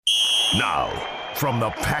Now, from the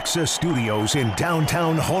Paxa Studios in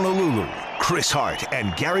downtown Honolulu, Chris Hart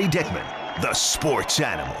and Gary Dickman, the Sports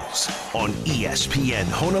Animals, on ESPN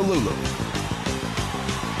Honolulu.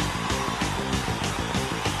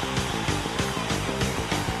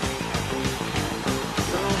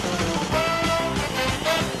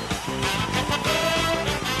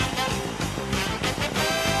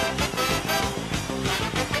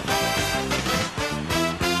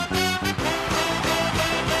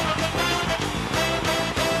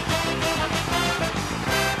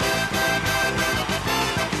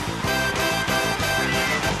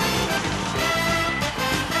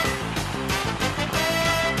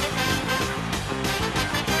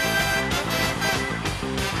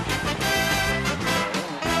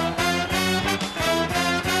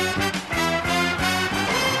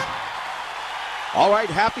 All right,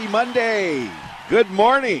 happy Monday. Good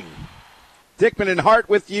morning. Dickman and Hart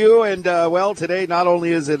with you. And, today not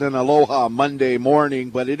only is it an Aloha Monday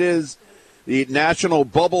morning, but it is the National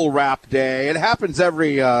Bubble Wrap Day. It happens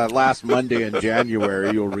every last Monday in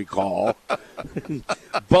January, you'll recall.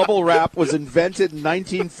 Bubble wrap was invented in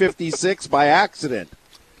 1956 by accident.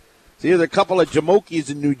 See, there's a couple of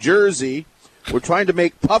Jamokis in New Jersey were trying to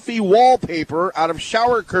make puffy wallpaper out of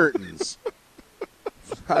shower curtains.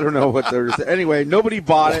 I don't know what there's. Anyway, nobody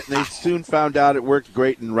bought it, and they soon found out it worked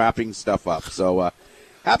great in wrapping stuff up. So,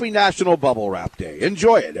 happy National Bubble Wrap Day.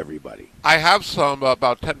 Enjoy it, everybody. I have some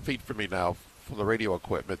about 10 feet from me now from the radio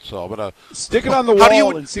equipment, so I'm going to stick it on the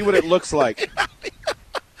wall and see what it looks like. I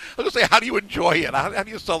was going to say, how do you enjoy it? How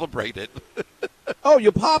do you celebrate it? Oh,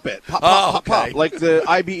 you pop it. Pop, like the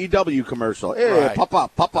IBEW commercial. Hey, right.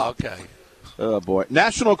 Pop. Okay. Oh, boy.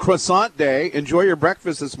 National Croissant Day. Enjoy your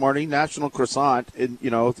breakfast this morning. National Croissant. And,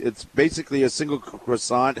 it's basically a single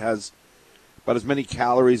croissant has about as many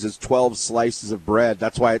calories as 12 slices of bread.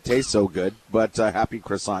 That's why it tastes so good. But happy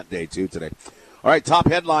Croissant Day, too, today. All right, top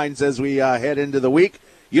headlines as we head into the week.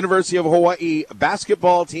 University of Hawaii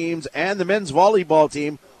basketball teams and the men's volleyball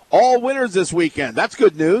team, all winners this weekend. That's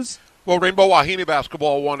good news. Well, Rainbow Wahine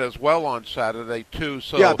basketball won as well on Saturday, too.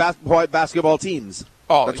 So yeah, basketball teams.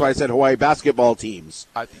 Oh, that's why I said Hawaii basketball teams.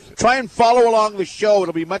 I think so. Try and follow along the show.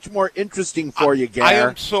 It'll be much more interesting for you, Gary. I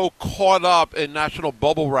am so caught up in National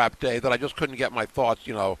Bubble Wrap Day that I just couldn't get my thoughts,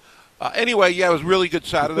 Anyway, it was really good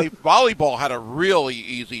Saturday. Volleyball had a really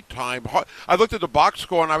easy time. I looked at the box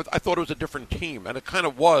score, and I thought it was a different team, and it kind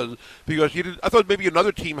of was because I thought maybe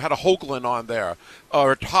another team had a Hoagland on there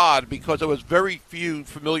or Todd because there was very few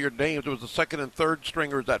familiar names. It was the second and third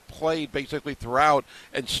stringers that played basically throughout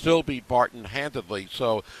and still beat Barton handedly.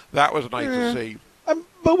 So that was nice to see.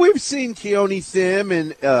 But we've seen Keone Thim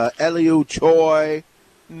and Eliu Choi.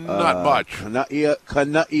 Not much. Kanaia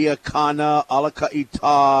Kana, Alakai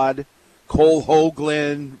Todd, Cole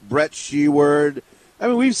Hoagland, Brett Sheward. I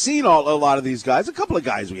mean, we've seen a lot of these guys. A couple of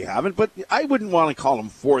guys we haven't, but I wouldn't want to call them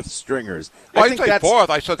fourth stringers. Well, I think that's fourth.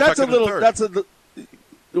 I said that's second a little. and third. That's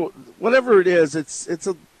a whatever it is. It's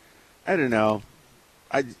a. I don't know.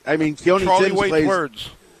 I mean, Keone Thim plays words.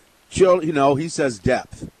 He says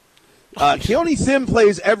depth. Keone Thim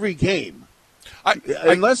plays every game.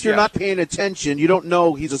 Unless you're not paying attention, you don't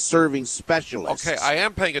know he's a serving specialist. Okay, I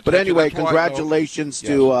am paying attention. But anyway, congratulations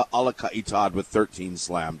to Alakai Todd with 13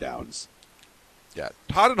 slam downs. Yeah,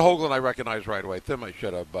 Todd and Hoagland I recognize right away. Thim I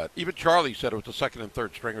should have, but even Charlie said it was the second and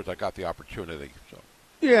third stringers that got the opportunity. So.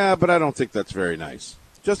 Yeah, but I don't think that's very nice.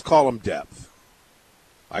 Just call them depth.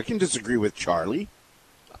 I can disagree with Charlie.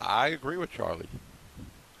 I agree with Charlie.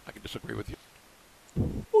 I can disagree with you.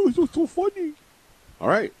 Oh, this is so funny. All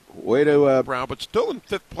right. Way to Brown, but still in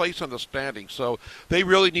fifth place on the standings. So they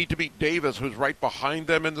really need to beat Davis, who's right behind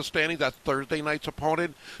them in the standings. That's Thursday night's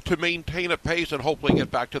opponent, to maintain a pace and hopefully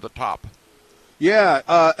get back to the top. Yeah,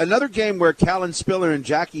 another game where Callan Spiller and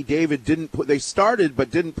Jackie David they started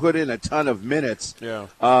but didn't put in a ton of minutes. Yeah.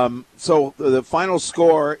 So the final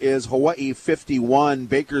score is Hawaii 51,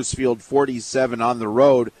 Bakersfield 47 on the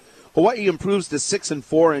road. Hawaii improves to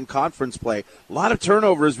 6-4 in conference play. A lot of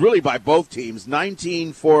turnovers really by both teams.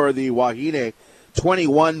 19 for the Wahine,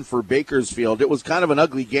 21 for Bakersfield. It was kind of an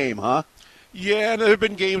ugly game, huh? Yeah, and there have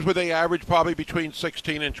been games where they average probably between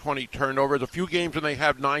 16 and 20 turnovers. A few games when they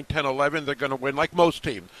have 9, 10, 11, they're going to win, like most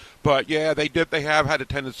teams. But, yeah, they have had a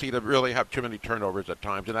tendency to really have too many turnovers at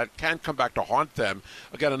times, and that can come back to haunt them.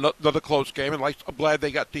 Again, another close game, and I'm glad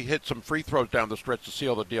they got to hit some free throws down the stretch to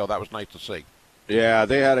seal the deal. That was nice to see. Yeah,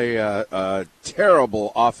 they had a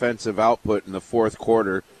terrible offensive output in the fourth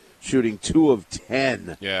quarter, shooting 2 of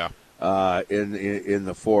 10. Yeah. In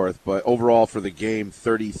the fourth, but overall for the game,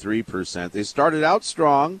 33%. They started out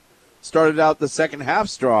strong, started out the second half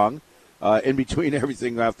strong. In between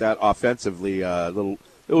everything left that offensively,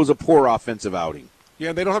 there it was a poor offensive outing. Yeah,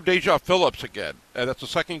 and they don't have Deja Phillips again. That's the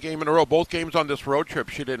second game in a row. Both games on this road trip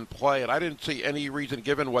she didn't play, and I didn't see any reason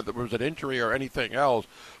given whether it was an injury or anything else.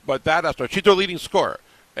 But she's their leading scorer,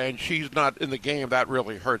 and she's not in the game. That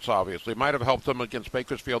really hurts, obviously. It might have helped them against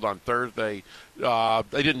Bakersfield on Thursday.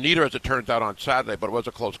 They didn't need her, as it turns out, on Saturday, but it was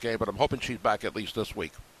a close game. But I'm hoping she's back at least this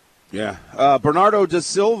week. Yeah. Bernardo da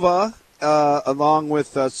Silva, along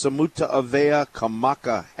with Samuta Avea,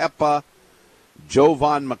 Kamaka Hepa,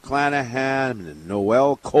 Jovan McClanahan, and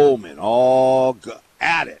Noel Coleman, all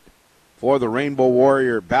at it for the Rainbow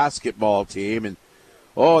Warrior basketball team. And,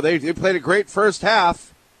 they played a great first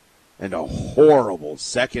half and a horrible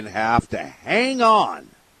second half to hang on.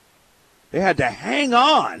 They had to hang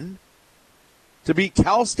on to beat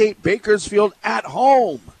Cal State Bakersfield at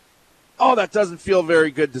home. Oh, that doesn't feel very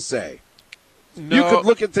good to say. No. You could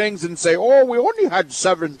look at things and say, we only had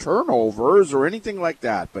 7 turnovers or anything like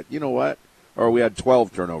that. But you know what? Or we had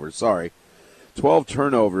 12 turnovers, sorry. 12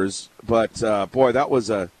 turnovers. But, boy, that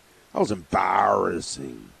was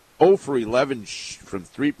embarrassing. 0 for 11 from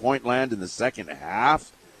three-point land in the second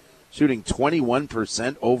half. Shooting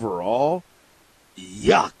 21% overall.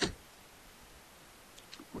 Yuck.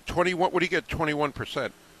 21. What do you get,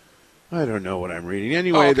 21%? I don't know what I'm reading.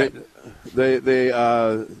 Anyway, okay.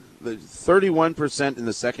 the 31% in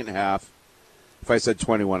the second half. If I said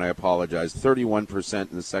 21, I apologize. 31%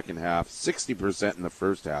 in the second half, 60% in the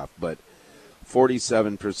first half, but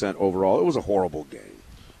 47% overall. It was a horrible game.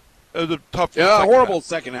 It was a tough horrible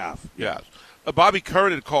second half. Yes. Bobby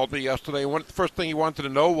Curran had called me yesterday, and the first thing he wanted to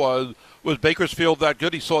know was Bakersfield that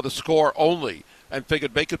good? He saw the score only and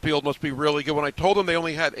figured Bakersfield must be really good. When I told him they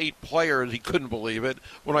only had 8 players, he couldn't believe it.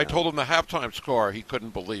 When I told him the halftime score, he couldn't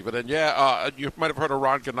believe it. And, you might have heard of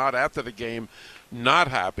Ron Gannett after the game, not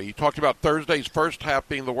happy. He talked about Thursday's first half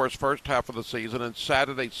being the worst first half of the season and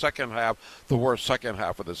Saturday's second half the worst second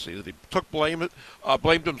half of the season. He took blamed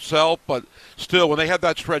himself, but still, when they had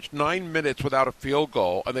that stretch 9 minutes without a field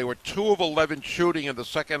goal, and they were 2 of 11 shooting in the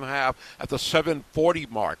second half at the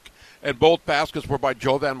 7:40 mark, and both baskets were by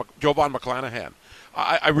Jovan McClanahan.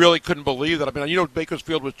 I really couldn't believe that. I mean,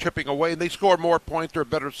 Bakersfield was chipping away, and they scored more points. They're a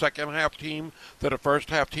better second-half team than a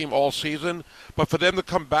first-half team all season. But for them to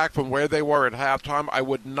come back from where they were at halftime, I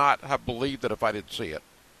would not have believed it if I didn't see it.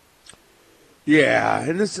 Yeah,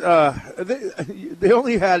 and this they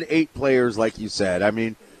only had 8 players, like you said. I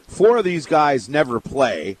mean, 4 of these guys never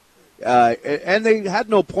play, and they had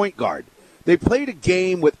no point guard. They played a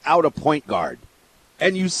game without a point guard.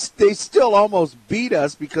 And they still almost beat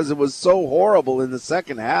us because it was so horrible in the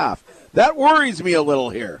second half. That worries me a little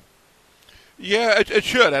here. Yeah, it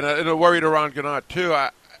should, and it worried Ron Gannett too.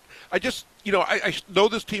 I just, I know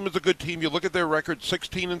this team is a good team. You look at their record,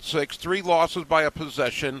 16-6, 3 losses by a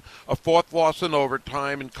possession, a 4th loss in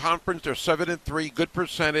overtime. In conference, they're 7-3, good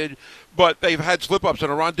percentage, but they've had slip-ups.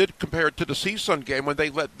 And Ron did compare it to the CSUN game when they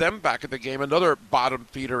let them back in the game, another bottom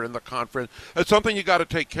feeder in the conference. It's something you got to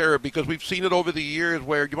take care of because we've seen it over the years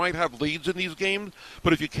where you might have leads in these games,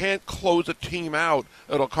 but if you can't close a team out,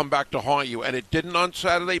 it'll come back to haunt you. And it didn't on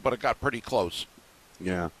Saturday, but it got pretty close.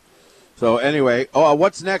 Yeah. So anyway,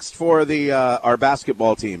 what's next for our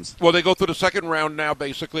basketball teams? Well, they go through the second round now,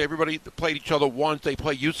 basically. Everybody played each other once. They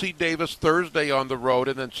play UC Davis Thursday on the road,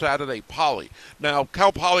 and then Saturday, Poly. Now,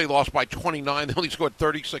 Cal Poly lost by 29. They only scored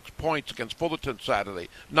 36 points against Fullerton Saturday.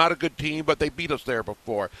 Not a good team, but they beat us there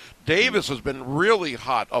before. Davis has been really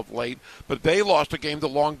hot of late, but they lost a game to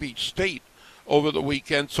Long Beach State over the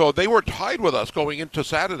weekend, so they were tied with us going into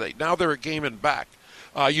Saturday. Now they're a game and back.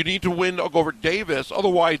 You need to win over Davis,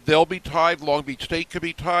 otherwise they'll be tied. Long Beach State could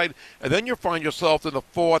be tied, and then you find yourself in the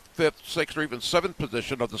 4th, 5th, 6th, or even 7th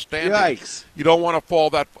position of the standings. Yikes. You don't want to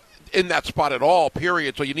fall in that spot at all,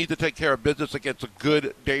 period, so you need to take care of business against a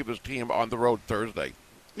good Davis team on the road Thursday.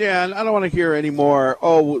 Yeah, and I don't want to hear any more,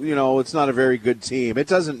 it's not a very good team. It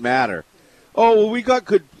doesn't matter. Oh, well, we got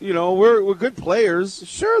good, we're good players.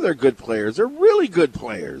 Sure, they're good players. They're really good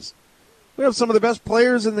players. We have some of the best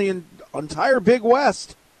players in the entire Big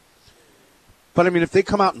West. But, I mean, if they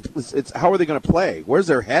come out, it's how are they going to play? Where's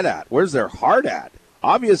their head at? Where's their heart at?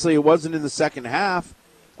 Obviously, it wasn't in the second half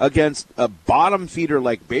against a bottom feeder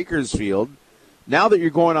like Bakersfield. Now that you're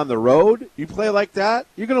going on the road, you play like that,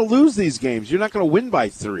 you're going to lose these games. You're not going to win by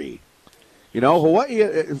 3.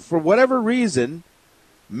 Hawaii, for whatever reason,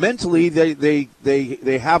 mentally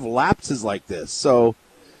they have lapses like this. So,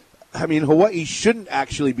 I mean, Hawaii shouldn't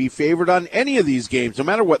actually be favored on any of these games, no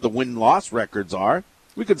matter what the win-loss records are.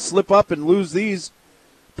 We could slip up and lose these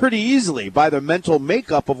pretty easily by the mental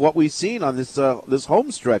makeup of what we've seen on this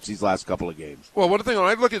home stretch these last couple of games. Well, one thing, when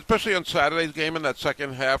I look at, especially on Saturday's game in that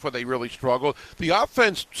second half where they really struggled, the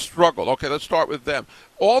offense struggled. Okay, let's start with them.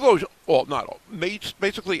 all those, well, not all,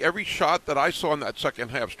 basically every shot that I saw in that second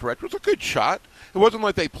half stretch was a good shot. It wasn't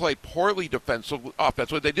like they played poorly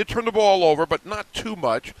offensively. They did turn the ball over, but not too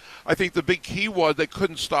much. I think the big key was they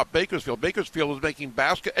couldn't stop Bakersfield. Bakersfield was making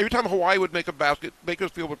basket. Every time Hawaii would make a basket,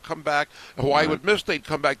 Bakersfield would come back. Hawaii would miss, they'd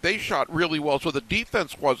come back. They shot really well, so the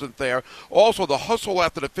defense wasn't there. Also, the hustle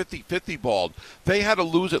after the 50-50 ball, they had to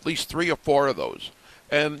lose at least 3 or 4 of those.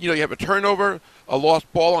 And, you have a turnover, a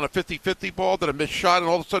lost ball on a 50-50 ball, then a missed shot,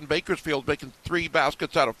 and all of a sudden Bakersfield making 3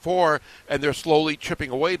 baskets out of 4, and they're slowly chipping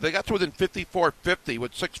away. They got to within 54-50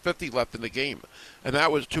 with 6:50 left in the game. And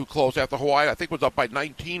that was too close after Hawaii, I think, was up by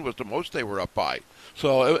 19 was the most they were up by.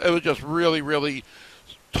 So it was just really, really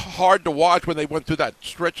hard to watch when they went through that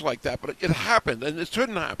stretch like that, but it happened, and it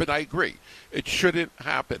shouldn't happen. I agree. It shouldn't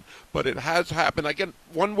happen, but it has happened. Again,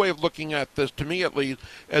 one way of looking at this, to me at least,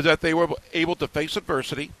 is that they were able to face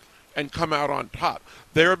adversity and come out on top.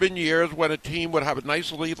 There have been years when a team would have a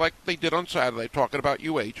nice lead like they did on Saturday, talking about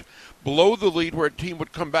UH, blow the lead where a team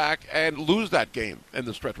would come back and lose that game in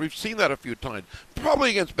the stretch. We've seen that a few times,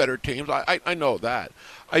 probably against better teams. I know that.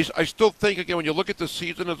 I still think, again, when you look at the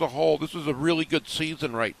season as a whole, this is a really good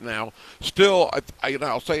season right now. Still,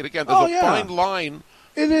 I'll say it again, there's a fine line.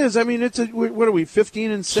 It is. I mean, what are we,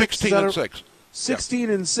 15-6? 16-6.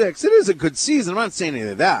 16-6. It is a good season. I'm not saying any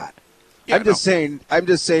of that. Yeah, I'm just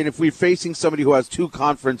saying if we're facing somebody who has 2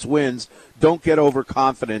 conference wins, don't get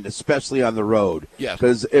overconfident, especially on the road. Yes.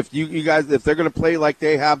 Because if you guys, if they're going to play like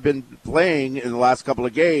they have been playing in the last couple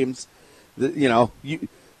of games, it's going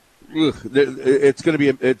to be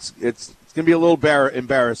it's going to be a little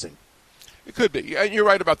embarrassing. It could be. And you're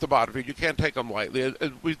right about the bottom feed. You can't take them lightly.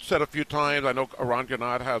 As we've said a few times, I know Iran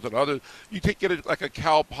Gannat has it, others. You get it like a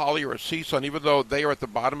Cal, Poly, or a CSUN, even though they are at the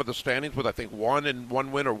bottom of the standings with, I think, 1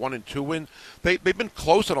 win or 1 and 2 win. They've been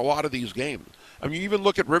close in a lot of these games. I mean, you even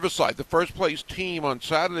look at Riverside, the first-place team on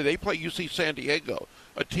Saturday. They play UC San Diego,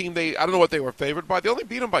 a team I don't know what they were favored by. They only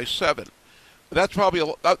beat them by 7. That's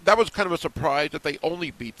probably that was kind of a surprise that they only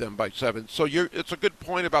beat them by 7. So it's a good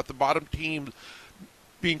point about the bottom teams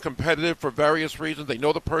being competitive for various reasons. They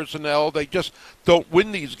know the personnel. They just don't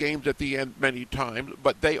win these games at the end many times,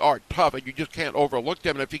 but they are tough, and you just can't overlook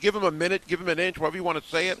them. And if you give them a minute, give them an inch, whatever you want to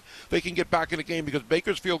say it, they can get back in the game, because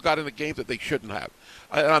Bakersfield got in the game that they shouldn't have.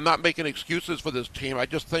 I'm not making excuses for this team. I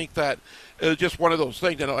just think that it was just one of those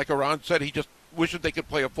things. And like Iran said, he just wishes they could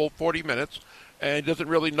play a full 40 minutes. And doesn't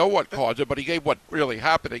really know what caused it, but he gave what really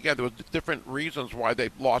happened. Again, there was different reasons why they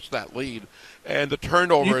lost that lead, and the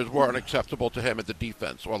turnovers weren't acceptable to him at the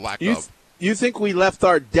defense, or lack of. You think we left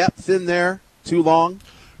our depth in there too long?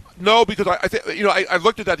 No, because I think I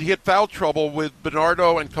looked at that. He had foul trouble with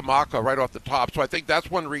Bernardo and Kamaka right off the top, so I think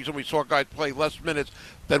that's one reason we saw guys play less minutes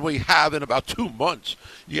than we have in about 2 months.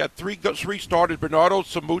 You had 3 starters: Bernardo,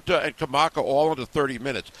 Samuta, and Kamaka, all under 30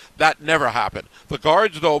 minutes. That never happened. The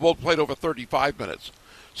guards, though, both played over 35 minutes.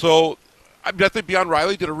 So I think Beyond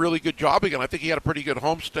Riley did a really good job again. I think he had a pretty good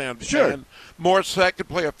homestand. Sure. And Morissette could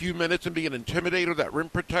play a few minutes and be an intimidator, that rim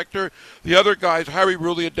protector. The other guys, Harry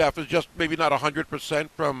Ruliadef, is just maybe not 100%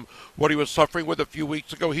 from what he was suffering with a few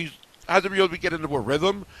weeks ago. He hasn't really get into a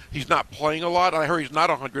rhythm. He's not playing a lot. I heard he's not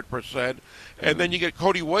 100%. And then you get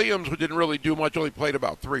Cody Williams, who didn't really do much, only played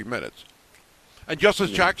about 3 minutes. And Justice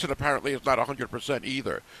Jackson apparently is not 100%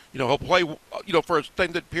 either. He'll play, for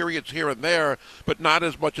extended periods here and there, but not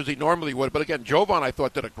as much as he normally would. But again, Jovan, I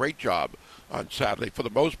thought, did a great job on Saturday for the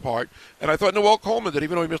most part. And I thought Noel Coleman did,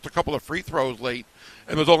 even though he missed a couple of free throws late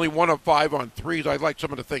and was only 1 of 5 on threes. I liked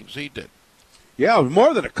some of the things he did. Yeah, it was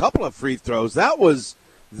more than a couple of free throws. That was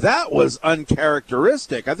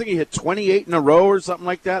uncharacteristic. I think he hit 28 in a row or something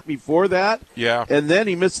like that before that. Yeah. And then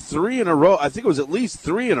he missed 3 in a row. I think it was at least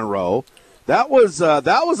 3 in a row. That was a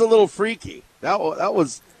little freaky. That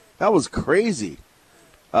was crazy.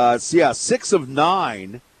 6 of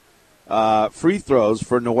 9 free throws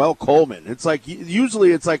for Noel Coleman. It's like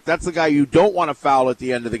usually that's the guy you don't want to foul at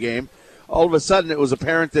the end of the game. All of a sudden, it was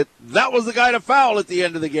apparent that was the guy to foul at the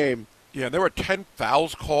end of the game. Yeah, there were 10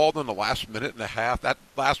 fouls called in the last minute and a half. That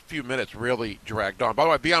last few minutes really dragged on. By the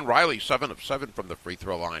way, Beyond Riley, 7 of 7 from the free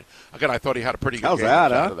throw line. Again, I thought he had a pretty good game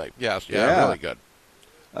Saturday. Huh? Yes, really good.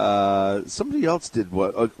 Somebody else did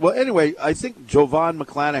what? Well, anyway, I think Jovan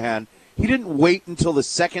McClanahan, he didn't wait until the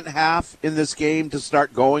second half in this game to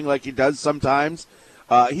start going like he does sometimes.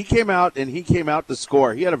 He came out to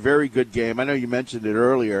score. He had a very good game. I know you mentioned it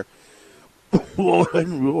earlier. I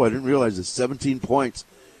didn't realize it. 17 points.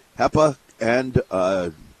 Hepa and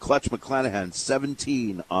Clutch McClanahan,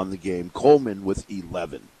 17 on the game. Coleman with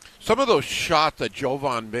 11. Some of those shots that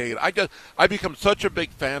Jovan made, I become such a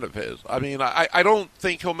big fan of his. I mean, I don't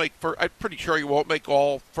think he'll make I'm pretty sure he won't make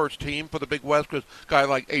all first team for the Big West because a guy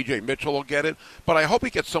like A.J. Mitchell will get it. But I hope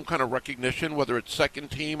he gets some kind of recognition, whether it's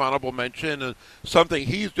second team, honorable mention, and something.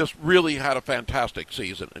 He's just really had a fantastic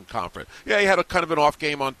season in conference. Yeah, he had a kind of an off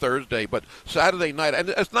game on Thursday, but Saturday night, and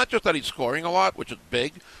it's not just that he's scoring a lot, which is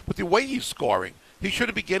big, but the way he's scoring. He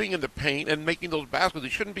shouldn't be getting in the paint and making those baskets.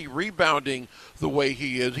 He shouldn't be rebounding the way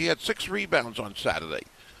he is. He had 6 rebounds on Saturday.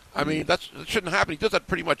 I mean, that shouldn't happen. He does that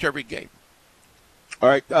pretty much every game. All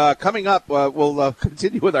right, coming up, we'll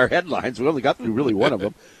continue with our headlines. We only got through really one of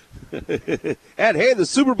them. And, hey, the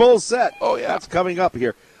Super Bowl's set. Oh, yeah. That's coming up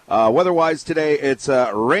here. Weather-wise today, it's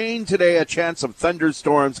rain today, a chance of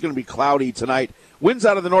thunderstorms. It's going to be cloudy tonight. Winds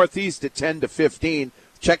out of the northeast at 10 to 15.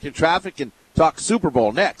 Check your traffic and talk Super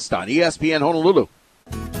Bowl next on ESPN Honolulu.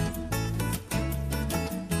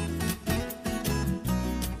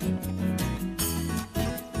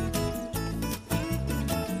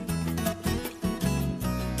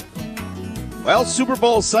 Well, Super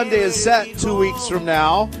Bowl Sunday is set 2 weeks from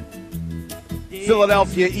now.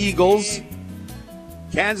 Philadelphia Eagles,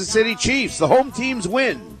 Kansas City Chiefs. The home teams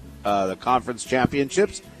win the conference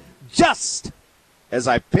championships just as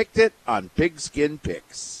I picked it on Pigskin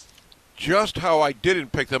Picks. Just how I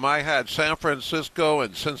didn't pick them. I had San Francisco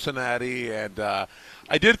and Cincinnati, and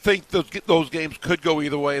I did think those games could go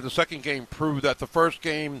either way. The second game proved that. The first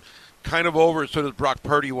game kind of over as soon as Brock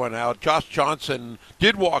Purdy went out. Josh Johnson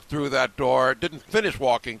did walk through that door, didn't finish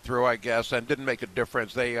walking through, I guess, and didn't make a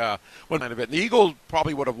difference. They went out of it. And the Eagles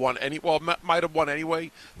probably would have won might have won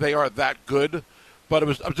anyway. They are that good. But I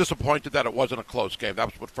was disappointed that it wasn't a close game. That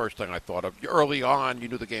was the first thing I thought of. Early on, you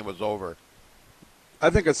knew the game was over. I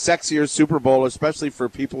think a sexier Super Bowl, especially for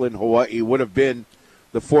people in Hawaii, would have been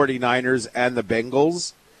the 49ers and the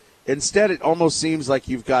Bengals. Instead, it almost seems like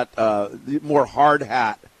you've got more hard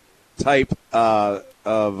hat type of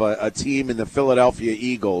a team in the Philadelphia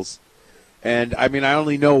Eagles. And, I mean, I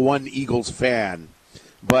only know one Eagles fan.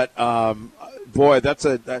 But, boy,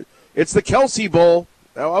 it's the Kelsey Bowl.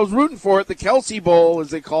 I was rooting for it. The Kelsey Bowl, as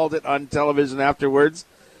they called it on television afterwards.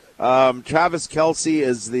 Travis Kelce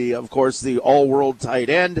is, of course, the all-world tight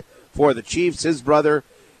end for the Chiefs. His brother,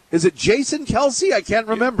 is it Jason Kelce? I can't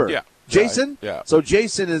remember. Yeah. Jason? Yeah. So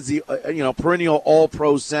Jason is the perennial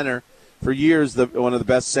all-pro center for years, one of the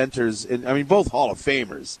best centers. Both Hall of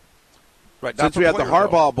Famers. Right. Since we had the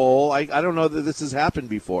Harbaugh Bowl, I don't know that this has happened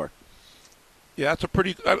before. Yeah, it's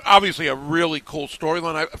obviously a really cool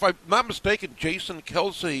storyline. If I'm not mistaken, Jason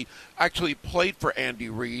Kelce actually played for Andy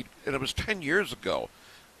Reid, and it was 10 years ago.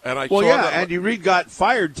 And Andy Reid got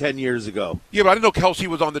fired 10 years ago. Yeah, but I didn't know Kelce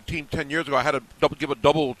was on the team 10 years ago. I had to give a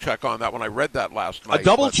double check on that when I read that last night. A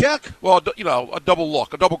double check? Well, a double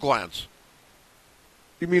look, a double glance.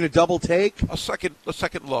 You mean a double take? A second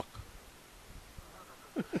look.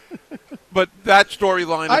 But that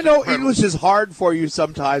storyline is I know incredible. English is hard for you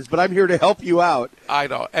sometimes, but I'm here to help you out. I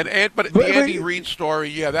know. But the Andy Reid story,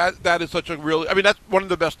 yeah, that is such a really – that's one of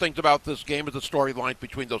the best things about this game is the storyline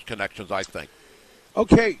between those connections, I think.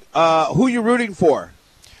 Okay, who are you rooting for?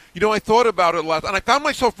 I thought about it and I found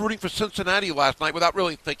myself rooting for Cincinnati last night without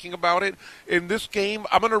really thinking about it. In this game,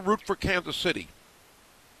 I'm going to root for Kansas City.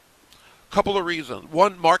 Couple of reasons.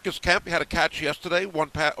 One, Marcus Kemp had a catch yesterday,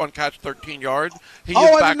 one catch, 13 yards. I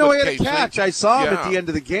didn't know he had a catch. I saw him at the end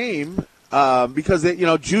of the game because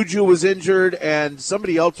Juju was injured and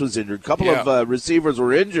somebody else was injured. A couple of receivers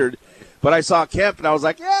were injured. But I saw Kemp, and I was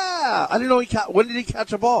like, yeah. I didn't know when did he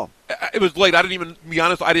catch a ball? It was late. I didn't even, be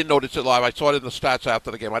honest, I didn't notice it live. I saw it in the stats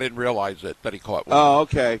after the game. I didn't realize that he caught one. Oh,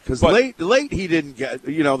 okay. Because late he didn't get,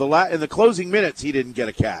 in the closing minutes, he didn't get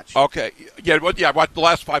a catch. Okay. Yeah, I watched the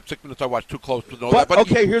last 5-6 minutes I watched too close to know that. But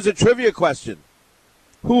okay, here's a trivia question.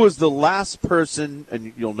 Who was the last person,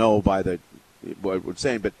 and you'll know by what we're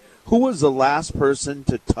saying, but who was the last person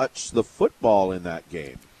to touch the football in that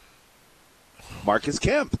game? Marcus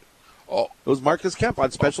Kemp. Oh, it was Marcus Kemp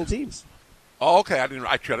on special teams. Oh, okay. I didn't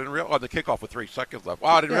realize the kickoff with 3 seconds left.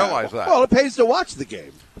 Wow, I didn't realize that. Well, it pays to watch the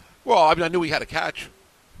game. Well, I knew he had a catch.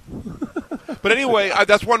 But anyway,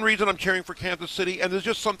 that's one reason I'm cheering for Kansas City. And there's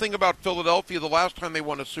just something about Philadelphia. The last time they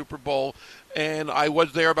won a Super Bowl, and I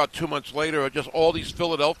was there about 2 months later, just all these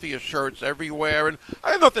Philadelphia shirts everywhere. And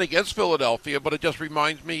I have nothing against Philadelphia, but it just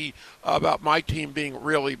reminds me about my team being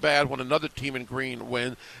really bad when another team in green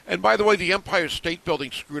wins. And by the way, the Empire State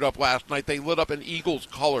Building screwed up last night. They lit up in Eagles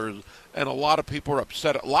colors, and a lot of people are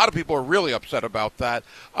upset. A lot of people are really upset about that.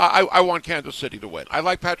 I want Kansas City to win. I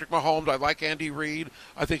like Patrick Mahomes. I like Andy Reid.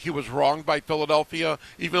 I think he was wronged by Philadelphia,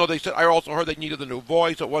 even though they said, I also heard they needed a new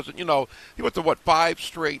voice. It wasn't, he went to 5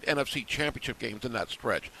 straight NFC championships. championship games in that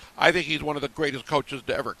stretch. I think he's one of the greatest coaches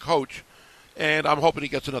to ever coach, and I'm hoping he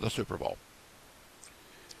gets another Super Bowl.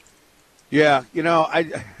 Yeah,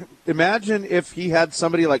 I imagine if he had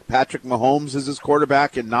somebody like Patrick Mahomes as his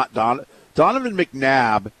quarterback and not Donovan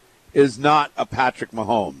McNabb is not a Patrick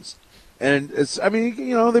Mahomes. And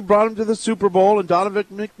they brought him to the Super Bowl, and Donovan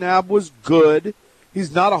McNabb was good.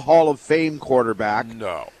 He's not a Hall of Fame quarterback.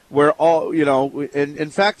 No. Where and in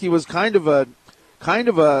fact, he was kind of a,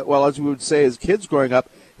 well, as we would say as kids growing up,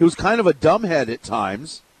 he was kind of a dumbhead at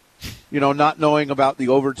times, not knowing about the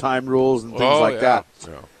overtime rules and things that.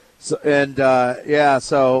 Yeah.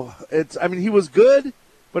 So, he was good,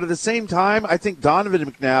 but at the same time, I think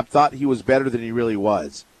Donovan McNabb thought he was better than he really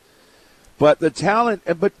was. But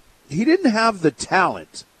but he didn't have the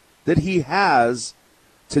talent that he has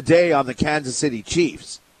today on the Kansas City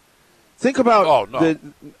Chiefs. Think about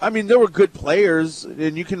there were good players,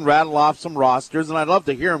 and you can rattle off some rosters, and I'd love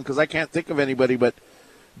to hear them because I can't think of anybody but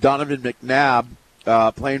Donovan McNabb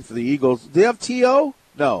playing for the Eagles. Do they have T.O.?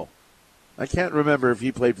 No. I can't remember if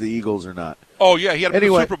he played for the Eagles or not. Oh yeah, he had the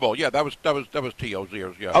Super Bowl. Yeah, that was T.O.'s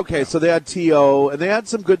years. Yeah. Okay, so they had T.O. and they had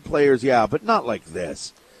some good players, but not like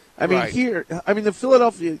this. The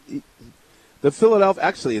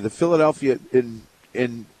Philadelphia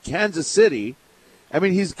in Kansas City.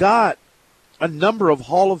 He's got a number of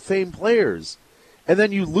Hall of Fame players, and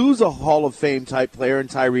then you lose a Hall of Fame type player in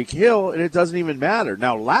Tyreek Hill, and it doesn't even matter.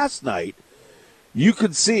 Now, last night, you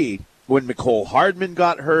could see. When Mecole Hardman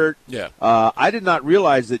got hurt, I did not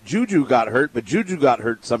realize that Juju got hurt, but Juju got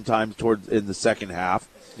hurt sometimes in the second half.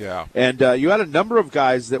 Yeah, and you had a number of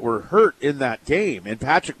guys that were hurt in that game. And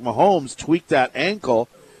Patrick Mahomes tweaked that ankle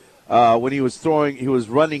when he was throwing. He was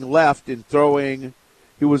running left and throwing.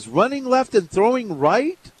 He was running left and throwing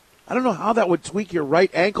right. I don't know how that would tweak your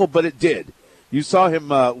right ankle, but it did. You saw him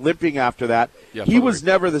limping after that. Yes, he was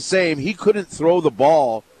never the same. He couldn't throw the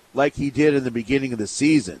ball like he did in the beginning of the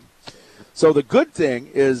season. So the good thing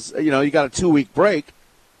is, you got a 2-week break,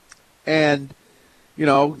 and,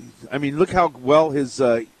 look how well his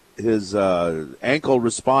ankle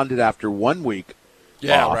responded after 1 week.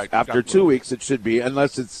 Yeah, off. right. After 2 weeks, it should be,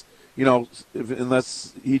 unless it's,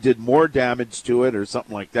 unless he did more damage to it or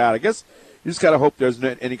something like that. I guess you just got to hope there's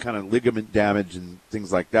not any kind of ligament damage and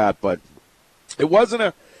things like that. But they were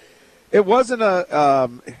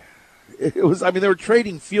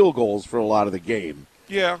trading field goals for a lot of the game.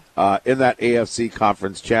 Yeah. In that AFC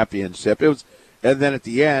Conference Championship. And then at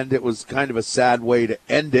the end, it was kind of a sad way to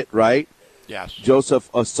end it, right? Yes.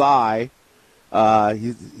 Joseph Osai,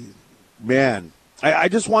 I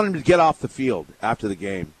just wanted him to get off the field after the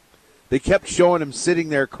game. They kept showing him sitting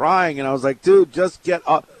there crying, and I was like, dude, just get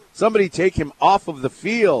off. Somebody take him off of the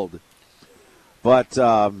field. But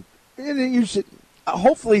you should.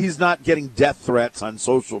 Hopefully he's not getting death threats on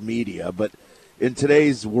social media, but in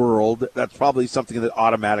today's world, that's probably something that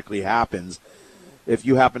automatically happens if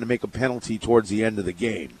you happen to make a penalty towards the end of the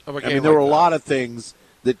game. There were a lot of things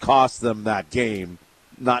that cost them that game,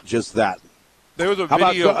 not just that. There was a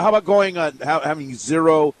video. How about having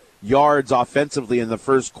 0 yards offensively in the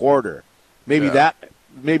first quarter? Maybe that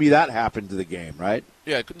happened to the game, right?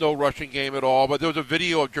 Yeah, no rushing game at all. But there was a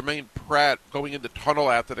video of Jermaine Pratt going in the tunnel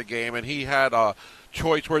after the game, and he had a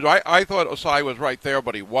choice words. I thought Osai was right there,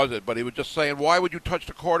 but he wasn't. But he was just saying, why would you touch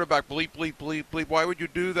the quarterback? Bleep, bleep, bleep, bleep. Why would you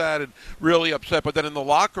do that? And really upset. But then in the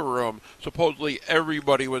locker room, supposedly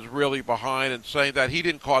everybody was really behind and saying that he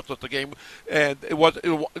didn't cost us the game. And it was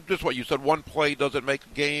just what you said, one play doesn't make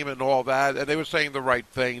a game and all that. And they were saying the right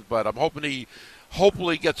things. But I'm hoping he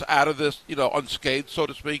hopefully gets out of this, unscathed, so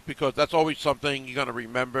to speak, because that's always something you're going to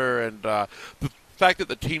remember. And the fact that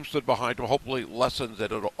the team stood behind him hopefully lessens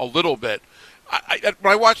it a little bit.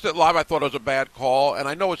 When I watched it live, I thought it was a bad call, and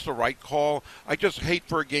I know it's the right call. I just hate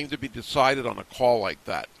for a game to be decided on a call like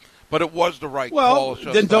that. But it was the right call.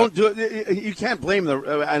 Well, then don't do it. You can't blame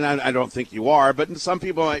and I don't think you are, but some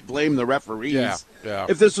people might blame the referees. Yeah.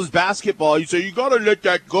 If this was basketball, you say you got to let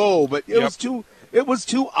that go, but it was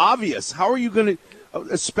too obvious. How are you going to,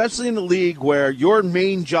 especially in the league where your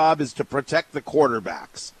main job is to protect the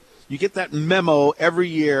quarterbacks? You get that memo every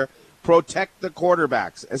year. Protect the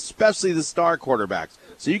quarterbacks, especially the star quarterbacks.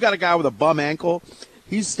 So you got a guy with a bum ankle.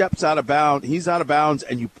 He steps out of bounds. He's out of bounds,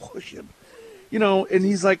 and you push him. And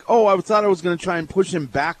he's like, oh, I thought I was going to try and push him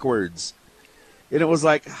backwards. And it was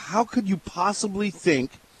like, how could you possibly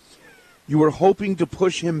think you were hoping to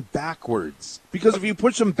push him backwards? Because if you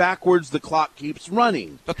push him backwards, the clock keeps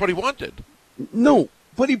running. That's what he wanted. No,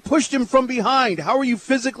 but he pushed him from behind. How are you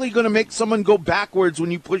physically going to make someone go backwards when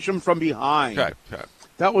you push him from behind? Okay.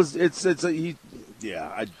 That was I feel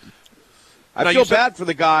bad for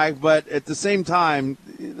the guy, but at the same time,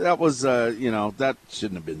 that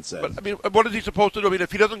shouldn't have been said. But, I mean, what is he supposed to do? I mean,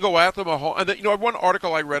 if he doesn't go after him and then, one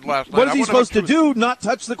article I read last night. What is he supposed to do? Not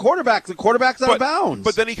touch the quarterback. The quarterback's out of bounds.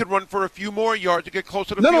 But then he could run for a few more yards to get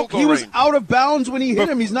closer to field goal he was range. out of bounds when he hit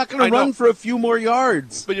him. He's not going to run for a few more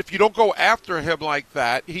yards. But if you don't go after him like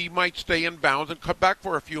that, he might stay in bounds and cut back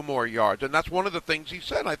for a few more yards. And that's one of the things he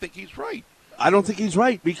said. I think he's right. I don't think he's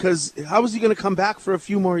right, because how is he going to come back for a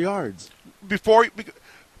few more yards?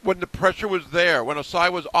 When the pressure was there, when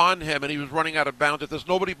Osai was on him and he was running out of bounds, if there's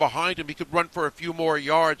nobody behind him, he could run for a few more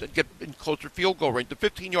yards and get in closer field goal range. The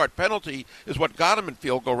 15-yard penalty is what got him in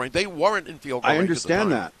field goal range. They weren't in field goal range. I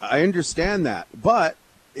understand that. But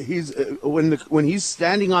he's when he's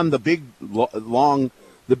standing on the big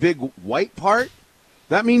white part,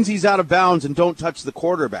 that means he's out of bounds and don't touch the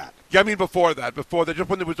quarterback. Yeah, I mean before that, just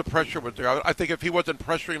when there was the pressure was there. I think if he wasn't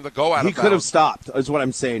pressuring him to go out of bounds. He could have stopped, is what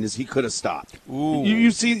I'm saying, is he could have stopped. Ooh. You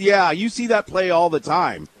see that play all the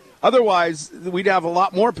time. Otherwise, we'd have a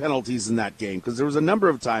lot more penalties in that game, because there was a number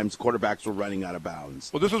of times quarterbacks were running out of bounds.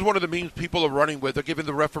 Well, this is one of the memes people are running with. They're giving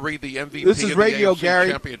the referee the MVP this is of radio, the AFC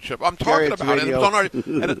Gary. Championship. I'm talking Gary, about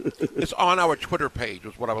it. It's on our Twitter page,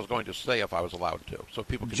 is what I was going to say if I was allowed to, so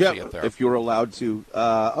people can Jeff, see it there. if you're allowed to.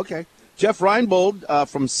 Okay. Jeff Reinebold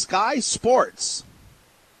from Sky Sports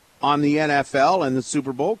on the NFL and the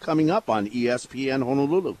Super Bowl coming up on ESPN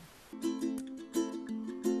Honolulu.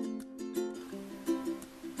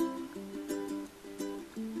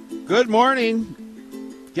 Good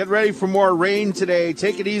morning. Get ready for more rain today.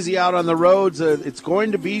 Take it easy out on the roads. It's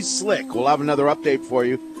going to be slick. We'll have another update for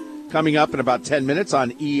you coming up in about 10 minutes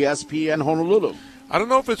on ESPN Honolulu. I don't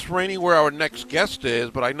know if it's raining where our next guest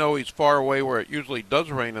is, but I know he's far away where it usually does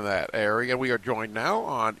rain in that area. We are joined now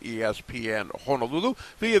on ESPN Honolulu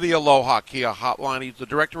via the Aloha Kia hotline. He's the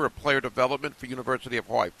Director of Player Development for University of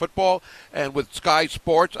Hawaii Football, and with Sky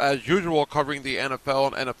Sports, as usual, covering the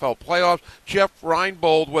NFL and NFL playoffs. Jeff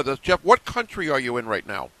Reinebold with us. Jeff, what country are you in right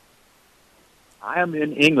now? I am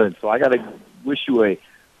in England, so I got to wish you a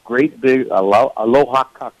great big aloha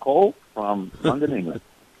kako from London, England.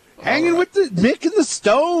 Hanging with the Mick and the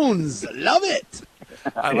Stones. Love it.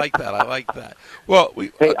 I like that. Well,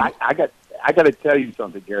 I got to tell you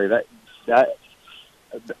something, Gary. That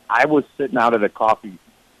I was sitting out at a cafe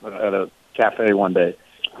one day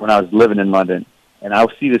when I was living in London, and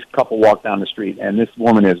I'll see this couple walk down the street, and this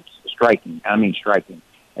woman is striking. I mean, striking.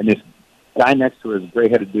 And this guy next to her is a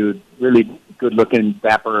gray-headed dude, really good-looking,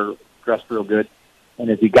 dapper, dressed real good.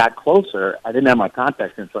 And as he got closer, I didn't have my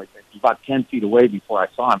contacts in, so I was about 10 feet away before I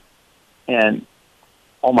saw him. And,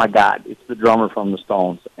 oh, my God, it's the drummer from the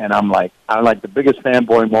Stones. And I'm like the biggest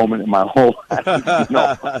fanboy moment in my whole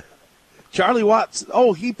life. Charlie Watts.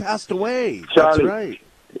 Oh, he passed away. Charlie, that's right.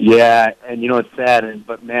 Yeah, and, it's sad.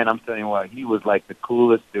 But, man, I'm telling you what, he was like the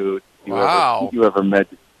coolest dude you ever met.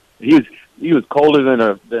 He was colder than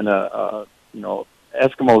a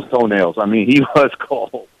Eskimo's toenails. I mean, he was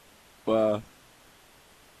cold.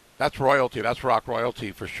 That's royalty. That's rock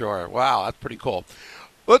royalty for sure. Wow, that's pretty cool.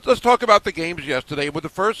 Let's talk about the games yesterday. With the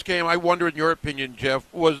first game, I wonder, in your opinion, Jeff,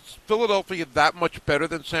 was Philadelphia that much better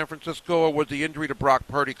than San Francisco, or was the injury to Brock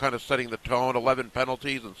Purdy kind of setting the tone, 11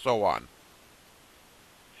 penalties and so on?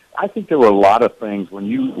 I think there were a lot of things when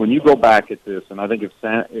you go back at this, and I think if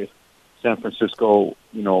San Francisco,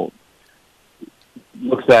 looks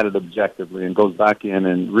at it objectively and goes back in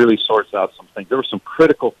and really sorts out some things, there were some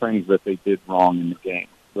critical things that they did wrong in the game.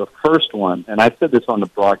 The first one, and I said this on the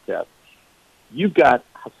broadcast, you've got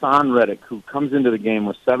Hassan Reddick, who comes into the game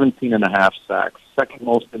with 17 and a half sacks, second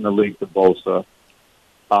most in the league to Bosa.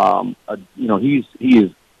 He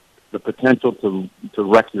is the potential to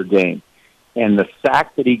wreck your game. And the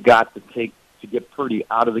sack that he got to get Purdy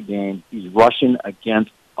out of the game, he's rushing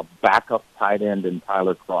against a backup tight end in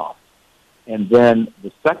Tyler Kroft. And then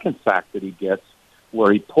the second sack that he gets,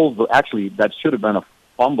 where he pulls that should have been a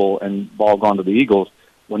fumble and ball gone to the Eagles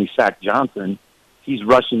when he sacked Johnson, he's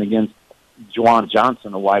rushing against Juwan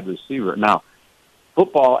Johnson, a wide receiver. Now,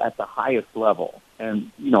 football at the highest level,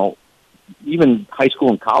 and, even high school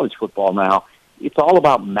and college football now, it's all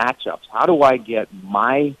about matchups. How do I get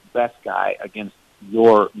my best guy against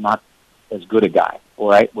your not as good a guy, all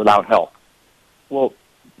right, without help? Well,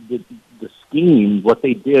 the scheme, what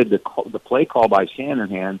they did, the play call by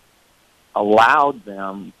Shanahan allowed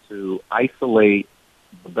them to isolate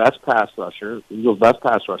the best pass rusher, the Eagles' best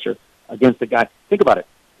pass rusher, against a guy. Think about it.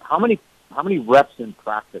 How many reps in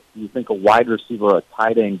practice do you think a wide receiver or a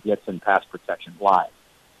tight end gets in pass protection live?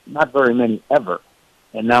 Not very many ever.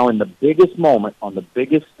 And now in the biggest moment, on the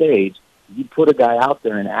biggest stage, you put a guy out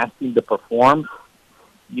there and ask him to perform,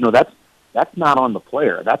 that's not on the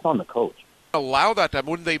player. That's on the coach. allow that to,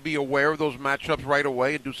 wouldn't they be aware of those matchups right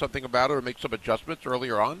away and do something about it or make some adjustments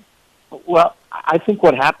earlier on? Well, I think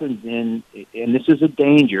what happens and this is a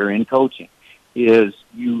danger in coaching, is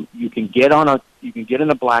you can get in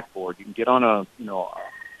a blackboard, you can get on a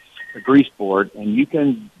grease board, and you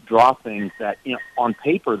can draw things that on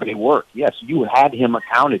paper they work. Yes, you had him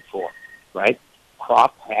accounted for, right?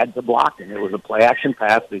 Croft had to block him. It was a play action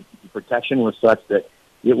pass. The protection was such that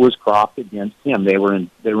it was Croft against him. They were in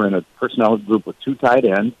a personnel group with 2 tight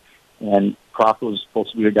ends, and Croft was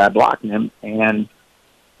supposed to be the guy blocking him, and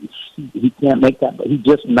he can't make that. But he's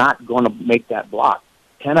just not going to make that block.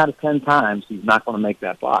 10 out of 10 times, he's not going to make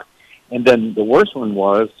that block. And then the worst one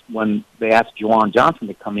was when they asked Juwan Johnson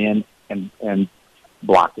to come in and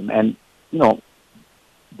block him. And,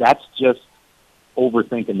 that's just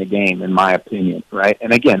overthinking the game, in my opinion, right?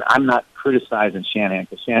 And again, I'm not criticizing Shanahan,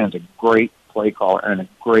 because Shanahan's a great play caller and a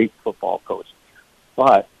great football coach.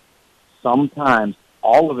 But sometimes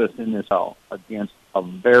all of us in this against a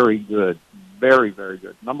very good, very, very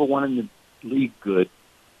good, number one in the league good,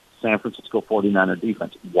 San Francisco 49er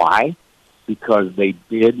defense. Why? Because they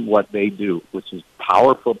did what they do, which is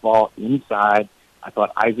power football inside. I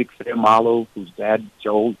thought Isaac Seumalo, whose dad,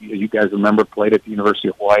 Joe, you guys remember, played at the University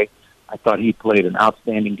of Hawaii. I thought he played an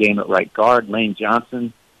outstanding game at right guard. Lane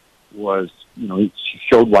Johnson was, he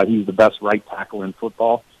showed why he's the best right tackle in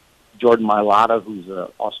football. Jordan Mailata, who's an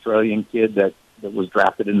Australian kid that was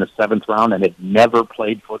drafted in the 7th round and had never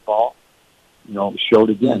played football, showed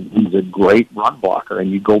again he's a great run blocker.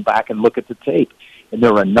 And you go back and look at the tape, and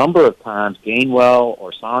there were a number of times Gainwell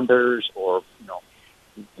or Saunders or,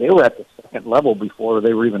 they were at the second level before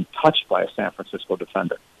they were even touched by a San Francisco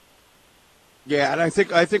defender. Yeah, and I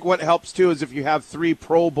think what helps too is if you have 3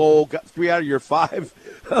 Pro Bowl, 3 out of your 5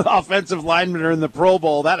 offensive linemen are in the Pro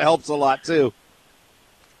Bowl, that helps a lot too.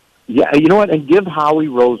 Yeah, you know what? And give Howie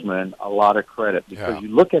Roseman a lot of credit, because you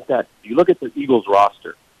look at the Eagles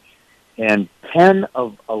roster, and 10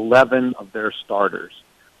 of 11 of their starters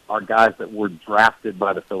are guys that were drafted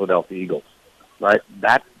by the Philadelphia Eagles, right?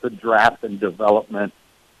 That's the draft and development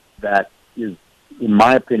that is, in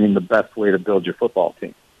my opinion, the best way to build your football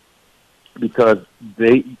team, because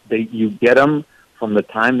you get them from the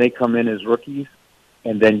time they come in as rookies,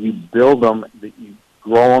 and then you build them, that you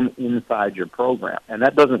grow them inside your program. And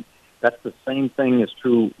that's the same thing is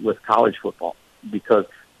true with college football, because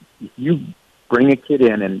if you bring a kid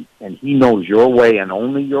in and he knows your way and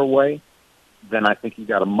only your way, then I think you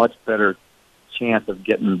got a much better chance of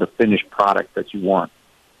getting the finished product that you want.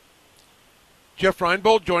 Jeff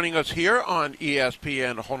Reinebold joining us here on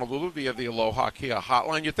ESPN Honolulu via the Aloha Kia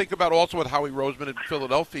hotline. You think about also with Howie Roseman in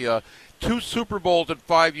Philadelphia, 2 Super Bowls in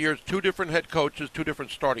 5 years, 2 different head coaches, 2 different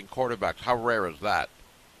starting quarterbacks. How rare is that?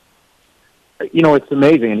 It's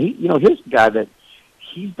amazing. And here's a guy that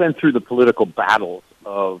he's been through the political battles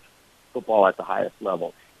of football at the highest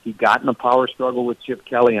level. He got in a power struggle with Chip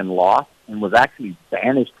Kelly and lost, and was actually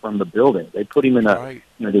banished from the building. They put him in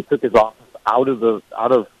they took his office out of the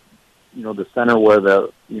center where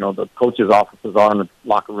the coaches' offices are, in the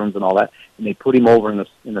locker rooms and all that, and they put him over in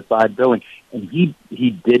the side building. And he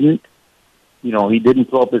didn't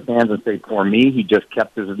throw up his hands and say, "Poor me." He just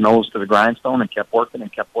kept his nose to the grindstone and kept working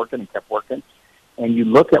and kept working and kept working. And you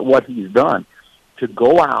look at what he's done to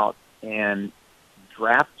go out and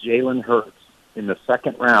draft Jalen Hurts in the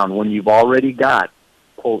 2nd round when you've already got,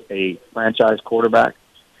 quote, a franchise quarterback.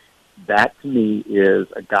 That, to me, is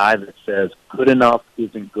a guy that says good enough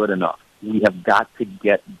isn't good enough. We have got to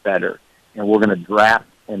get better, and we're going to draft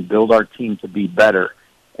and build our team to be better.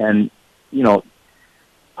 And,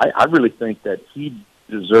 I really think that he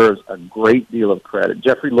deserves a great deal of credit.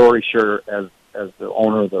 Jeffrey Lurie, sure, as the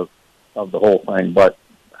owner of the whole thing, but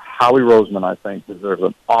Howie Roseman, I think, deserves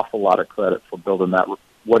an awful lot of credit for building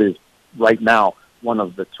what is right now one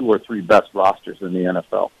of the 2 or 3 best rosters in the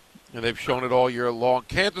NFL. And they've shown it all year long.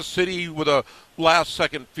 Kansas City with a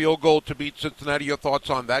last-second field goal to beat Cincinnati. Your thoughts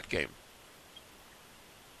on that game?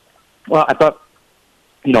 Well, I thought,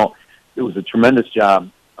 it was a tremendous job.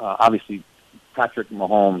 Obviously, Patrick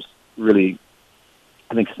Mahomes really,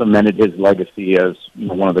 I think, cemented his legacy as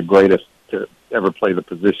one of the greatest to ever play the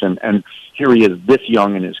position. And here he is this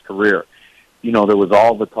young in his career. There was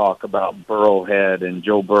all the talk about Burrowhead, and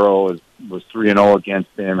Joe Burrow was 3-0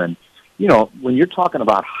 against him. And, when you're talking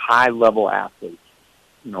about high-level athletes,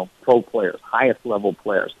 pro players, highest-level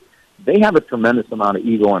players, they have a tremendous amount of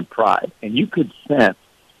ego and pride. And you could sense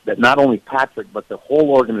that not only Patrick, but the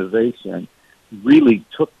whole organization really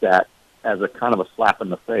took that as a kind of a slap in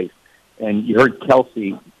the face. And you heard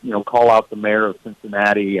Kelsey, call out the mayor of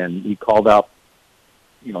Cincinnati, and he called out,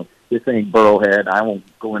 this ain't Burrowhead. I won't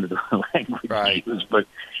go into the language, right. But,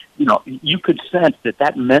 you could sense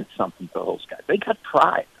that meant something to those guys. They got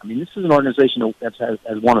pride. I mean, this is an organization that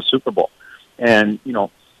has won a Super Bowl. And,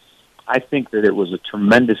 I think that it was a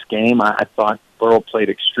tremendous game. I thought Burrow played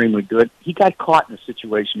extremely good. He got caught in a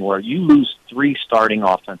situation where you lose 3 starting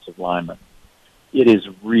offensive linemen. It is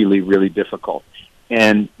really, really difficult.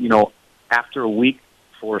 And, after a week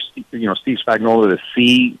for, Steve Spagnuolo to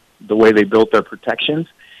see the way they built their protections,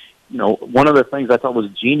 one of the things I thought was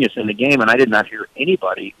genius in the game, and I did not hear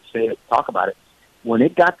anybody talk about it, when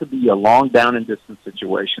it got to be a long down and distance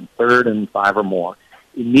situation, 3rd and 5 or more,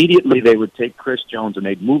 immediately they would take Chris Jones and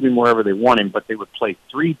they'd move him wherever they want him, but they would play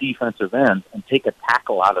 3 defensive ends and take a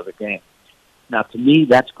tackle out of the game. Now, to me,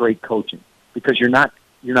 that's great coaching because you're not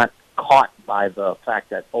caught by the fact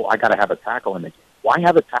that, I got to have a tackle in the game. Why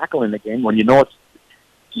have a tackle in the game when you know it's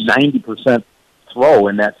 90% throw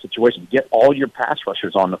in that situation? Get all your pass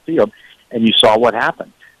rushers on the field, and you saw what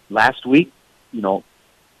happened. Last week,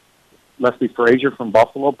 Leslie Frazier from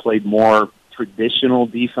Buffalo played more traditional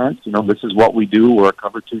defense. This is what we do. We're a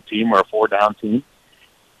cover 2 team. We're a 4-down team.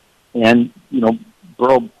 And,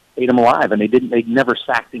 Burrow ate him alive, and they never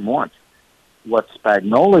sacked him once. What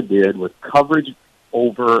Spagnuolo did was coverage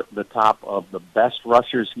over the top of the best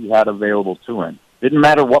rushers he had available to him. Didn't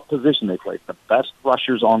matter what position they played. The best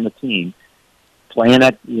rushers on the team playing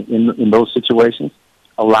in those situations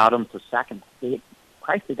allowed him to sack him. They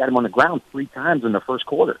got him on the ground 3 times in the first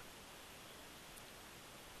quarter.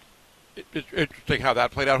 It's interesting how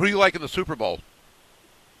that played out. Who do you like in the Super Bowl?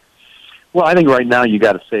 Well, I think right now you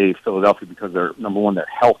got to say Philadelphia because they're, number one, they're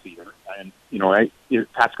healthier. And,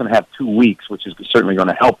 Pat's going to have 2 weeks, which is certainly going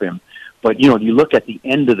to help him. But, you look at the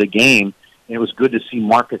end of the game, and it was good to see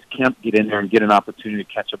Marcus Kemp get in there and get an opportunity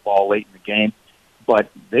to catch a ball late in the game.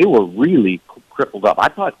 But they were really crippled up. I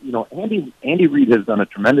thought, Andy Reid has done a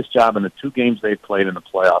tremendous job in the 2 games they've played in the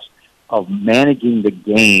playoffs of managing the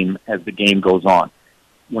game as the game goes on.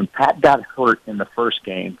 When Pat got hurt in the first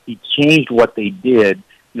game, he changed what they did.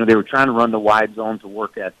 They were trying to run the wide zone to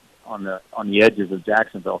work on the edges of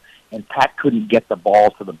Jacksonville, and Pat couldn't get the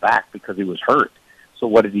ball to the back because he was hurt. So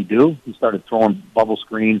what did he do? He started throwing bubble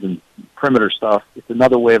screens and perimeter stuff. It's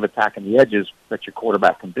another way of attacking the edges that your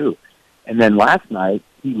quarterback can do. And then last night,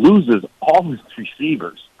 he loses all his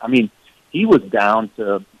receivers. I mean, he was down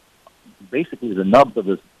to basically the nubs of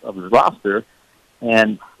his roster,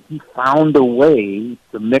 and he found a way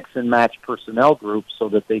to mix and match personnel groups so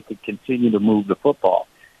that they could continue to move the football.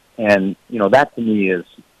 And, that to me is,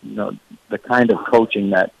 the kind of coaching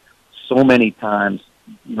that so many times,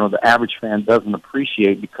 the average fan doesn't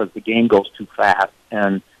appreciate because the game goes too fast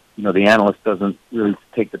and, the analyst doesn't really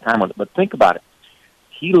take the time with it. But think about it.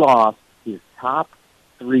 He lost his top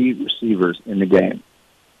 3 receivers in the game,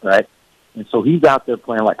 right? And so he's out there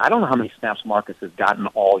playing I don't know how many snaps Marcus has gotten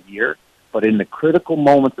all year, but in the critical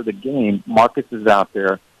moments of the game, Marcus is out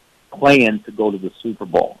there playing to go to the Super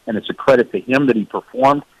Bowl. And it's a credit to him that he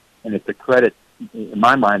performed, and it's a credit, in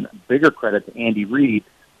my mind, a bigger credit to Andy Reid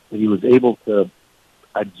that he was able to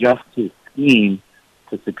adjust his scheme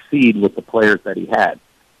to succeed with the players that he had.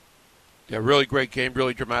 Yeah, really great game,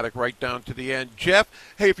 really dramatic right down to the end. Jeff,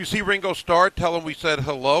 hey, if you see Ringo Starr, tell him we said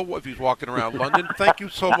hello if he's walking around London. Thank you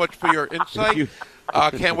so much for your insight.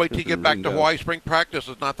 Can't wait to get back to Hawaii. Spring practice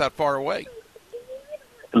is not that far away.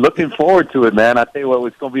 Looking forward to it, man. I tell you what,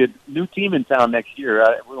 it's going to be a new team in town next year.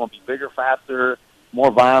 We're going to be bigger, faster,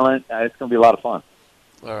 more violent. It's going to be a lot of fun.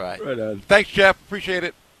 All right. Right on. Thanks, Jeff. Appreciate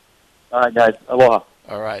it. All right, guys. Aloha.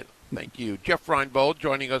 All right. Thank you. Jeff Reinebold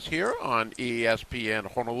joining us here on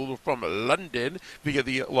ESPN Honolulu from London via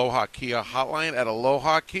the Aloha Kia hotline at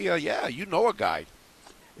Aloha Kia. Yeah, you know a guy.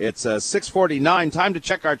 It's 6:49. Time to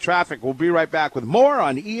check our traffic. We'll be right back with more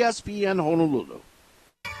on ESPN Honolulu.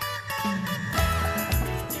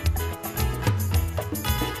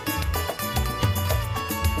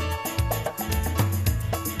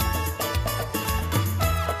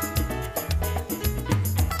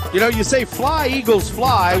 You say fly, Eagles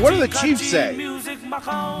fly. What do the Chiefs say?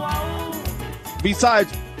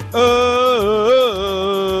 Besides,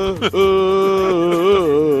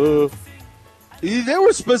 they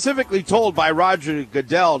were specifically told by Roger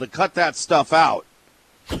Goodell to cut that stuff out.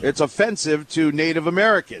 It's offensive to Native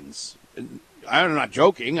Americans. I'm not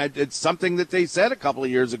joking. It's something that they said a couple of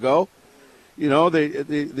years ago. They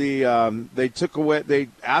took away. They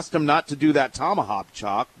asked them not to do that tomahawk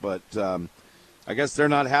chalk, but I guess they're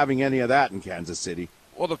not having any of that in Kansas City.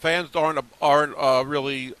 Well, the fans aren't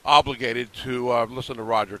really obligated to listen to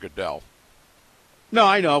Roger Goodell. No,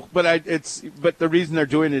 I know, but the reason they're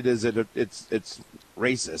doing it is that it's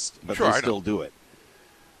racist, but sure, they still do it.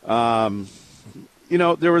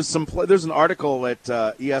 there's an article at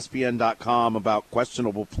ESPN.com about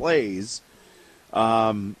questionable plays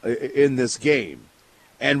in this game.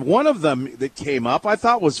 And one of them that came up I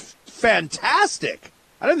thought was fantastic.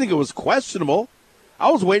 I didn't think it was questionable.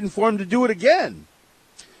 I was waiting for him to do it again.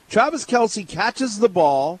 Travis Kelce catches the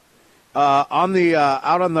ball out on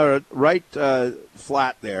the right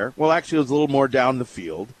flat there. Well, actually, it was a little more down the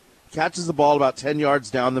field. Catches the ball about 10 yards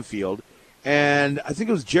down the field. And I think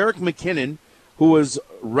it was Jerick McKinnon who was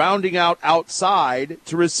rounding out outside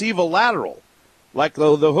to receive a lateral, like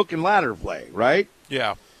the hook and ladder play, right?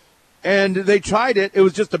 Yeah. And they tried it. It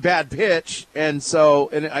was just a bad pitch. And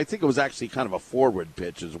I think it was actually kind of a forward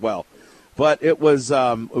pitch as well. But it was,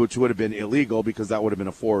 which would have been illegal because that would have been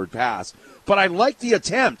a forward pass. But I liked the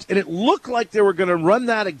attempt, and it looked like they were going to run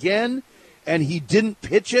that again, and he didn't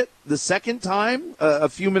pitch it the second time a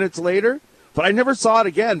few minutes later. But I never saw it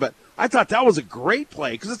again. But I thought that was a great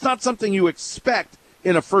play because it's not something you expect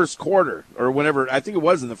in a first quarter or whenever. I think it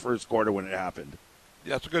was in the first quarter when it happened.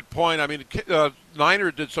 That's a good point. I mean,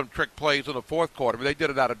 Niners did some trick plays in the fourth quarter, but they did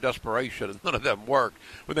it out of desperation, and none of them worked.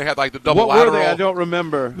 When they had like the double lateral, what were they? I don't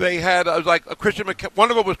remember. They had it was like one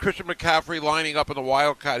of them was Christian McCaffrey lining up in the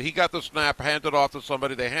Wildcat. He got the snap, handed off to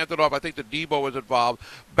somebody. They handed off. I think the Debo was involved.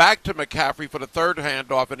 Back to McCaffrey for the third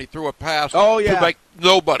handoff, and he threw a pass. Oh yeah. To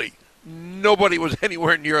nobody. Nobody was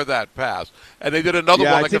anywhere near that pass, and they did another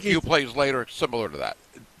one like a few plays later, similar to that.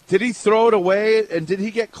 Did he throw it away, and did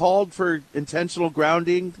he get called for intentional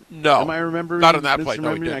grounding? No. Am I remembering? Not in that play.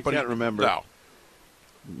 No, he didn't. I can't remember. No.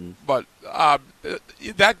 Mm-hmm. But I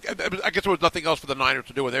guess there was nothing else for the Niners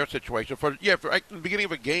to do in their situation. For the beginning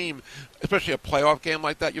of a game, especially a playoff game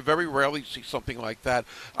like that, you very rarely see something like that.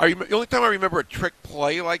 The only time I remember a trick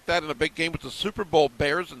play like that in a big game was the Super Bowl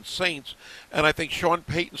Bears and Saints, and I think Sean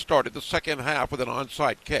Payton started the second half with an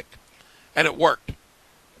onside kick, and it worked.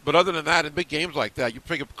 But other than that, in big games like that, you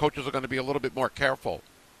figure coaches are going to be a little bit more careful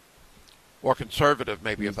or conservative,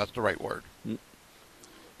 maybe, if that's the right word.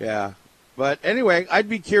 Yeah. But anyway, I'd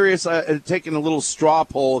be curious, taking a little straw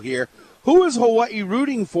poll here. Who is Hawaii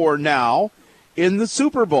rooting for now in the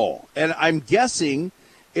Super Bowl? And I'm guessing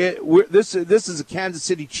this is a Kansas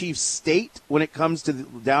City Chiefs state when it comes to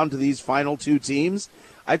down to these final two teams.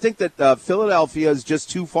 I think that Philadelphia is just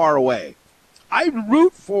too far away. I'd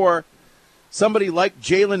root for somebody like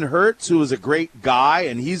Jalen Hurts, who is a great guy,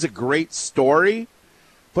 and he's a great story.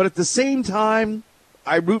 But at the same time,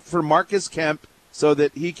 I root for Marcus Kemp so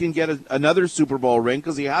that he can get another Super Bowl ring,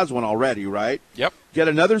 because he has one already, right? Yep. Get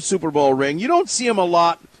another Super Bowl ring. You don't see him a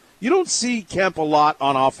lot. You don't see Kemp a lot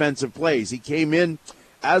on offensive plays. He came in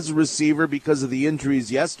as a receiver because of the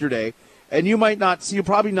injuries yesterday, and you'll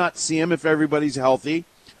probably not see him if everybody's healthy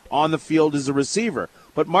on the field as a receiver.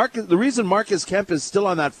 But the reason Marcus Kemp is still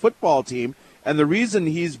on that football team, and the reason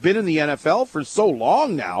he's been in the NFL for so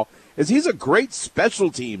long now, is he's a great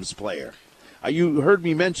special teams player. You heard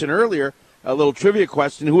me mention earlier a little trivia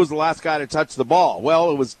question: who was the last guy to touch the ball?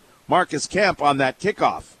 Well, it was Marcus Kemp on that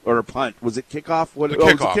kickoff or punt. Was it kickoff? It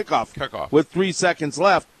was a kickoff. Kickoff. With 3 seconds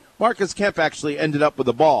left. Marcus Kemp actually ended up with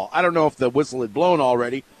the ball. I don't know if the whistle had blown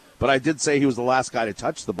already, but I did say he was the last guy to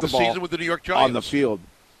touch the ball. The season with the New York Giants. On the field.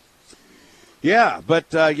 Yeah, but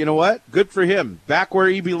you know what? Good for him. Back where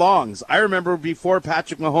he belongs. I remember before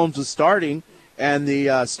Patrick Mahomes was starting, and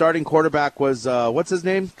the starting quarterback was, what's his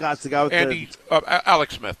name? Gosh, the guy with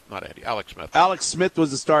Alex Smith. Not Andy. Alex Smith. Alex Smith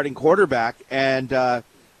was the starting quarterback, and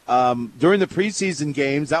during the preseason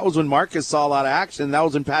games, that was when Marcus saw a lot of action. That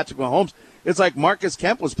was when Patrick Mahomes. It's like Marcus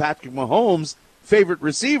Kemp was Patrick Mahomes' favorite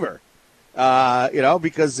receiver,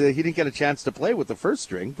 because he didn't get a chance to play with the first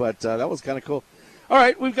string, but that was kind of cool. All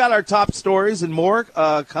right, we've got our top stories and more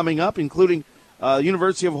coming up, including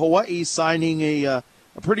University of Hawaii signing a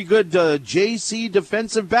pretty good JC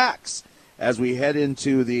defensive backs as we head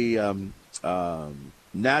into the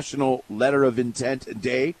National Letter of Intent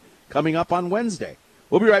Day coming up on Wednesday.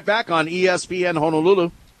 We'll be right back on ESPN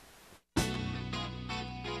Honolulu.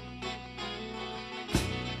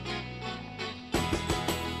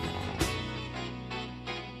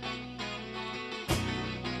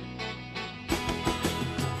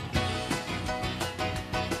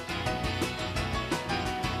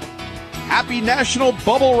 Happy National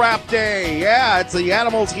Bubble Wrap Day. Yeah, it's the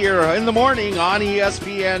Animals here in the morning on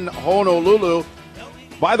ESPN Honolulu.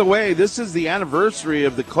 By the way, this is the anniversary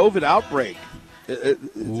of the COVID outbreak. It's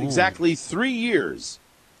exactly 3 years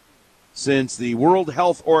since the World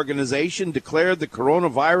Health Organization declared the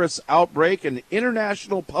coronavirus outbreak an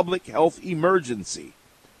international public health emergency.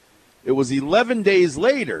 It was 11 days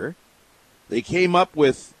later they came up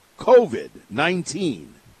with COVID-19.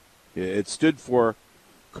 It stood for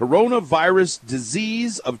coronavirus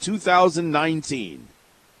disease of 2019.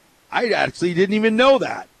 I actually didn't even know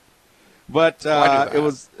that. But it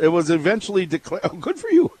was eventually declared. Oh, good for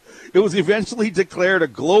you. It was eventually declared a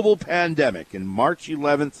global pandemic in March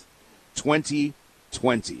 11th,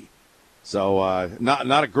 2020. So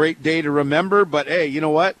not a great day to remember, but hey, you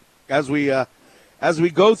know what? As we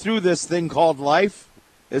go through this thing called life,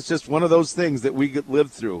 it's just one of those things that we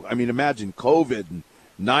live through. I mean, imagine COVID and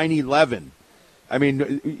 9/11. I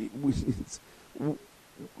mean,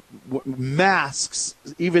 masks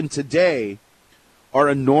even today are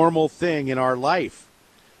a normal thing in our life.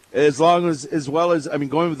 As well as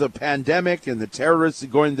going with the pandemic and the terrorists,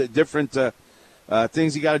 going to different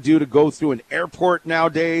things you got to do to go through an airport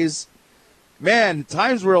nowadays. Man,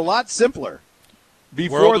 times were a lot simpler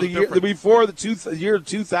before the year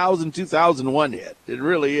 2000, 2001 hit. It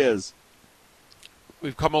really is.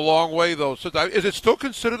 We've come a long way, though. So is it still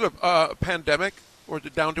considered a pandemic, or is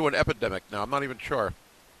it down to an epidemic now? I'm not even sure.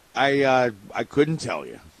 I couldn't tell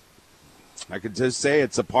you. I could just say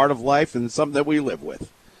it's a part of life and something that we live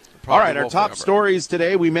with. All right, our top stories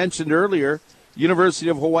today, we mentioned earlier, University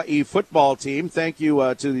of Hawaii football team. Thank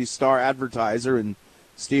you to the star advertiser and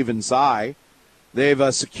Stephen Tsai.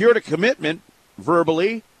 They've secured a commitment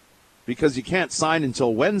verbally because you can't sign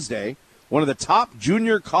until Wednesday. One of the top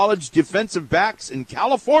junior college defensive backs in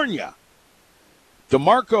California,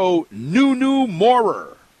 DeMarco Nunu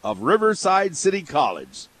Moorer of Riverside City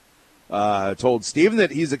College, told Stephen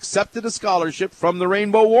that he's accepted a scholarship from the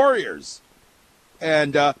Rainbow Warriors.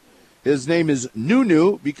 And his name is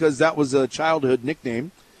Nunu because that was a childhood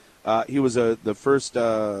nickname. He was the first,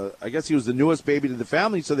 I guess he was the newest baby to the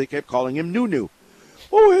family, so they kept calling him Nunu.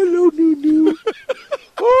 Oh, hello, Nunu.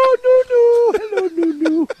 Oh, Nunu. Hello,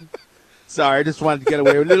 Nunu. Sorry, I just wanted to get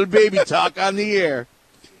away with a little baby talk on the air.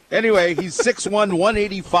 Anyway, he's 6'1",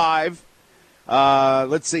 185.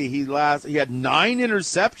 Let's see, he had 9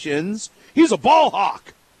 interceptions. He's a ball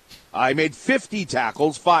hawk. He made 50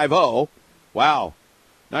 tackles, 5-0. Wow.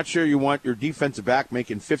 Not sure you want your defensive back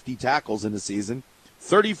making 50 tackles in a season.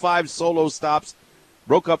 35 solo stops,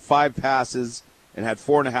 broke up 5 passes, and had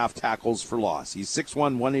 4.5 tackles for loss. He's 6'1",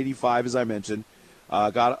 185, as I mentioned.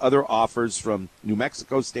 Got other offers from New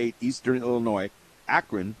Mexico State, Eastern Illinois,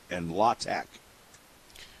 Akron, and La Tech.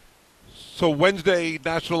 So Wednesday,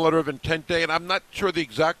 National Letter of Intent Day, and I'm not sure the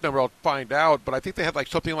exact number. I'll find out, but I think they had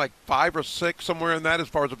something like 5 or 6, somewhere in that, as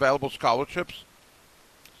far as available scholarships,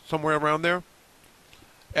 somewhere around there,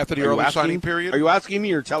 after the early signing period. Are you asking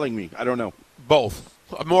me or telling me? I don't know. Both.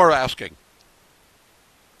 I'm more asking.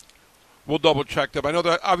 We'll double-check them. I know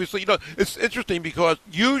that, obviously, it's interesting because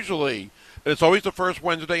usually – and it's always the first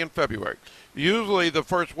Wednesday in February. Usually the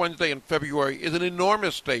first Wednesday in February is an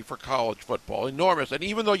enormous day for college football, enormous. And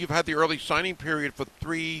even though you've had the early signing period for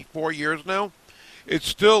 3-4 years now, it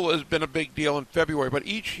still has been a big deal in February. But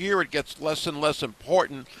each year it gets less and less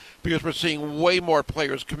important because we're seeing way more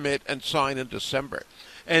players commit and sign in December.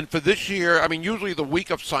 And for this year, I mean, usually the week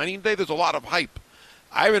of signing day, there's a lot of hype.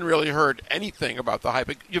 I haven't really heard anything about the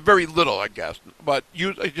hype. Very little, I guess. But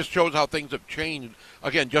it just shows how things have changed,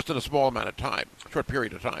 again, just in a small amount of time, short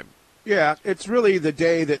period of time. Yeah, it's really the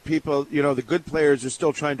day that people, the good players are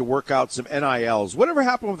still trying to work out some NILs. Whatever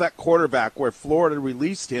happened with that quarterback where Florida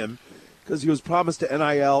released him because he was promised to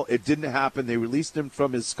NIL? It didn't happen. They released him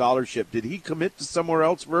from his scholarship. Did he commit to somewhere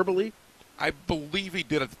else verbally? I believe he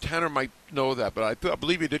did. Tanner might know that, but I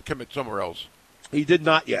believe he did commit somewhere else. He did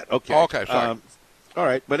not yet. Okay. Okay, sorry. All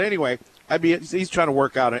right, but anyway, he's trying to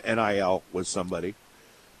work out an NIL with somebody.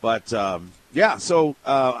 But, so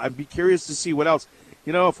I'd be curious to see what else.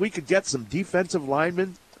 If we could get some defensive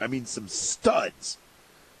linemen, some studs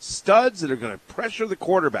that are going to pressure the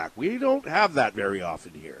quarterback. We don't have that very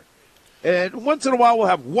often here. And once in a while we'll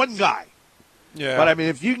have one guy. Yeah. But,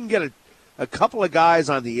 if you can get a couple of guys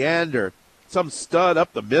on the end or some stud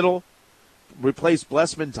up the middle, replace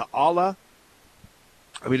Blessman to Allah,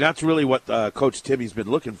 that's really what Coach Timmy's been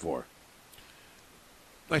looking for.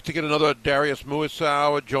 Nice to get another Darius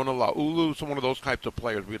Muasau, Jonah Laulu, some one of those types of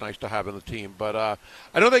players would be nice to have in the team. But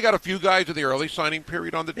I know they got a few guys in the early signing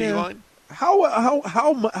period on the D-line.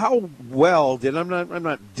 How well did I'm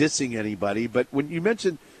not dissing anybody, but when you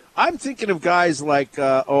mentioned, I'm thinking of guys like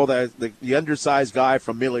the undersized guy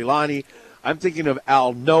from Mililani. I'm thinking of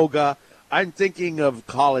Al Noga. I'm thinking of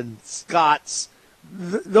Colin Scotts.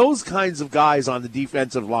 Those kinds of guys on the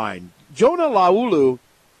defensive line. Jonah Laulu,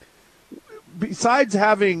 besides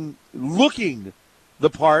looking the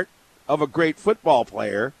part of a great football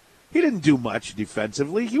player, he didn't do much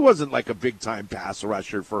defensively. He wasn't like a big-time pass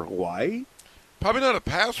rusher for Hawaii. Probably not a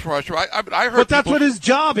pass rusher. I heard, but that's what his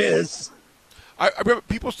job is. I remember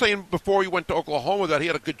people saying before he went to Oklahoma that he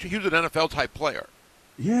was an NFL-type player.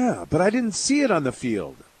 Yeah, but I didn't see it on the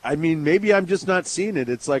field. I mean, maybe I'm just not seeing it.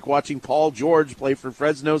 It's like watching Paul George play for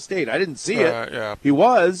Fresno State. I didn't see it. Yeah. He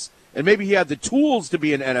was, and maybe he had the tools to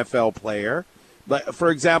be an NFL player. But, for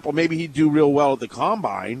example, maybe he'd do real well at the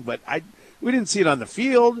combine, but we didn't see it on the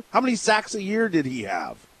field. How many sacks a year did he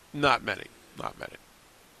have? Not many.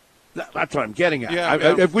 That's what I'm getting at.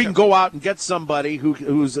 Yeah, if we can go out and get somebody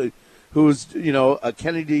who's a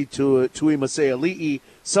Kennedy Tuimasea-Ali'i,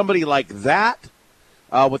 somebody like that,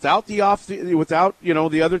 without the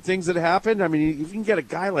the other things that happened. I mean, if you can get a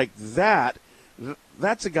guy like that,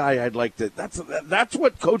 that's a guy I'd like to. That's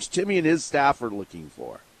what Coach Timmy and his staff are looking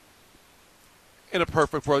for. In a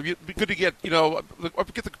perfect world, it'd be good to get get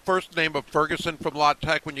the first name of Ferguson from La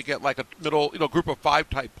Tech when you get like a middle group of 5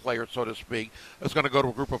 type player, so to speak, that's going to go to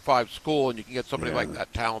a group of 5 school, and you can get somebody like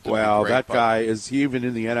that talented. Well, that guy, is he even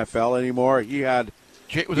in the NFL anymore? Was it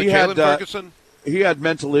Jalen Ferguson? He had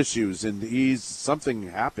mental issues, and something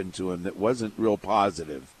happened to him that wasn't real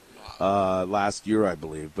positive last year, I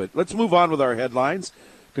believe. But let's move on with our headlines.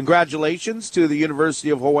 Congratulations to the University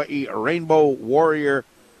of Hawaii Rainbow Warrior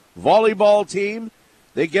volleyball team.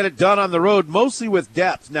 They get it done on the road, mostly with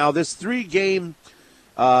depth. Now, this 3-game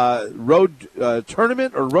road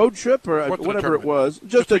tournament or road trip or whatever it was,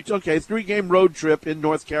 just a 3-game road trip in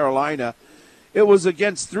North Carolina. It was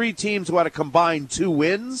against 3 teams who had a combined 2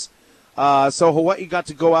 wins. So Hawaii got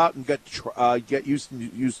to go out and get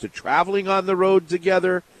used to traveling on the road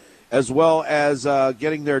together, as well as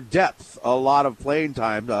getting their depth, a lot of playing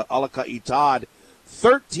time. Alaka Itad,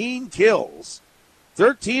 13 kills.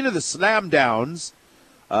 13 of the slam downs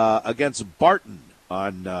against Barton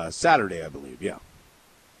on Saturday, I believe. Yeah.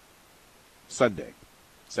 Sunday.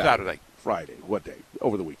 Saturday. Friday. What day?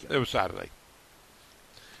 Over the weekend. It was Saturday.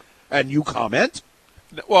 And you comment?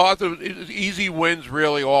 Well, it was easy wins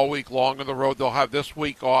really all week long on the road. They'll have this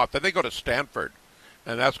week off. Then they go to Stanford,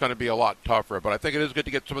 and that's going to be a lot tougher. But I think it is good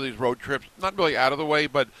to get some of these road trips, not really out of the way,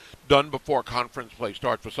 but done before conference play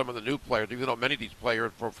starts for some of the new players, even though many of these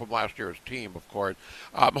players were from last year's team, of course.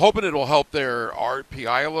 I'm hoping it will help their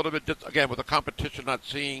RPI a little bit. Just, again, with the competition not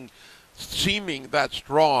seeming that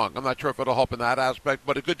strong. I'm not sure if it'll help in that aspect,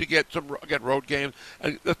 but it's good to get some, again, road games.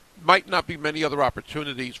 And there might not be many other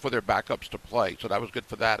opportunities for their backups to play, so that was good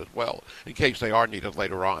for that as well, in case they are needed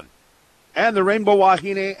later on. And the Rainbow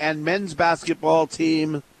Wahine and men's basketball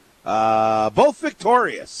team, both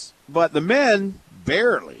victorious, but the men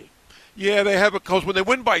barely. Yeah, they have because when they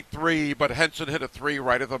win by 3, but Henson hit a 3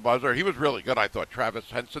 right at the buzzer. He was really good, I thought,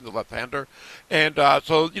 Travis Henson, the left-hander. And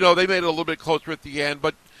so, they made it a little bit closer at the end,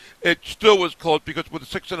 but it still was close because with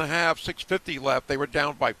 6.5, 6:50 left, they were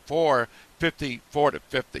down by 4,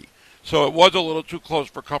 54-50. So it was a little too close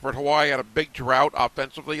for comfort. Hawaii had a big drought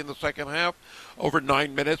offensively in the second half, over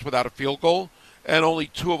 9 minutes without a field goal, and only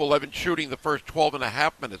 2 of 11 shooting the first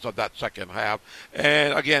 12.5 minutes of that second half.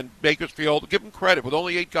 And again, Bakersfield, give them credit, with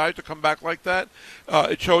only 8 guys to come back like that,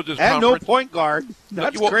 it shows his and conference. No point guard.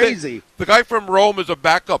 That's crazy. The guy from Rome is a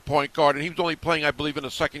backup point guard, and he was only playing, I believe, in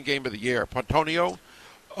the second game of the year. Pautonio.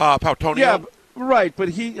 Yeah, right. But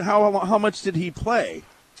how much did he play?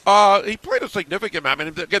 He played a significant amount. I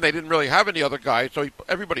mean, again, they didn't really have any other guys, so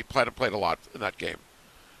everybody played a lot in that game.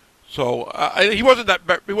 So he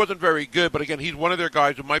wasn't very good, but again, he's one of their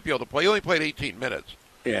guys who might be able to play. He only played 18 minutes.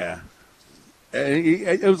 Yeah, and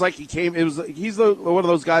it was like he came. He's one of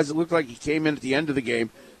those guys that looked like he came in at the end of the game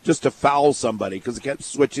just to foul somebody because it kept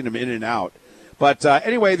switching him in and out. But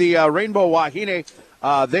anyway, the Rainbow Wahine,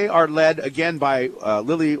 they are led again by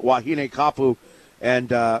Lily Wahine Kapu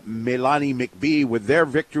and Melanie McBee with their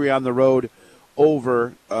victory on the road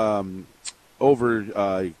over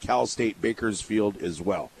Cal State Bakersfield as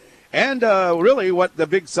well. And really what the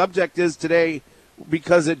big subject is today,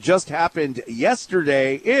 because it just happened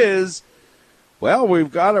yesterday, is, well,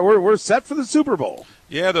 we're set for the Super Bowl.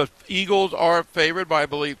 Yeah, the Eagles are favored by, I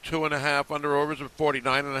believe, 2.5 under overs of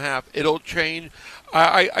 49.5. It'll change.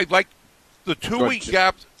 I like the 2-week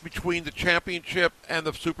gap between the championship and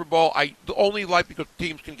the Super Bowl. I only like because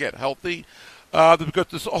teams can get healthy. Because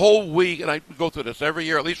this whole week, and I go through this every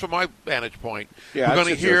year, at least from my vantage point, we're going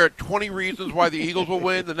to hear 20 reasons why the Eagles will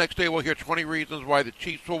win. The next day we'll hear 20 reasons why the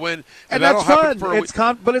Chiefs will win. And that's fun.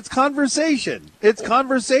 But it's conversation. It's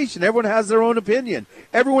conversation. Everyone has their own opinion.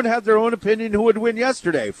 Everyone had their own opinion who would win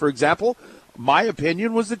yesterday. For example, my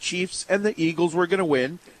opinion was the Chiefs and the Eagles were going to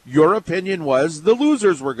win. Your opinion was the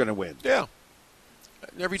losers were going to win. Yeah.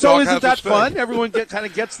 So isn't that fun? Everyone kind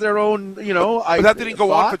of gets their own, But that didn't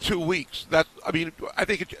go on for 2 weeks. I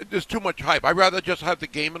think there's too much hype. I'd rather just have the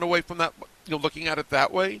game in a way from that, looking at it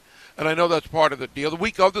that way. and I know that's part of the deal. The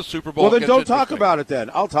week of the Super Bowl. Well, then don't talk about it. Then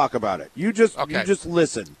I'll talk about it. You just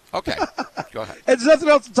listen. Okay, go ahead. There's nothing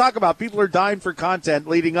else to talk about. People are dying for content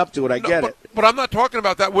leading up to it. I get it. But I'm not talking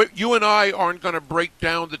about that. You and I aren't going to break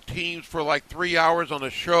down the teams for like 3 hours on a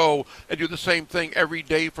show and do the same thing every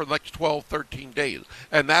day for the next 12, 13 days.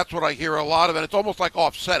 And that's what I hear a lot of, and it's almost like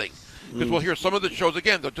offsetting. Because we'll hear some of the shows,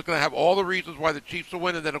 again, they're just going to have all the reasons why the Chiefs will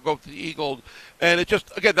win, and then it'll go to the Eagles. And it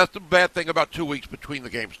just, again, that's the bad thing about 2 weeks between the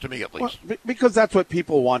games, to me at least. Well, because that's what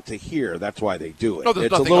people want to hear. That's why they do it. No,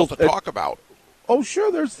 there's nothing else to talk about. Oh,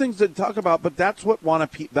 sure, there's things to talk about, but that's what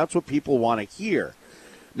people want to hear.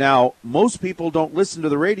 Now, most people don't listen to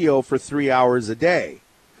the radio for 3 hours a day.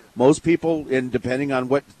 Most people, and depending on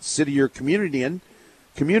what city you're commuting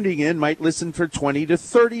in, might listen for 20 to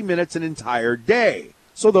 30 minutes an entire day.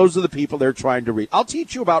 So those are the people they're trying to reach. I'll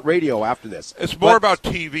teach you about radio after this. It's more about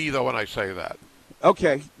TV, though, when I say that.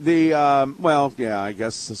 Okay. I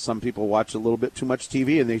guess some people watch a little bit too much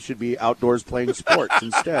TV, and they should be outdoors playing sports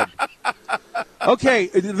instead. Okay,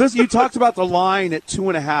 you talked about the line at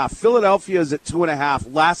 2.5. Philadelphia is at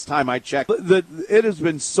 2.5. Last time I checked, it has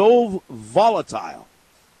been so volatile.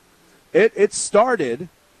 It started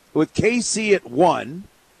with KC at 1,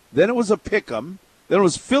 then it was a pick'em. Then it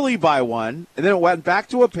was Philly by 1, and then it went back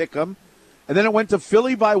to a pick'em, and then it went to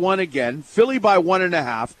Philly by 1 again, Philly by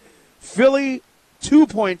 1.5, Philly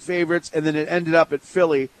 2-point favorites, and then it ended up at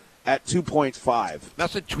Philly at 2.5.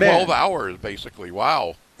 That's in 12 hours, basically.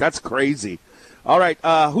 Wow. That's crazy. All right,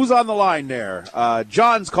 who's on the line there?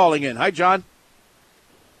 John's calling in. Hi, John.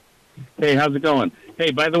 Hey, how's it going?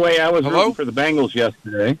 Hey, by the way, I was rooting for the Bengals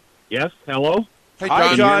yesterday. Yes, hello? Hey,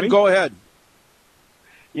 Hi, John, go ahead.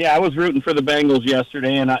 Yeah, I was rooting for the Bengals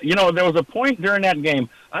yesterday, and, there was a point during that game.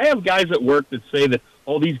 I have guys at work that say that,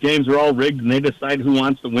 these games are all rigged and they decide who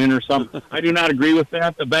wants to win or something. I do not agree with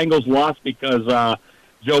that. The Bengals lost because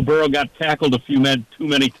Joe Burrow got tackled too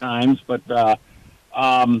many times. But, there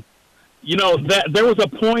was a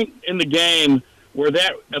point in the game where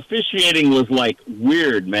that officiating was,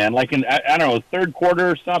 weird, man. Like in, I don't know, third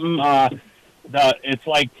quarter or something. It's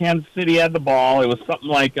like Kansas City had the ball. It was something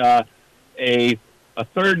like a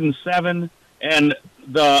 3rd and 7, and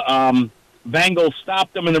the Bengals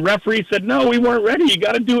stopped them, and the referee said, "No, we weren't ready. You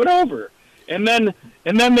got to do it over." And then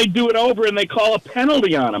they do it over, and they call a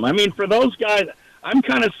penalty on them. I mean, for those guys, I'm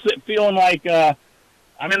kind of feeling like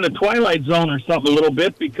I'm in the Twilight Zone or something a little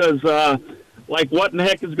bit because, what in the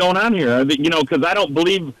heck is going on here? Because I don't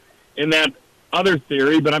believe in that other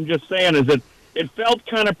theory, but I'm just saying is that it felt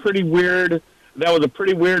kind of pretty weird. That was a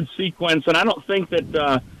pretty weird sequence, and I don't think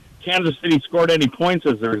that Kansas City scored any points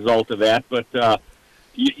as a result of that, but for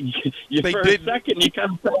a second, you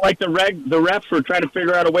kind of felt like the refs were trying to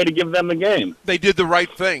figure out a way to give them the game. They did the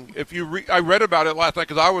right thing. If you I read about it last night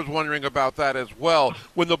because I was wondering about that as well.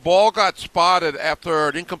 When the ball got spotted after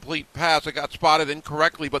an incomplete pass, it got spotted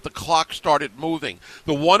incorrectly, but the clock started moving.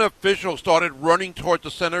 The one official started running towards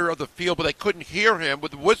the center of the field, but they couldn't hear him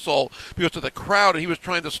with the whistle because of the crowd, and he was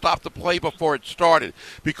trying to stop the play before it started.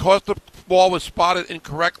 Because the ball was spotted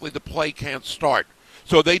incorrectly, the play can't start.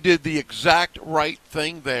 So they did the exact right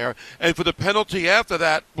thing there. And for the penalty after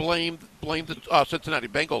that, blamed the Cincinnati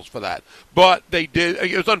Bengals for that. But they did.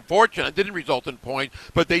 It was unfortunate. It didn't result in point,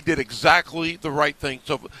 but they did exactly the right thing.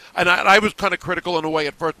 So, and I was kind of critical in a way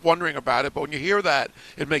at first, wondering about it. But when you hear that,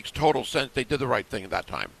 it makes total sense. They did the right thing at that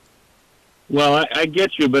time. Well, I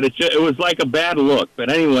get you, but it was like a bad look.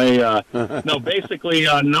 But anyway, no, basically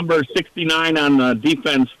number 69 on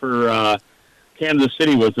defense for Kansas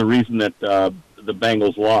City was the reason that the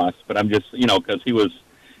Bengals lost. But I'm just, because he was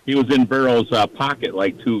in Burrow's pocket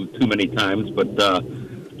like too many times. But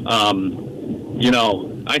I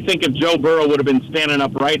think if Joe Burrow would have been standing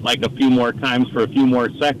upright like a few more times for a few more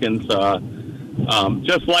seconds,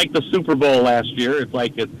 just like the Super Bowl last year, it's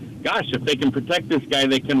like, gosh, if they can protect this guy,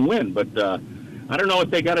 they can win. But I don't know what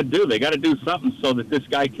they got to do. They got to do something so that this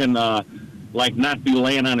guy can not be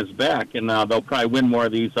laying on his back, and they'll probably win more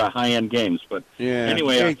of these high-end games. But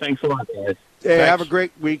anyway, thanks a lot, guys. Hey, have a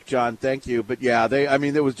great week, John. Thank you. But, yeah,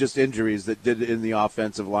 there was just injuries that did it in the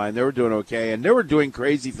offensive line. They were doing okay, and they were doing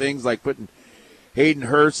crazy things like putting Hayden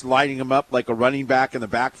Hurst, lining him up like a running back in the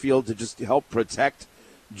backfield to just help protect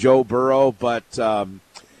Joe Burrow. But,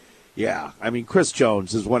 Chris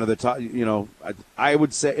Jones is one of the top, I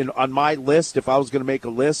would say on my list, if I was going to make a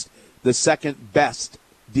list, the second best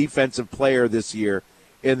defensive player this year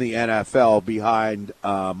in the NFL behind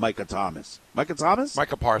Micah Thomas. Micah Thomas?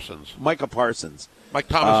 Micah Parsons. Micah Parsons. Mike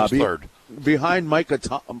Thomas is third. Behind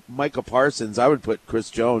Micah Parsons, I would put Chris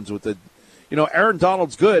Jones with Aaron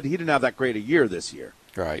Donald's good. He didn't have that great a year this year.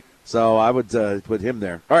 Right. So I would put him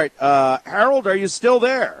there. All right, Harold, are you still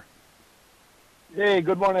there? Hey,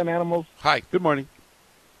 good morning, animals. Hi. Good morning.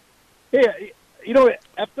 Hey,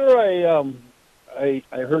 after I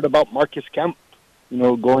heard about Marcus Kemp,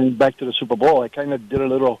 going back to the Super Bowl, I kind of did a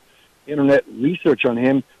little internet research on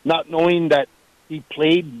him, not knowing that he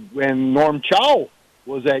played when Norm Chow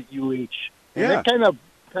was at UH. And that kind of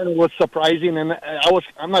was surprising, and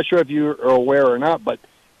I'm not sure if you are aware or not, but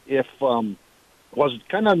if was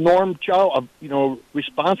kind of Norm Chow,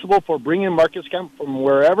 responsible for bringing Marcus Kemp from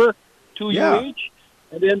wherever to UH,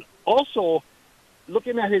 and then also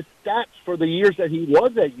looking at his stats for the years that he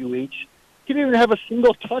was at UH, he didn't even have a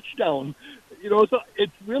single touchdown. So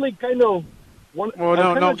it's really kind of one. Well,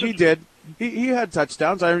 no, he did. He had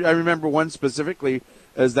touchdowns. I remember one specifically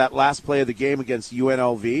as that last play of the game against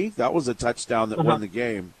UNLV. That was a touchdown that won the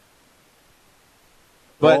game.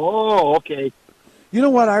 But okay. You know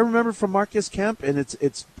what I remember from Marcus Kemp, and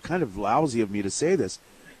it's kind of lousy of me to say this.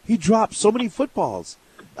 He dropped so many footballs.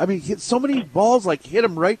 I mean, so many balls hit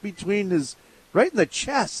him right in the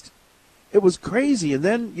chest. It was crazy. And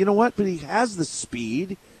then, you know what? But he has the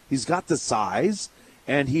speed. He's got the size,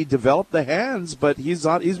 and he developed the hands. But he's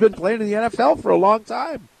been playing in the NFL for a long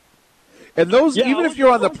time. And even if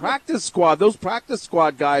you're on the practice squad, those practice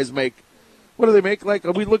squad guys make. What do they make?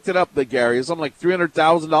 We looked it up, Gary. Something like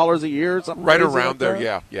 $300,000 a year, something right around there.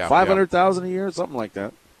 Yeah. $500,000 a year, something like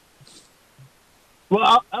that.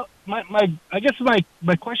 Well, I guess my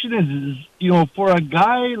question is, for a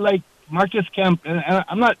guy like Marcus Kemp, and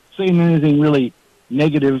I'm not saying anything really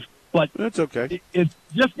negative, but that's okay. It's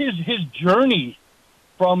just his journey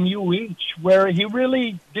from UH, where he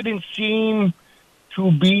really didn't seem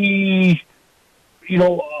to be,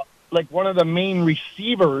 like one of the main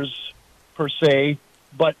receivers per se,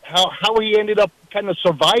 but how he ended up kind of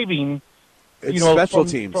surviving. It's special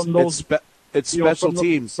teams. From those, it's special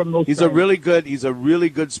teams. He's a really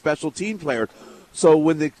good special team player. So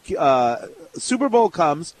when the Super Bowl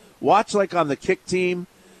comes, watch on the kick team.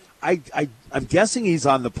 I'm guessing he's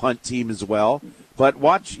on the punt team as well. But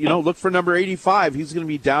watch, look for number 85. He's going to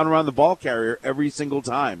be down around the ball carrier every single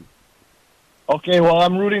time. Okay, well,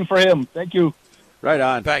 I'm rooting for him. Thank you. Right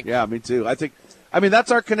on. Thanks. Yeah, me too. I mean,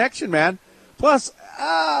 that's our connection, man. Plus,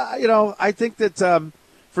 I think that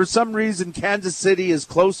for some reason Kansas City is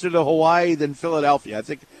closer to Hawaii than Philadelphia.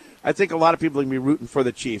 I think a lot of people are going to be rooting for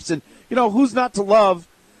the Chiefs. And, who's not to love,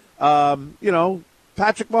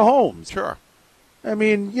 Patrick Mahomes? Sure. I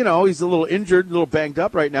mean, he's a little injured, a little banged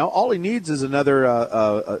up right now. All he needs is another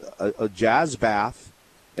a jazz bath,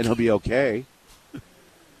 and he'll be okay.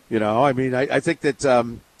 I think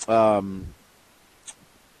that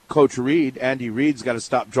Coach Reed, Andy Reid's got to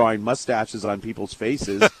stop drawing mustaches on people's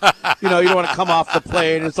faces. You don't want to come off the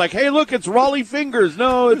plane. It's like, hey, look, it's Raleigh Fingers.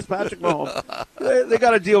 No, it's Patrick Mahomes. They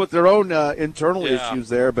got to deal with their own internal issues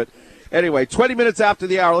there. But anyway, 20 minutes after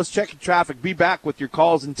the hour, let's check the traffic. Be back with your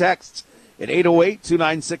calls and texts at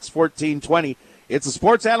 808-296-1420. It's the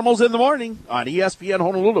Sports Animals in the Morning on ESPN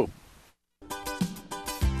Honolulu.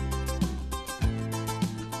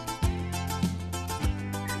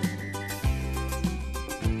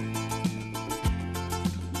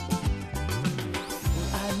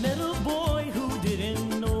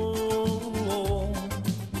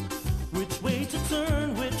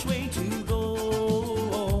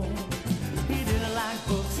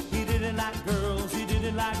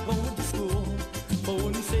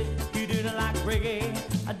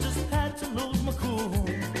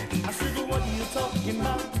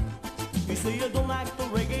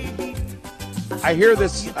 I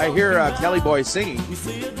hear Kelly Boy singing,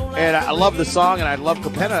 and I love the song, and I love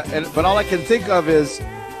Capenna, but all I can think of is,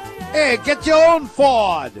 hey, get your own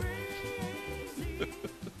Ford.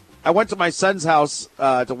 I went to my son's house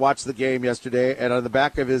to watch the game yesterday, and on the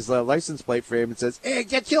back of his license plate frame, it says, hey,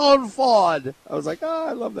 get your own Ford. I was like, oh,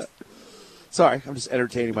 I love that. Sorry, I'm just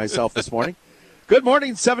entertaining myself this morning. Good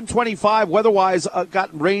morning, 7:25. Weather-wise,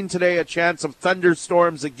 got rain today, a chance of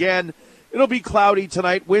thunderstorms again. It'll be cloudy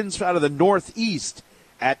tonight. Winds out of the northeast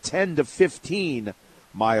at 10 to 15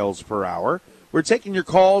 miles per hour. We're taking your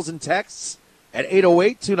calls and texts at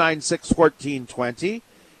 808-296-1420.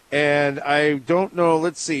 And I don't know.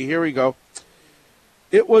 Let's see. Here we go.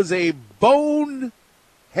 It was a bonehead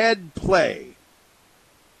play.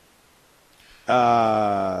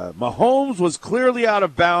 Mahomes was clearly out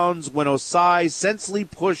of bounds when Osai senselessly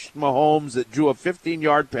pushed Mahomes that drew a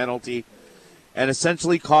 15-yard penalty and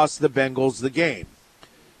essentially cost the Bengals the game.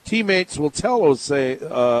 Teammates will tell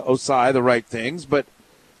Osai the right things, but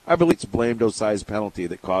I believe it's blamed Osai's penalty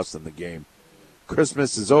that cost them the game.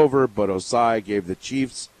 Christmas is over, but Osai gave the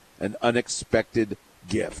Chiefs an unexpected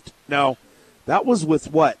gift. Now, that was with,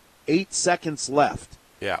 8 seconds left?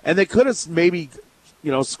 Yeah. And they could have maybe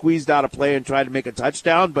squeezed out a play and tried to make a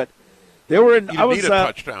touchdown, but they were in. You didn't need a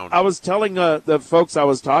touchdown. I was telling the folks I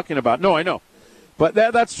was talking about. No, I know, but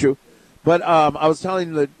that's true. But I was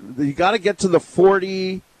telling that you got to get to the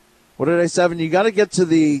 40. What did I say? You got to get to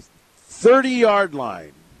the 30-yard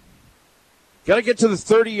line. Got to get to the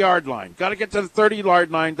 30-yard line. Got to get to the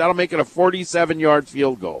 30-yard line. That'll make it a 47-yard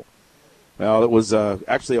field goal. Well, it was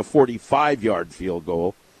actually a 45-yard field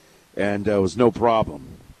goal, and it was no problem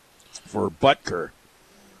for Butker.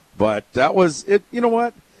 But that was it. You know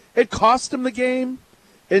what? It cost him the game,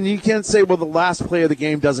 and you can't say, well, the last play of the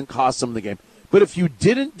game doesn't cost him the game. But if you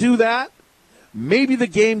didn't do that, maybe the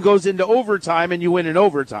game goes into overtime and you win in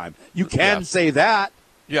overtime. You can say that.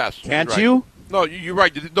 Yes. Can't you? No, you're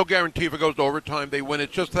right. There's no guarantee if it goes to overtime they win.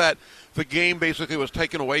 It's just that the game basically was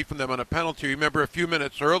taken away from them on a penalty. Remember a few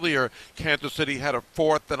minutes earlier, Kansas City had a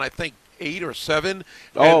 4th and I think 8 or 7,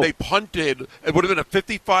 and they punted. It would have been a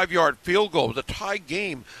 55-yard field goal. It was a tie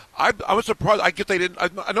game. I was surprised. I guess they didn't.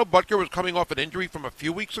 I know Butker was coming off an injury from a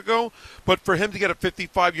few weeks ago, but for him to get a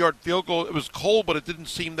 55-yard field goal, it was cold, but it didn't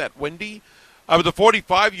seem that windy. With a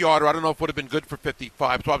 45-yarder, I don't know if it would have been good for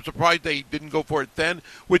 55, so I'm surprised they didn't go for it then,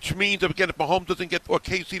 which means, again, if Mahomes doesn't get, or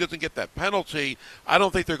KC doesn't get that penalty, I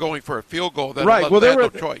don't think they're going for a field goal. Then right. Well, they had no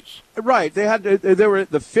choice. Right. They were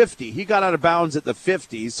at the 50. He got out of bounds at the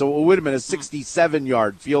 50, so it would have been a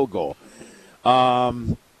 67-yard field goal.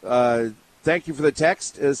 Thank you for the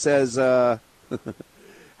text. It says, how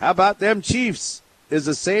about them Chiefs is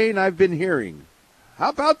a saying I've been hearing.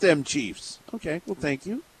 How about them Chiefs? Okay, well, thank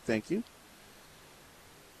you. Thank you.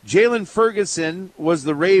 Jalen Ferguson was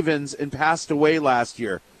the Ravens and passed away last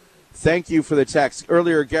year. Thank you for the text.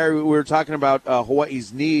 Earlier, Gary, we were talking about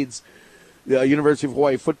Hawaii's needs, the University of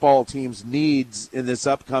Hawaii football team's needs in this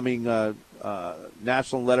upcoming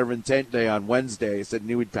National Letter of Intent Day on Wednesday. I said,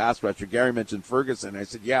 new pass rusher. Gary mentioned Ferguson. I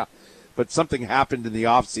said, yeah, but something happened in the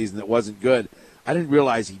offseason that wasn't good. I didn't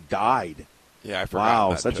realize he died. Yeah, I forgot.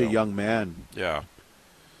 Wow, such a young man. Yeah.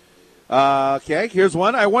 Okay, here's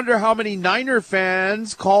one. I wonder how many Niner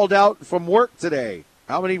fans called out from work today.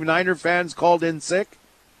 How many Niner fans called in sick?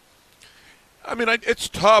 I mean, it's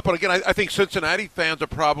tough, but again, I think Cincinnati fans are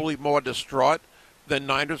probably more distraught than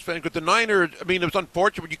Niners fans. But the Niners, I mean, it was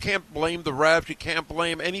unfortunate. You can't blame the refs. You can't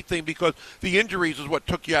blame anything because the injuries is what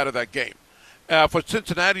took you out of that game. For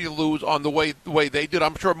Cincinnati to lose on the way they did,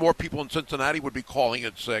 I'm sure more people in Cincinnati would be calling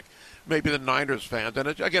in sick, maybe the Niners fans. And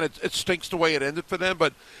it stinks the way it ended for them,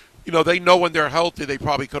 but they know when they're healthy, they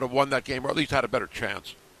probably could have won that game or at least had a better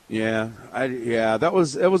chance. Yeah, it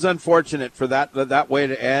was unfortunate for that way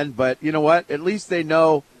to end. But you know what? At least they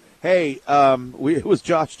know. Hey, it was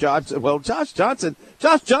Josh Johnson. Well, Josh Johnson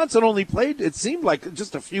only played. It seemed like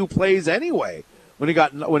just a few plays anyway when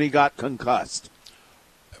he got concussed.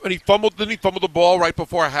 And didn't he fumble the ball right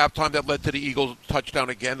before halftime that led to the Eagles touchdown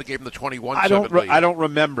again? That gave him the 21-7 lead. I don't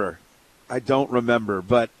remember,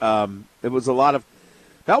 but it was a lot of.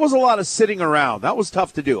 That was a lot of sitting around. That was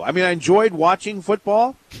tough to do. I mean, I enjoyed watching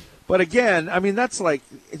football, but again, I mean, that's like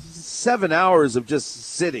 7 hours of just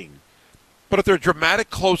sitting. But if they're a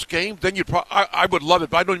dramatic, close game, then I would love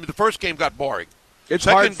it. But I don't even. The first game got boring. It's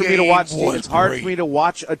hard for me to watch. It's hard for me to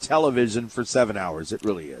watch a television for 7 hours. It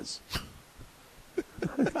really is.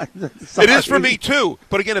 It is for me too.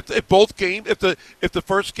 But again, if the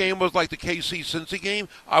first game was like the KC Cincy game,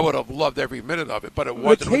 I would have loved every minute of it. But it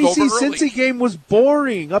wasn't. The KC Cincy game was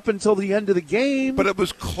boring up until the end of the game. But it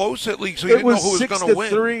was close at least, so you didn't know who was going to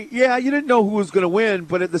win. 6-3. Yeah, you didn't know who was going to win,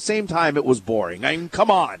 but at the same time, it was boring. I mean, come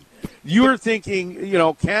on. You were thinking,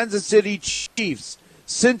 Kansas City Chiefs,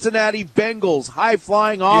 Cincinnati Bengals,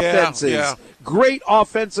 high-flying offenses, great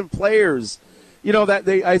offensive players.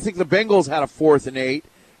 I think the Bengals had a 4th and 8,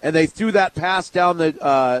 and they threw that pass down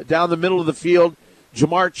the middle of the field.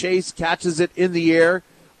 Jamar Chase catches it in the air,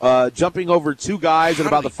 jumping over 2 guys at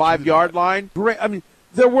about the 5-yard line. Great. I mean,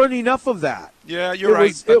 there weren't enough of that. Yeah, you're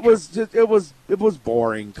right. It was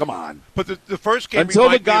boring. Come on. But the first game until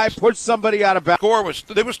the guy pushed somebody out of bounds.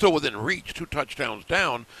 They were still within reach, 2 touchdowns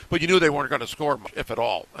down, but you knew they weren't going to score much, if at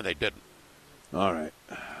all, and they didn't. All right.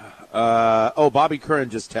 Bobby Curran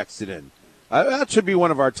just texted in. That should be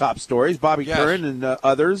one of our top stories. Bobby Curran and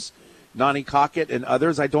others, Nani Cockett and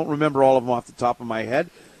others, I don't remember all of them off the top of my head,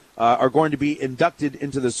 are going to be inducted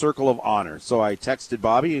into the Circle of Honor. So I texted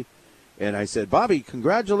Bobby, and I said, Bobby,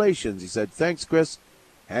 congratulations. He said, thanks, Chris.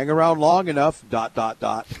 Hang around long enough, ...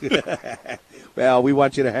 Well, we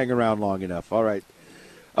want you to hang around long enough. All right.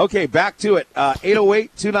 Okay, back to it.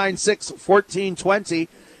 808-296-1420.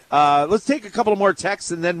 Let's take a couple more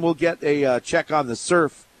texts, and then we'll get a check on the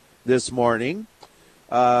surf this morning.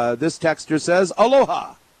 This texter says,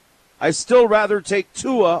 Aloha. I still rather take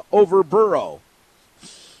Tua over Burrow.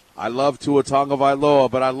 I love Tua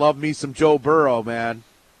Tagovailoa, but I love me some Joe Burrow, man.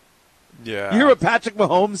 Yeah. You hear what Patrick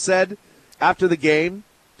Mahomes said after the game?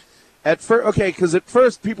 Because at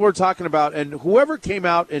first people were talking about, and whoever came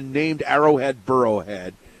out and named Arrowhead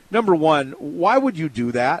Burrowhead, number one, why would you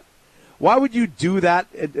do that? Why would you do that?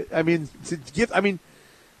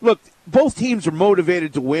 Look, both teams are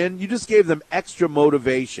motivated to win. You just gave them extra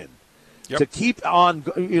motivation to keep on,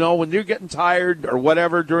 when they're getting tired or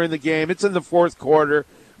whatever during the game. It's in the fourth quarter.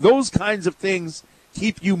 Those kinds of things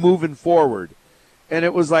keep you moving forward. And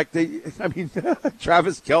it was like,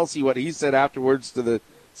 Travis Kelce, what he said afterwards to the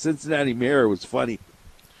Cincinnati Mirror was funny.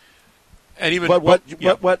 And even what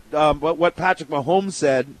Patrick Mahomes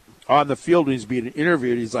said on the field when he's being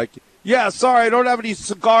interviewed, he's like, yeah, sorry, I don't have any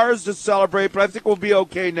cigars to celebrate, but I think we'll be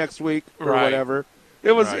okay next week or whatever.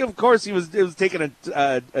 It was, of course, it was taking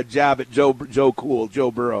a jab at Joe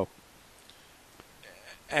Burrow.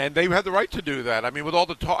 And they had the right to do that. I mean, with all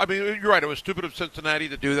the talk, you're right. It was stupid of Cincinnati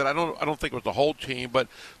to do that. I don't think it was the whole team, but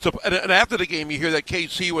and after the game, you hear that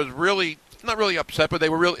KC was really not really upset, but they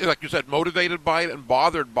were really, like you said, motivated by it and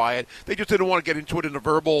bothered by it. They just didn't want to get into it in a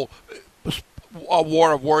verbal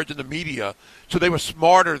war of words in the media. So they were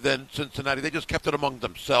smarter than Cincinnati. They just kept it among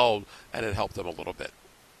themselves, and it helped them a little bit.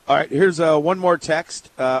 All right, here's one more text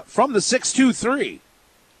from the 623.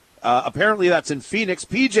 Apparently that's in Phoenix.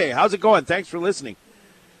 PJ, how's it going? Thanks for listening.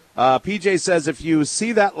 PJ says, if you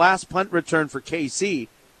see that last punt return for KC,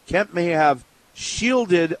 Kemp may have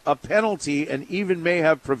shielded a penalty and even may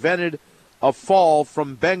have prevented a fall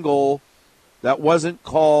from Bengal that wasn't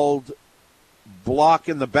called block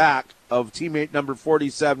in the back of teammate number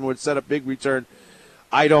 47 would set up big return.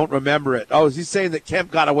 I don't remember it. Oh, is he saying that Kemp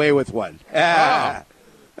got away with one?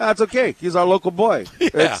 That's okay. He's our local boy. Yeah.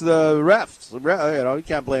 It's the refs. You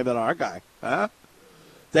can't blame it on our guy. Huh?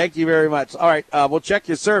 Thank you very much. All right, we'll check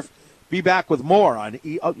your surf. Be back with more on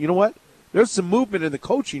you know what? There's some movement in the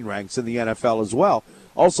coaching ranks in the NFL as well.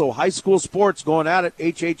 Also, high school sports going at it.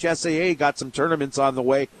 HHSAA got some tournaments on the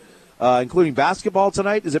way, including basketball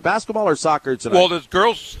tonight. Is it basketball or soccer tonight? Well, there's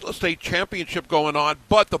girls' state championship going on,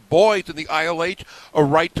 but the boys in the ILH are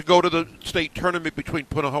right to go to the state tournament between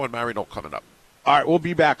Punahou and Maryknoll coming up. All right, we'll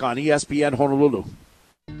be back on ESPN Honolulu.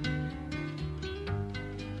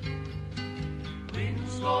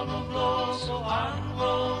 Wind's gonna blow, so I'm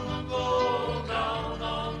gonna go down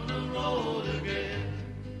on the road again.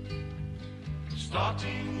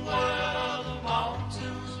 Starting where the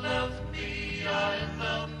mountains left me, I end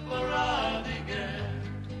up where I began.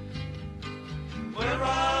 Where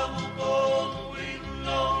I will go, the wind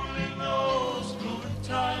only knows, moving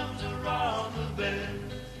times around the bend.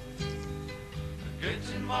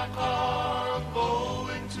 Get in my car, I'm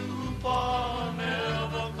going too far,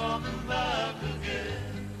 never coming back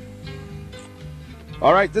again.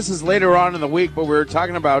 All right, this is later on in the week, but we're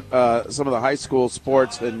talking about some of the high school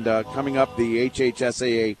sports and coming up the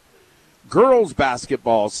HHSAA Girls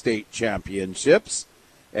Basketball State Championships.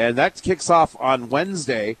 And that kicks off on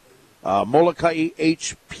Wednesday. Molokai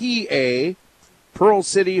HPA, Pearl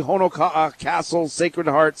City, Honoka'a Castle, Sacred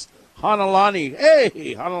Hearts, Hanalani.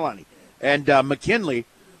 Hey, Hanalani. And McKinley,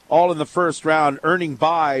 all in the first round, earning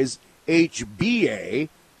byes HBA,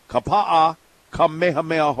 Kapa'a,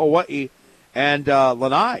 Kamehameha, Hawaii, and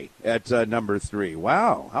Lanai at number 3.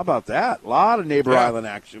 Wow, how about that? A lot of neighbor island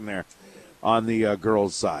action there on the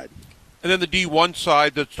girls' side. And then the D1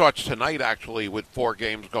 side that starts tonight, actually, with 4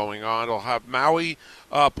 games going on. It'll have Maui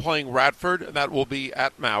playing Radford, and that will be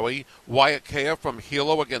at Maui. Waiakea from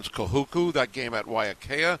Hilo against Kahuku, that game at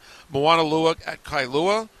Waiakea. Moanalua at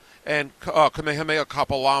Kailua. And Kamehameha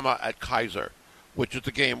Kapalama at Kaiser, which is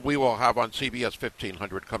the game we will have on CBS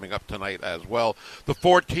 1500 coming up tonight as well. The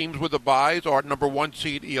 4 teams with the byes are number 1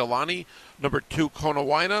 seed Iolani, number 2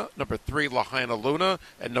 Konawaina, number 3 Lahaina Luna,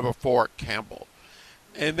 and number 4 Campbell.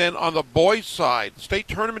 And then on the boys' side, the state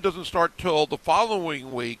tournament doesn't start till the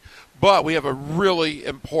following week, but we have a really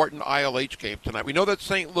important ILH game tonight. We know that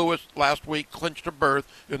St. Louis last week clinched a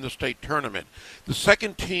berth in the state tournament. The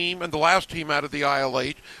second team and the last team out of the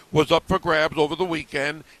ILH was up for grabs over the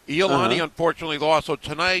weekend. Iolani unfortunately lost, so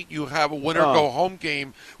tonight you have a winner-go-home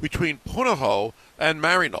game between Punahou and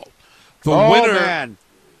Maryknoll. The winner, man.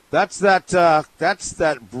 That's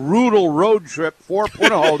that brutal road trip for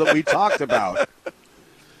Punahou that we talked about.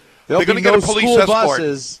 They're going to get a police escort.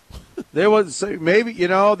 Buses. They was maybe they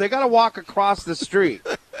got to walk across the street.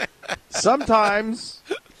 Sometimes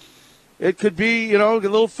it could be a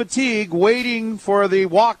little fatigue waiting for the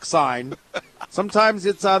walk sign. Sometimes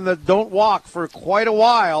it's on the don't walk for quite a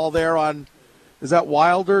while there on, is that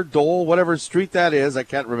Wilder, Dole, whatever street that is, I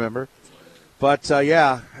can't remember. But they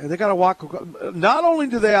got to walk. Not only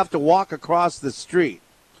do they have to walk across the street,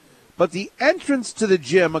 but the entrance to the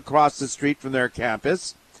gym across the street from their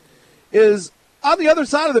campus is on the other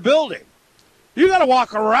side of the building. You got to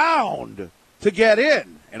walk around to get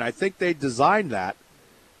in, and I think they designed that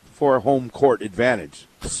for home court advantage.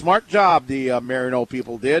 Smart job the Marino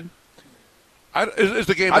people did. Is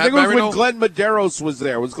the game I think at it was Marino? when Glenn Medeiros was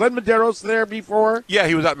there. Was Glenn Medeiros there before? Yeah,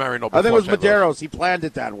 he was at Marino before. I think it was St. Louis. Medeiros. He planned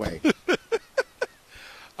it that way.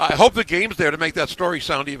 I hope the game's there to make that story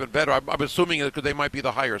sound even better. I'm assuming it because they might be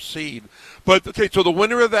the higher seed. But, okay, so the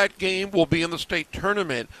winner of that game will be in the state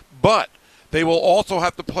tournament, but they will also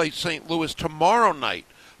have to play St. Louis tomorrow night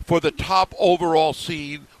for the top overall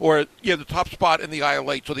seed, the top spot in the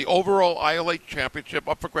ILH. So the overall ILH championship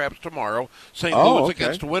up for grabs tomorrow. St. Louis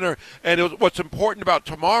against the winner. And what's important about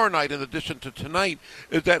tomorrow night, in addition to tonight,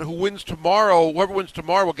 is that whoever wins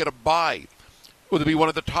tomorrow will get a bye. Will be one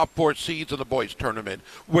of the top 4 seeds in the boys tournament,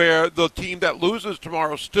 where the team that loses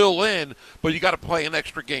tomorrow is still in, but you got to play an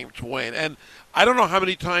extra game to win. And I don't know how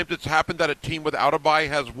many times it's happened that a team without a bye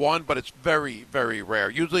has won, but it's very, very rare.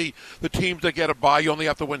 Usually the teams that get a bye, you only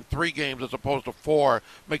have to win 3 games as opposed to 4.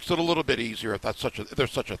 Makes it a little bit easier if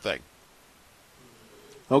there's such a thing.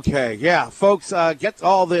 Okay, yeah, folks, get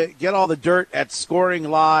all the dirt at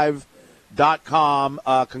scoringlive.com.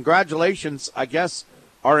 Congratulations, I guess,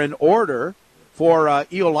 are in order for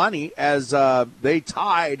Iolani as they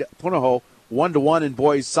tied Punahou 1-1 in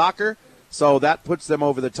boys soccer. So that puts them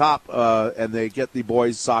over the top, and they get the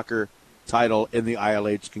boys soccer title in the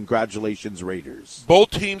ILH. Congratulations, Raiders.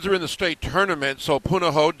 Both teams are in the state tournament. So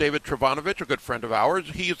Punahou, David Trivanovich, a good friend of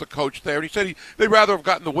ours, he is the coach there. And he said they'd rather have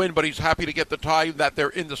gotten the win, but he's happy to get the tie that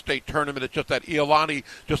they're in the state tournament. It's just that Iolani,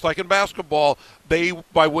 just like in basketball,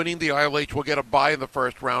 by winning the ILH, will get a bye in the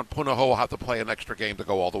first round. Punahou will have to play an extra game to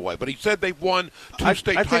go all the way. But he said they've won 2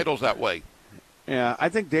 state titles that way. Yeah, I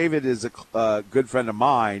think David is a good friend of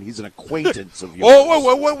mine. He's an acquaintance of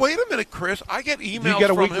yours. Wait a minute, Chris. I get emails from him. You get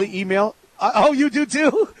a weekly email? Oh, you do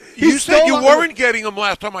too? You said you weren't getting them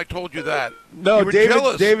last time I told you that. No,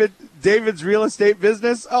 David's real estate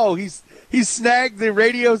business. Oh, he snagged the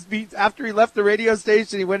radio after he left the radio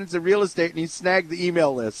station. He went into real estate and he snagged the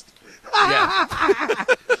email list. Yeah.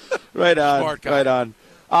 Right on. Smart guy. Right on.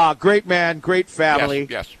 Great man, great family.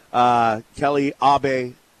 Yes. Kelly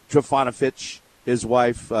Abe Trifanovich, his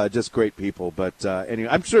wife, just great people. But anyway,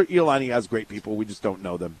 I'm sure Iolani has great people. We just don't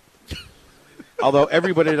know them. Although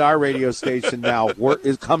everybody at our radio station now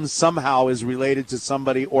is related to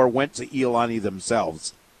somebody or went to Iolani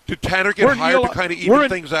themselves. Did Tanner get hired to kind of even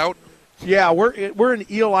things out? Yeah, we're an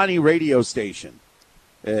Iolani radio station,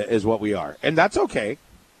 is what we are, and that's okay.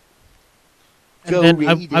 And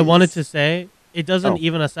then I wanted to say it doesn't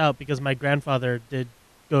even us out because my grandfather did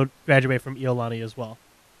go graduate from Iolani as well.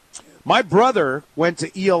 My brother went to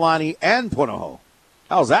Iolani and Punahou.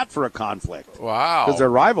 How's that for a conflict? Wow, because they're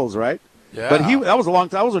rivals, right? Yeah. But that was a long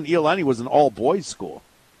time. That was when Iolani was an all-boys school.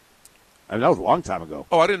 I mean, that was a long time ago.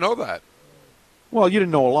 Oh, I didn't know that. Well, you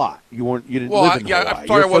didn't know a lot. You didn't live in Hawaii. I'm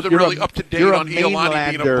sorry I wasn't really up to date on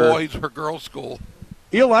Iolani being a boys or girls school.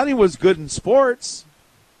 Iolani was good in sports.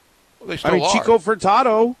 Well, they still are. Chico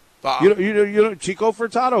Furtado. You know, Chico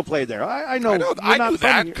Furtado played there. I know. I knew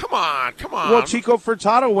that. Come on. Well, Chico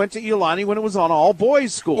Furtado went to Iolani when it was on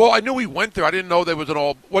all-boys school. Well, I knew he went there. I didn't know there was an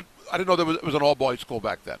it was an all-boys school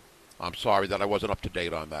back then. I'm sorry that I wasn't up to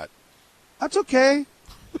date on that. That's okay.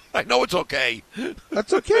 I know it's okay.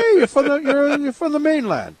 That's okay. You're from the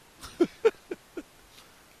mainland.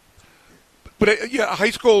 But high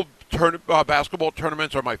school basketball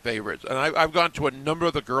tournaments are my favorites, and I've gone to a number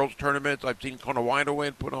of the girls' tournaments. I've seen Conawaina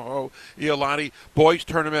win, Punahou, Iolani. Boys'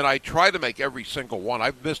 tournament, I try to make every single one.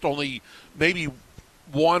 I've missed only maybe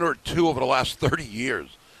 1 or 2 over the last 30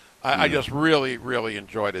 years. I just really, really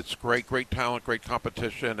enjoyed it. It's great talent, great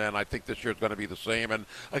competition, and I think this year's going to be the same. And,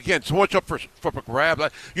 again, so much up for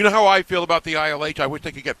grabs. You know how I feel about the ILH? I wish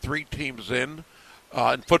they could get 3 teams in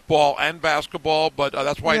football and basketball, but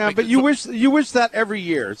that's why. Yeah, but you wish that every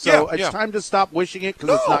year. So it's time to stop wishing it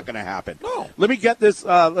because it's not going to happen. No. Let me get this.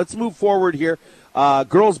 Let's move forward here.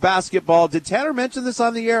 Girls basketball. Did Tanner mention this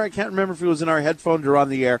on the air? I can't remember if it was in our headphones or on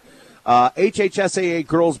the air. HHSAA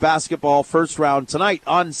girls basketball first round tonight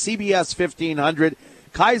on CBS 1500.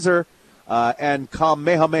 Kaiser and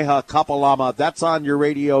Kamehameha Kapalama. That's on your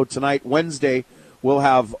radio tonight. Wednesday, we'll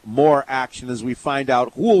have more action as we find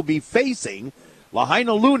out who will be facing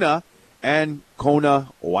Lahaina Luna and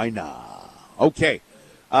Kona Waina. Okay.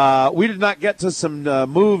 We did not get to some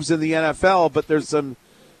moves in the NFL, but there's some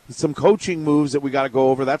coaching moves that we got to go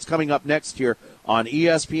over. That's coming up next here on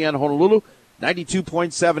ESPN Honolulu.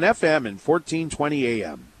 92.7 FM and 1420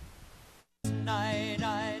 AM. Night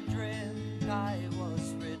I dreamt I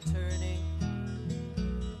was returning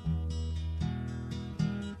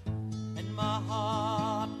my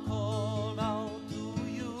heart called out to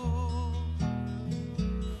you.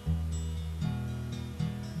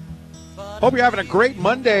 Hope you're having a great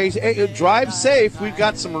Monday. Hey, drive safe. We've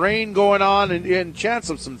got some rain going on and chance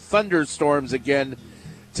of some thunderstorms again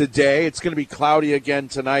today. It's going to be cloudy again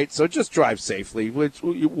tonight, so just drive safely.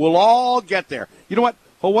 We'll all get there. You know what?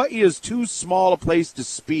 Hawaii is too small a place to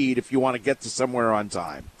speed if you want to get to somewhere on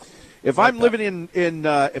time. If I'm living in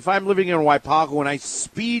Waipahu and I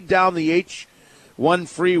speed down the H1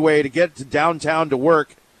 freeway to get to downtown to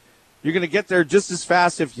work, you're going to get there just as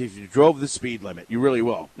fast if you drove the speed limit. You really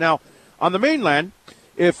will. Now, on the mainland,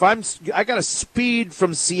 if I got to speed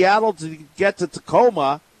from Seattle to get to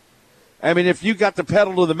Tacoma, I mean, if you got the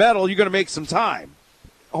pedal to the metal, you're going to make some time.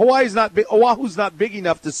 Oahu's not big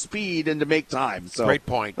enough to speed and to make time. So great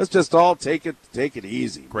point. Let's just all take it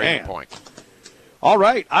easy. Great point. All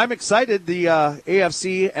right, I'm excited. The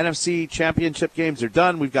AFC, NFC championship games are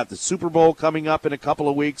done. We've got the Super Bowl coming up in a couple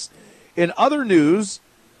of weeks. In other news,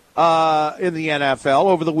 in the NFL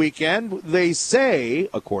over the weekend, they say,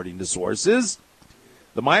 according to sources,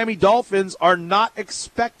 the Miami Dolphins are not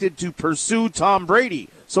expected to pursue Tom Brady.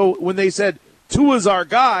 So when they said Tua's our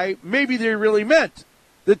guy, maybe they really meant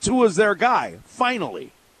that Tua's their guy,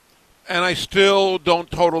 finally. And I still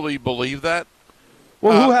don't totally believe that.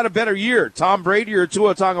 Well, who had a better year, Tom Brady or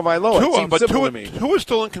Tua Tagovailoa? Tua, but Tua's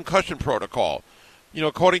still in concussion protocol. You know,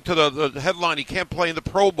 according to the headline, he can't play in the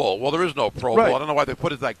Pro Bowl. Well, there is no Pro Bowl. I don't know why they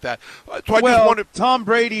put it like that. So I just wondered, Tom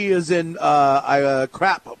Brady is in a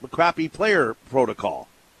crappy player protocol.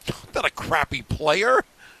 Not a crappy player.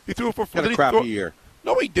 He threw for a crappy year.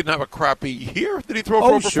 No, he didn't have a crappy year. Did he throw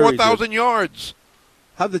for over 4,000 yards?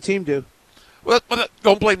 How'd the team do? Well,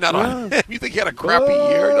 don't blame that on him. You think he had a crappy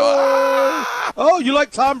year? Oh, you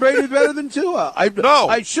like Tom Brady better than Tua? No.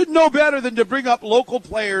 I should know better than to bring up local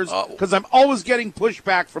players because I'm always getting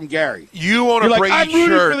pushback from Gary. You own You're a Brady I'm rooting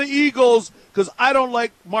shirt. for the Eagles because I don't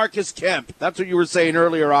like Marcus Kemp. That's what you were saying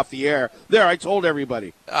earlier off the air. There, I told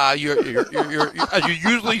everybody. You're as you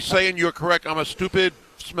usually say, and you're correct. I'm a stupid,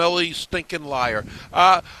 smelly, stinking liar.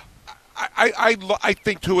 I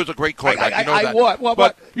think Tua is a great quarterback. You know that.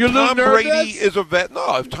 What? You're Tom nervous? Brady is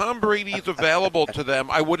if Tom Brady is available to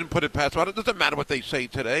them, I wouldn't put it past him. It doesn't matter what they say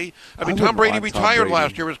today. I mean, Tom Brady retired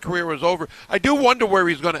last year. His career was over. I do wonder where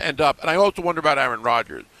he's going to end up, and I also wonder about Aaron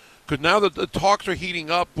Rodgers because now that the talks are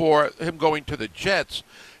heating up for him going to the Jets.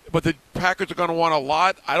 But the Packers are going to want a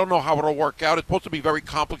lot. I don't know how it'll work out. It's supposed to be very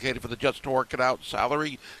complicated for the Jets to work it out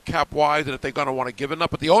salary cap-wise and if they're going to want to give enough.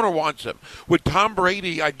 But the owner wants him. With Tom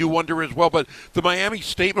Brady, I do wonder as well. But the Miami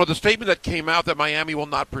statement, or the statement that came out that Miami will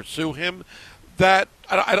not pursue him, that,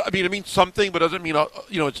 I mean, it means something, but doesn't mean,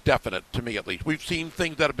 it's definite to me at least. We've seen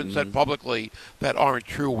things that have been said publicly that aren't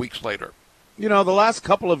true weeks later. You know, the last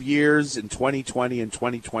couple of years in 2020 and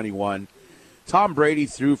 2021, Tom Brady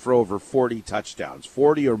threw for over 40 touchdowns,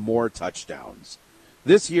 40 or more touchdowns.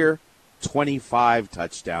 This year, 25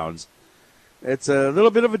 touchdowns. It's a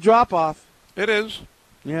little bit of a drop-off. It is.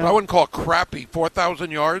 Yeah. But I wouldn't call it crappy.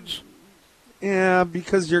 4,000 yards? Yeah,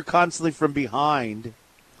 because you're constantly from behind,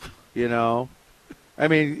 you know. I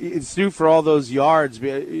mean, it's threw for all those yards.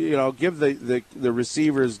 You know, give the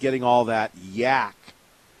receivers getting all that yak.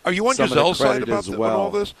 Are you on Giselle's side about all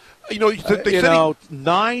this? You know, 9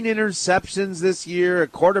 interceptions this year, a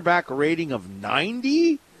quarterback rating of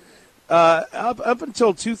 90. Up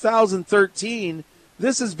until 2013,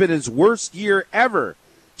 this has been his worst year ever.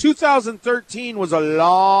 2013 was a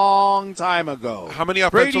long time ago. How many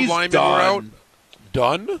offensive linemen were out?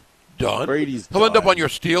 Done? Brady's He'll end up on your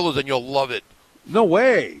Steelers, and you'll love it. No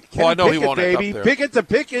way. Well, I know Pickett, he won't baby. end up there. Pickett to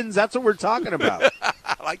Pickens, that's what we're talking about.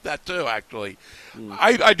 I like that, too, actually.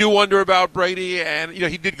 I do wonder about Brady, and,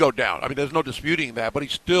 he did go down. I mean, there's no disputing that, but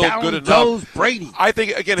he's still good enough. Down goes Brady. I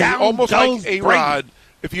think, again, he's almost like A-Rod. Brady.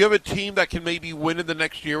 If you have a team that can maybe win in the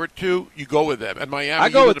next year or two, you go with them. And Miami, I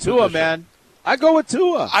go with Tua, man. I go with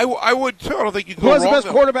Tua. I would, too. I don't think you can go wrong. Who has the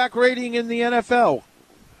best quarterback rating in the NFL?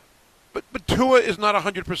 But Tua is not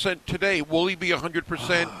 100% today. Will he be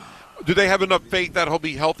 100%? Do they have enough faith that he'll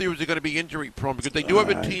be healthy, or is he going to be injury-prone? Because they do have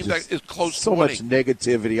a team that is close to winning. So much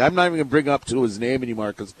negativity. I'm not even going to bring up Tua's name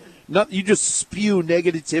anymore because you just spew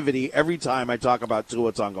negativity every time I talk about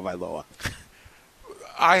Tua Tagovailoa.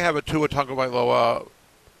 I have a Tua Tagovailoa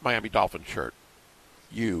Miami Dolphins shirt.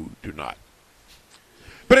 You do not.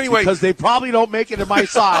 But anyway, because they probably don't make it in my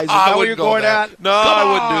size. Is that what you're going at? No, I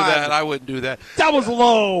wouldn't do that. I wouldn't do that. That was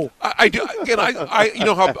low. I do. Again, I you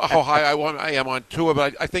know how high I am on Tua,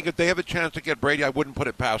 but I think if they have a chance to get Brady, I wouldn't put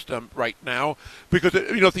it past them right now because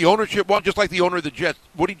if the ownership, well, just like the owner of the Jets,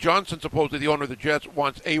 Woody Johnson, supposedly the owner of the Jets,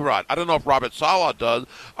 wants A-Rod. I don't know if Robert Saleh does.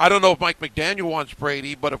 I don't know if Mike McDaniel wants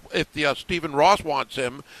Brady, but if the Stephen Ross wants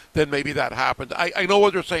him, then maybe that happens. I know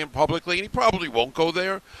what they're saying publicly, and he probably won't go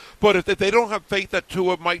there. But if they don't have faith that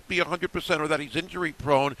Tua might be 100% or that he's injury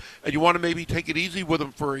prone, and you want to maybe take it easy with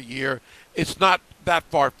him for a year, it's not that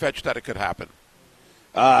far-fetched that it could happen.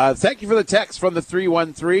 Thank you for the text from the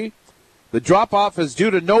 313. The drop-off is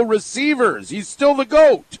due to no receivers. He's still the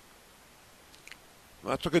GOAT.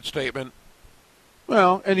 That's a good statement.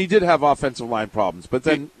 Well, and he did have offensive line problems, but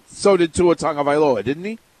then so did Tua Tagovailoa, didn't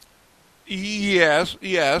he? Yes,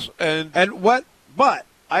 and what? But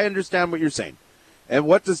I understand what you're saying. And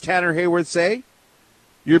what does Tanner Hayworth say?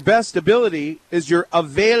 Your best ability is your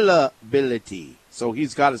availability. So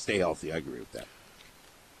he's got to stay healthy. I agree with that.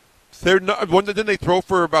 Didn't they throw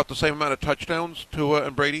for about the same amount of touchdowns, Tua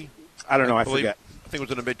and Brady? I don't know. I forget. I think it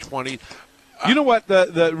was in the mid-20s. You know what?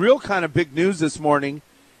 The real kind of big news this morning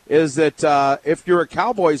is that if you're a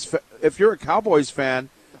Cowboys fan,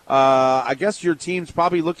 I guess your team's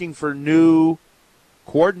probably looking for new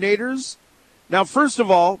coordinators. Now, first of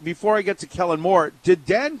all, before I get to Kellen Moore, did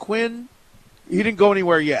Dan Quinn? He didn't go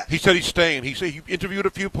anywhere yet. He said he's staying. He said he interviewed a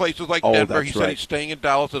few places like Denver. He said he's staying in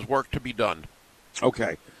Dallas. There's work to be done.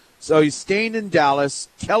 Okay, so he's staying in Dallas.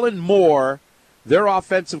 Kellen Moore, their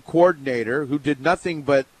offensive coordinator, who did nothing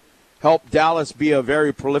but help Dallas be a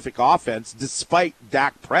very prolific offense, despite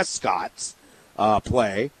Dak Prescott's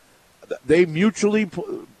play. They mutually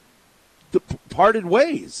parted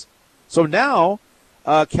ways. So now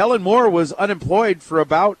Kellen Moore was unemployed for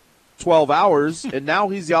about 12 hours, and now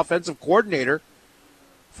he's the offensive coordinator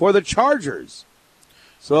for the Chargers.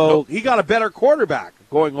 So he got a better quarterback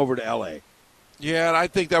going over to L.A. Yeah, and I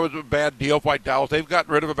think that was a bad deal by Dallas. They've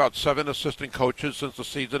gotten rid of about 7 assistant coaches since the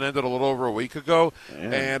season ended a little over a week ago. Yeah.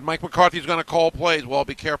 And Mike McCarthy's going to call plays. Well,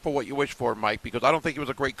 be careful what you wish for, Mike, because I don't think he was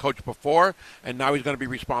a great coach before, and now he's going to be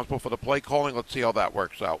responsible for the play calling. Let's see how that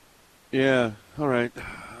works out. Yeah, all right.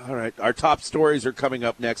 Our top stories are coming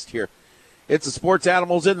up next here. It's the Sports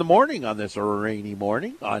Animals in the Morning on this rainy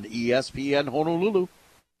morning on ESPN Honolulu.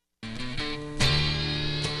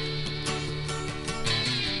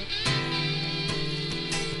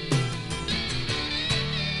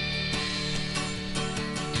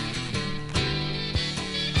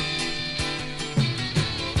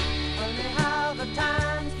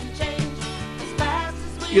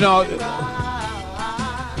 You know,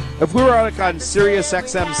 if we were on Sirius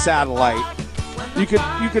XM satellite, you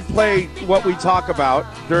could play what we talk about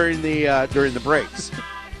during the breaks.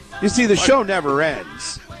 You see, the show never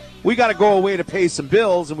ends. We got to go away to pay some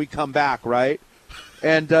bills, and we come back, right?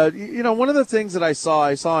 And one of the things that I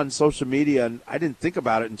saw on social media, and I didn't think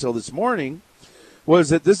about it until this morning, was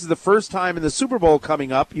that this is the first time in the Super Bowl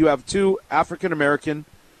coming up you have 2 African American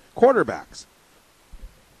quarterbacks.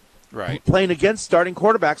 Right. Starting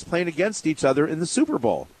quarterbacks playing against each other in the Super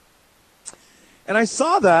Bowl. And I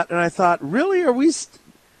saw that, and I thought, really, are we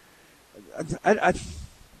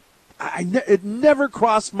it never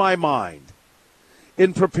crossed my mind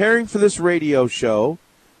in preparing for this radio show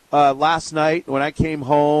last night when I came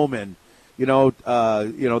home and,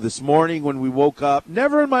 this morning when we woke up,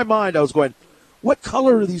 never in my mind I was going, what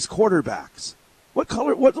color are these quarterbacks? What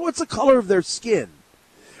color? What's the color of their skin?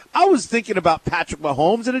 I was thinking about Patrick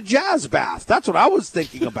Mahomes in a jazz bath. That's what I was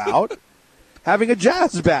thinking about, having a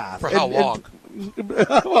jazz bath. For how long?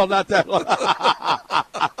 Well, not that long.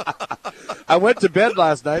 I went to bed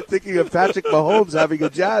last night thinking of Patrick Mahomes having a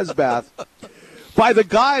jazz bath by the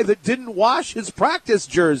guy that didn't wash his practice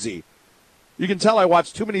jersey. You can tell I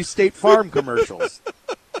watched too many State Farm commercials.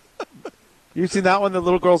 You seen that one? The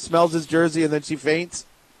little girl smells his jersey and then she faints?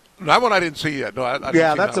 That one I didn't see yet. No, I didn't see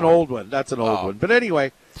that's an old one. That's an old one. But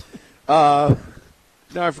anyway, no,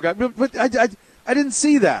 I forgot. But I didn't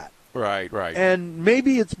see that. Right. And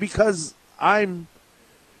maybe it's because I'm,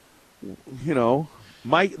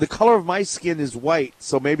 the color of my skin is white,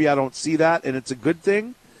 so maybe I don't see that, and it's a good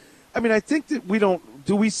thing. I mean, I think that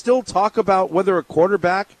do we still talk about whether a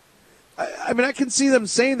quarterback, I mean, I can see them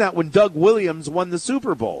saying that when Doug Williams won the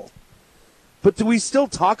Super Bowl. But do we still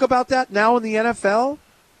talk about that now in the NFL?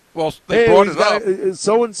 Well, they brought it up.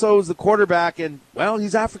 So-and-so is the quarterback, and, well,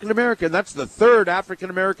 he's African-American. That's the 3rd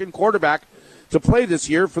African-American quarterback to play this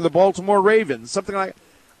year for the Baltimore Ravens. Something like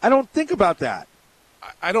I don't think about that.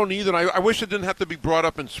 I don't either. I wish it didn't have to be brought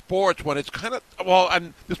up in sports when it's kind of,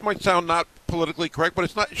 and this might sound not politically correct, but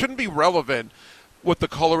it shouldn't be relevant. what the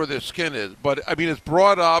color of their skin is. But, I mean, it's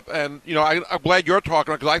brought up, and, I'm glad you're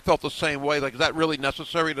talking because I felt the same way. Like, is that really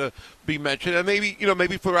necessary to be mentioned? And maybe,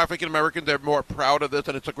 maybe for African Americans, they're more proud of this,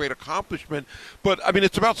 and it's a great accomplishment. But, I mean,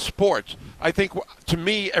 it's about sports. I think, to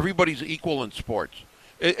me, everybody's equal in sports.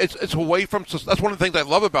 It's away from – that's one of the things I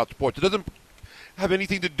love about sports. It doesn't have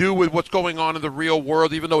anything to do with what's going on in the real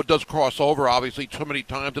world, even though it does cross over, obviously, too many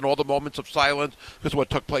times, and all the moments of silence, because of what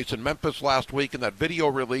took place in Memphis last week and that video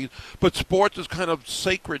release. But sports is kind of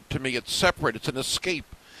sacred to me. It's separate. It's an escape.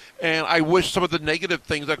 And I wish some of the negative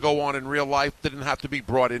things that go on in real life didn't have to be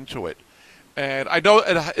brought into it. And I know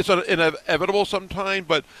it's inevitable sometimes,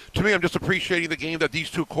 but to me, I'm just appreciating the game that these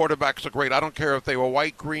two quarterbacks are great. I don't care if they were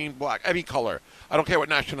white, green, black, any color. I don't care what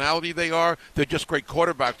nationality they are. They're just great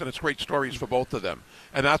quarterbacks, and it's great stories for both of them.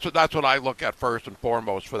 And that's what I look at first and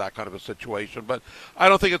foremost for that kind of a situation. But I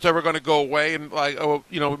don't think it's ever going to go away. And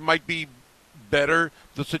it might be better,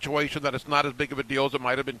 the situation, that it's not as big of a deal as it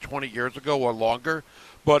might have been 20 years ago or longer.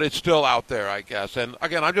 But it's still out there, I guess. And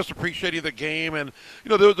again, I'm just appreciating the game. And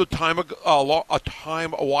there was a time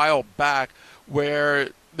a while back where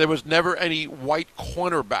there was never any white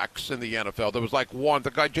cornerbacks in the NFL. There was like one,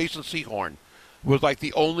 the guy Jason Sehorn was like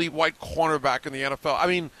the only white cornerback in the NFL. I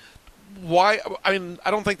mean, why? I mean,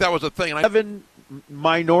 I don't think that was a thing. 7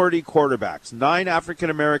 minority quarterbacks, 9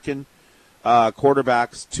 African American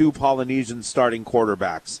quarterbacks, 2 Polynesian starting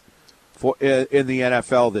quarterbacks in the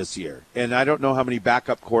NFL this year. And I don't know how many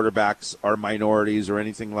backup quarterbacks are minorities or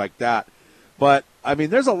anything like that. But I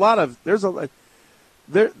mean, there's a lot of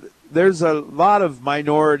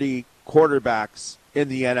minority quarterbacks in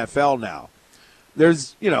the NFL now.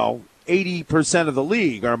 There's 80% of the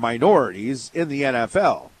league are minorities in the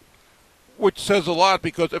NFL. Which says a lot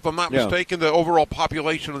because, if I'm not mistaken, the overall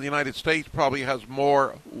population of the United States probably has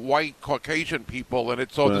more white Caucasian people in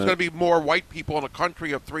it. So there's going to be more white people in a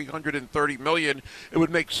country of 330 million. It would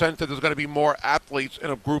make sense that there's going to be more athletes in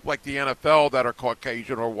a group like the NFL that are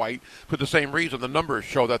Caucasian or white for the same reason. The numbers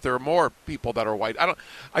show that there are more people that are white.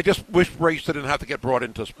 I just wish race didn't have to get brought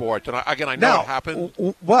into sports. And I know it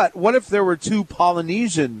happened. What if there were 2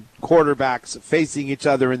 Polynesian quarterbacks facing each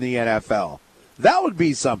other in the NFL? That would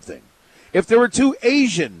be something. If there were 2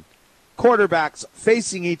 Asian quarterbacks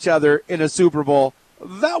facing each other in a Super Bowl,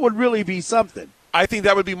 that would really be something. I think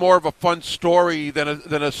that would be more of a fun story than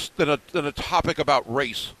a topic about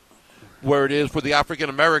race, where it is for the African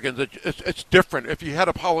Americans. It's different. If you had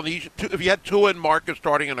a Polynesian, if you had Tua and Marcus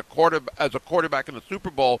starting as a quarterback in the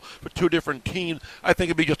Super Bowl for 2 different teams, I think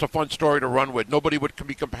it'd be just a fun story to run with. Nobody would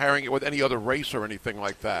be comparing it with any other race or anything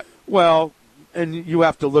like that. Well, and you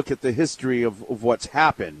have to look at the history of what's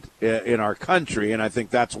happened in our country, and I think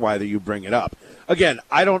that's why you bring it up. Again,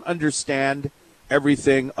 I don't understand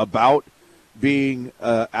everything about being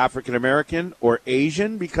African-American or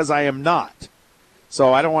Asian because I am not.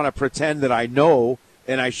 So I don't want to pretend that I know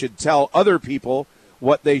and I should tell other people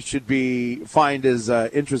what they should find as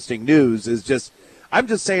interesting news. I'm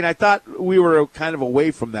just saying I thought we were kind of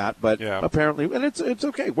away from that, but apparently, and it's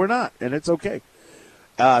okay. We're not, and it's okay.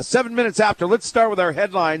 7 minutes after, let's start with our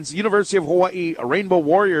headlines. University of Hawaii Rainbow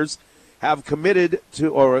Warriors have committed to,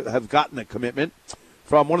 or have gotten a commitment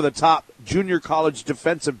from one of the top junior college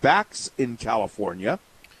defensive backs in California.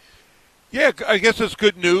 Yeah, I guess it's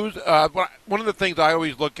good news. One of the things I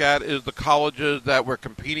always look at is the colleges that we're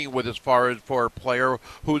competing with as far as for a player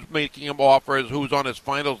who's making him offers, who's on his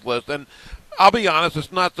finals list. And I'll be honest,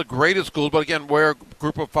 it's not the greatest schools, but again, we're a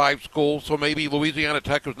group of 5 schools, so maybe Louisiana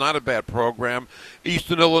Tech was not a bad program.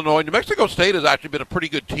 Eastern Illinois, New Mexico State has actually been a pretty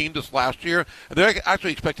good team this last year, and they're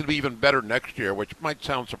actually expected to be even better next year, which might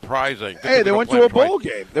sound surprising. Hey, they went to a bowl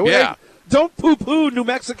game. Don't poo-poo New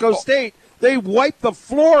Mexico State. They wiped the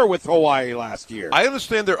floor with Hawaii last year. I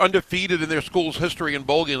understand they're undefeated in their school's history in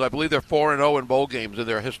bowl games. I believe they're 4-0 in bowl games in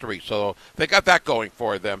their history, so they got that going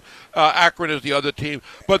for them. Akron is the other team,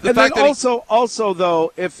 but also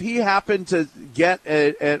though, if he happened to get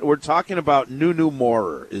and we're talking about Nunu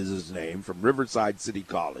Moorer is his name from Riverside City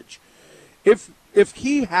College. If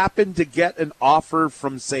he happened to get an offer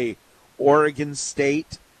from, say, Oregon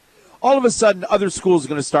State, all of a sudden other schools are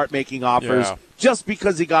going to start making offers just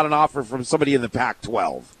because he got an offer from somebody in the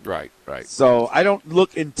Pac-12. Right. So I don't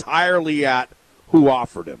look entirely at who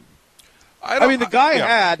offered him. I mean, the guy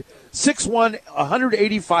had 6'1",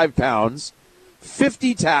 185 pounds,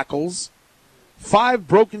 50 tackles, he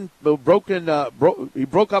broke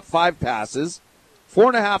up 5 passes,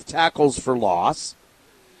 4.5 tackles for loss.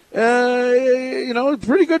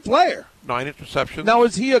 Pretty good player. 9 interceptions. Now,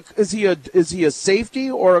 is he a safety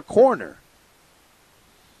or a corner?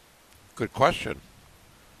 Good question.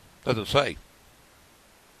 Doesn't say.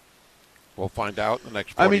 We'll find out in the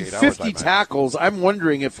next 48 hours. 50 tackles. I'm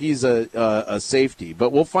wondering if he's a safety,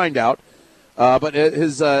 but we'll find out. But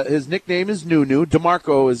his nickname is Nunu.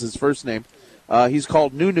 DeMarco is his first name. He's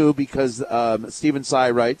called Nunu because Stephen Sy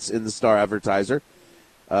writes in the Star Advertiser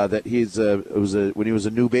that when he was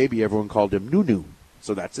a new baby, everyone called him Nunu.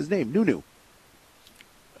 So that's his name, Nunu.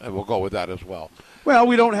 And we'll go with that as well. Well,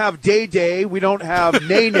 we don't have Day Day. We don't have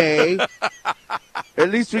Nay. At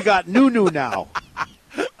least we got Nunu now.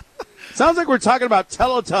 Sounds like we're talking about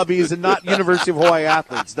Teletubbies and not University of Hawaii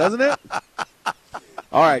athletes, doesn't it?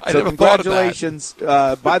 All right, so congratulations.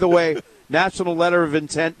 By the way, National Letter of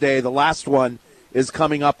Intent Day, the last one, is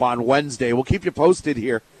coming up on Wednesday. We'll keep you posted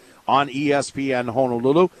here on ESPN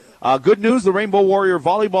Honolulu. Good news, the Rainbow Warrior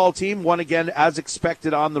volleyball team won again as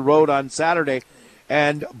expected on the road on Saturday.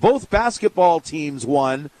 And both basketball teams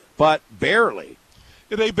won, but barely.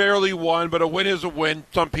 They barely won, but a win is a win,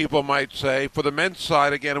 some people might say. For the men's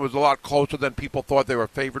side, again, it was a lot closer than people thought. They were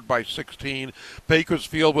favored by 16.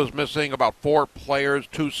 Bakersfield was missing about 4 players,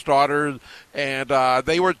 2 starters, and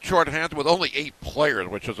they were shorthanded with only 8 players,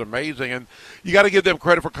 which is amazing. And you got to give them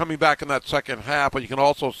credit for coming back in that second half, but you can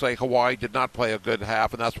also say Hawaii did not play a good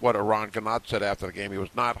half, and that's what Eran Ganat said after the game. He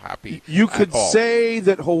was not happy You could say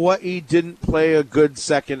that Hawaii didn't play a good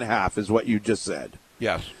second half, is what you just said.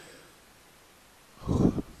 Yes.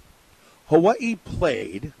 Hawaii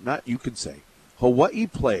played, not you could say, Hawaii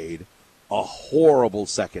played a horrible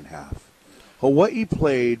second half. Hawaii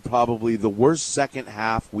played probably the worst second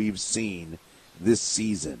half we've seen this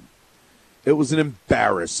season. It was an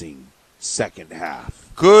embarrassing second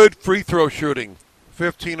half. Good free throw shooting.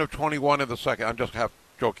 15 of 21 in the second. I'm just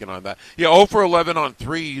joking on that. Yeah, 0 for 11 on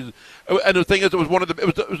threes. And the thing is, it was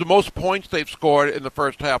the most points they've scored in the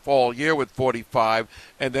first half all year with 45,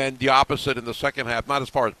 and then the opposite in the second half, not as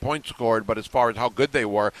far as points scored, but as far as how good they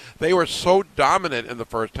were. They were so dominant in the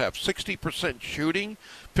first half. 60% shooting,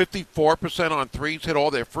 54% on threes, hit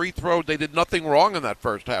all their free throws. They did nothing wrong in that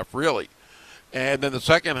first half, really. And then the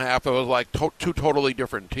second half, it was like two totally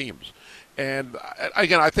different teams. And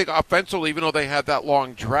again, I think offensively, even though they had that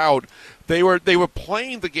long drought, they were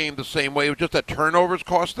playing the game the same way. It was just that turnovers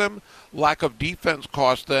cost them, lack of defense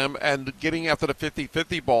cost them, and getting after the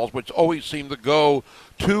 50-50 balls, which always seemed to go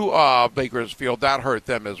to Bakersfield, that hurt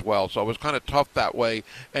them as well. So it was kind of tough that way.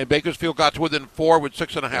 And Bakersfield got to within 4 with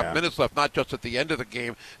 6.5 minutes left, not just at the end of the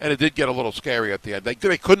game, and it did get a little scary at the end. They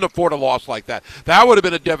couldn't afford a loss like that. That would have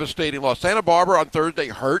been a devastating loss. Santa Barbara on Thursday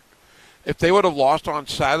hurt. If they would have lost on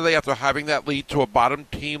Saturday after having that lead to a bottom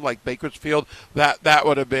team like Bakersfield, that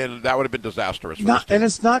would have been disastrous. And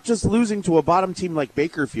it's not just losing to a bottom team like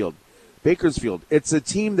Bakersfield. It's a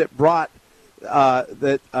team that brought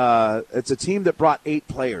it's a team that brought 8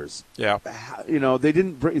 players. Yeah. You know, they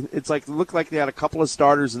didn't bring, it's like, it looked like they had a couple of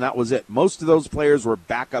starters and that was it. Most of those players were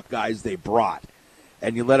backup guys they brought,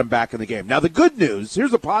 and you let them back in the game. Now the good news,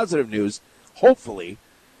 here's the positive news, hopefully.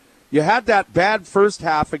 You had that bad first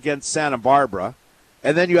half against Santa Barbara,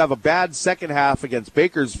 and then you have a bad second half against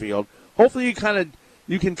Bakersfield. Hopefully you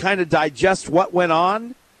can kind of digest what went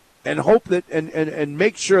on and hope that and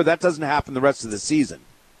make sure that doesn't happen the rest of the season.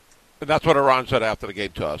 And that's what Eran said after the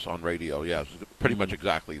game to us on radio. Yes, pretty much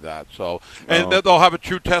exactly that. So, and they'll have a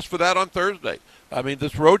true test for that on Thursday. I mean,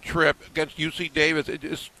 this road trip against UC Davis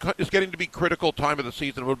is getting to be critical time of the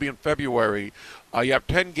season. It will be in February. You have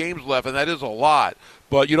 10 games left, and that is a lot.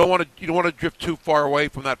 But you don't want to drift too far away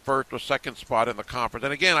from that first or second spot in the conference.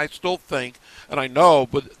 And again, I still think, and I know,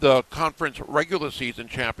 but the conference regular season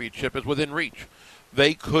championship is within reach.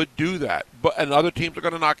 They could do that, and other teams are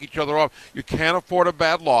going to knock each other off. You can't afford a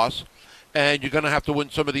bad loss. And you're going to have to win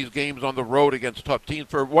some of these games on the road against tough teams.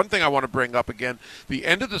 For one thing I want to bring up again, the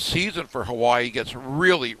end of the season for Hawaii gets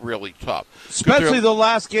really, really tough. Especially the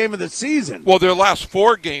last game of the season. Well, their last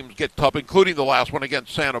 4 games get tough, including the last one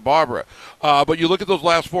against Santa Barbara. But you look at those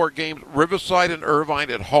last 4 games, Riverside and Irvine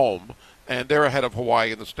at home, and they're ahead of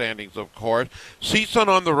Hawaii in the standings, of course. CSUN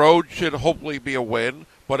on the road should hopefully be a win,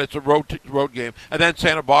 but it's a road game. And then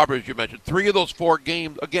Santa Barbara, as you mentioned. 3 of those 4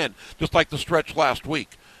 games, again, just like the stretch last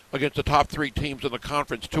week, against the top 3 teams in the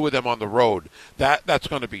conference, 2 of them on the road. That's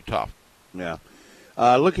going to be tough. Yeah.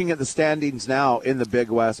 Looking at the standings now in the Big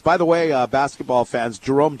West. By the way, basketball fans,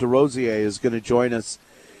 Jerome Desrosiers is going to join us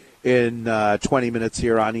in 20 minutes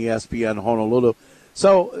here on ESPN Honolulu.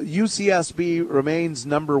 So UCSB remains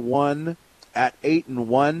number 1 at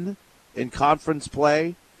 8-1 in conference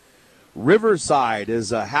play. Riverside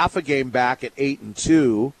is a half a game back at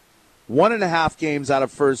 8-2. 1.5 games out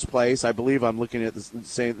of first place, I believe I'm looking at this,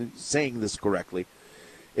 saying this correctly,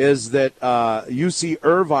 is that UC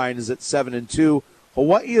Irvine is at 7-2.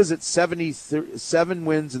 Hawaii is at 7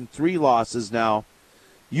 wins and 3 losses now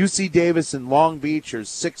UC Davis and Long Beach are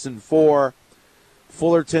 6-4.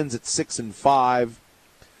 Fullerton's at 6-5.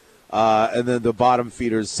 And then the bottom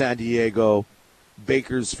feeders, San Diego,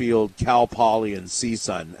 Bakersfield, Cal Poly, and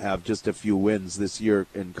CSUN have just a few wins this year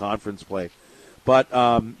in conference play. But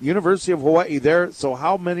University of Hawaii there, so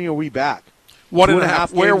how many are we back?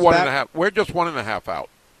 1.5. We're 1.5. We're just 1.5 out.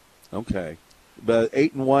 Okay. But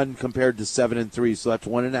 8-1 compared to 7-3, so that's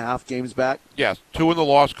 1.5 games back? Yes, 2 in the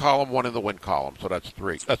loss column, 1 in the win columm, so that's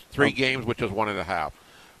 3. That's 3 games, which is 1.5.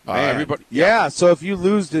 Everybody, yeah, so if you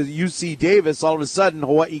lose to UC Davis, all of a sudden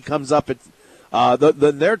Hawaii comes up at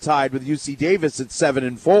then they're tied with UC Davis at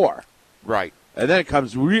 7-4. Right. And then it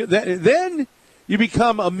comes then you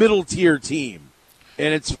become a middle tier team.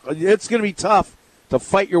 And it's going to be tough to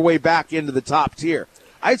fight your way back into the top tier.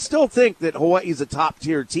 I still think that Hawaii's a top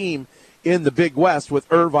tier team in the Big West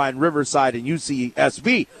with Irvine, Riverside, and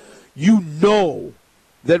UCSB. You know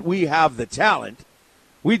that we have the talent.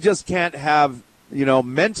 We just can't have,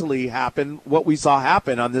 mentally happen what we saw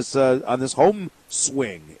happen on this home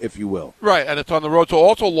swing, if you will. Right, and it's on the road. So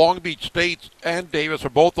also Long Beach State and Davis are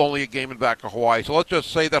both only a game in back of Hawaii. So let's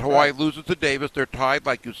just say that Hawaii loses to Davis. They're tied,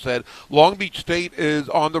 like you said. Long Beach State is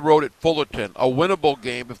on the road at Fullerton, a winnable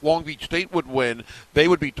game. If Long Beach State would win, they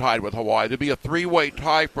would be tied with Hawaii. There'd be a 3-way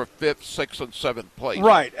tie for 5th, 6th, and 7th place.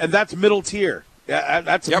 Right, and that's middle tier.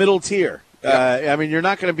 That's middle tier. Yep. You're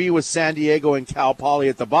not going to be with San Diego and Cal Poly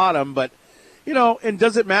at the bottom, but, and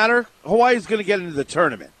does it matter? Hawaii's going to get into the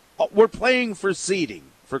tournament. We're playing for seeding,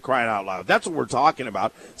 for crying out loud. That's what we're talking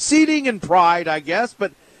about. Seeding and pride, I guess,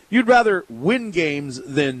 but you'd rather win games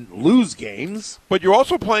than lose games. But you're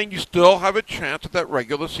also playing, you still have a chance at that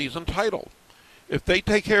regular season title. If they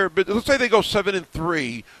take care of business, let's say they go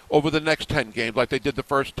 7-3 over the next 10 games like they did the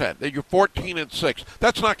first 10. You're 14-6.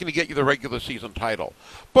 That's not going to get you the regular season title.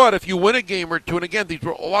 But if you win a game or two, and again,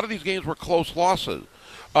 a lot of these games were close losses.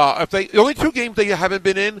 The only 2 games they haven't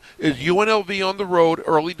been in is UNLV on the road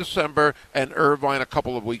early December and Irvine a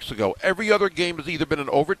couple of weeks ago. Every other game has either been an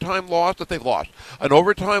overtime loss that they've lost, an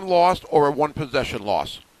overtime loss, or a 1-possession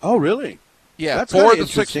loss. Oh, really? Yeah, that's 4 of the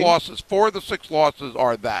 6 losses. 4 of the 6 losses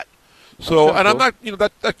are that. So, and I'm not,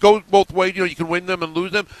 that goes both ways. You can win them and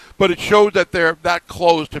lose them, but it shows that they're that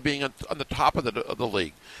close to being on the top of the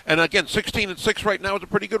league. And again, 16-6 right now is a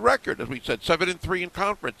pretty good record, as we said. 7-3 in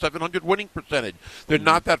conference, 700 winning percentage. They're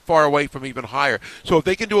not that far away from even higher. So if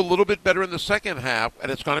they can do a little bit better in the second half,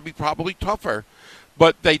 and it's going to be probably tougher,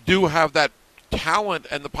 but they do have that talent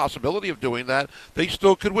and the possibility of doing that, they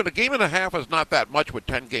still could win. A game and a half is not that much with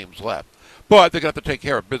 10 games left. But they're going to have to take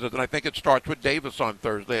care of business, and I think it starts with Davis on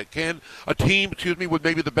Thursday. A team with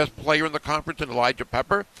maybe the best player in the conference in Elijah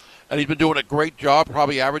Pepper, and he's been doing a great job,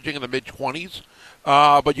 probably averaging in the mid-20s.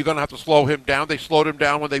 But you're going to have to slow him down. They slowed him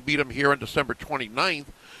down when they beat him here on December 29th.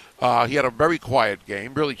 He had a very quiet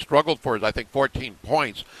game, really struggled for his, 14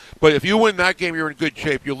 points. But if you win that game, you're in good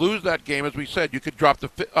shape. You lose that game, as we said, you could drop to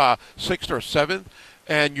 6th or 7th.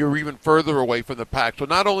 And you're even further away from the pack. So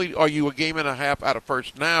not only are you a game and a half out of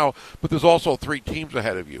first now, but there's also 3 teams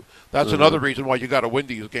ahead of you. That's another reason why you got to win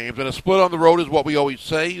these games. And a split on the road is what we always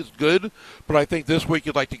say is good, but I think this week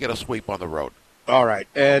you'd like to get a sweep on the road. All right.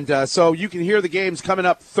 And so you can hear the games coming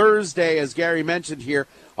up Thursday, as Gary mentioned here,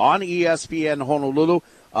 on ESPN Honolulu.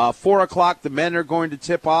 4 o'clock, the men are going to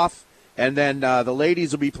tip off, and then the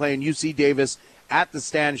ladies will be playing UC Davis at the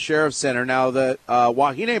Stan Sheriff Center. Now, the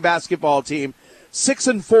Wahine basketball team,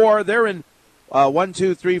 6-4. They're in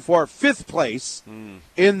 5th place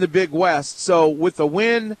in the Big West. So with a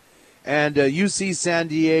win and UC San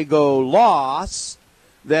Diego loss,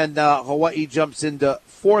 then Hawaii jumps into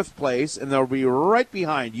 4th place, and they'll be right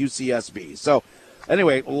behind UCSB. So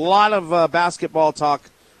anyway, a lot of basketball talk,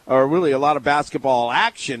 or really a lot of basketball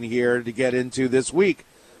action here to get into this week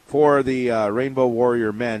for the Rainbow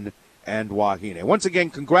Warrior men and Wahine. Once again,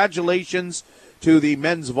 congratulations to the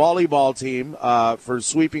men's volleyball team for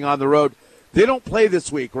sweeping on the road. They don't play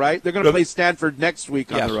this week, right? They're going to play Stanford next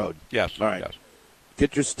week on the road. Yes. All right. Yes.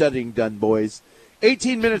 Get your studying done, boys.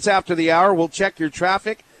 18 minutes after the hour, we'll check your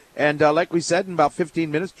traffic. And like we said, in about 15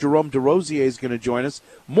 minutes, Jerome Desrosiers is going to join us.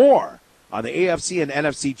 More on the AFC and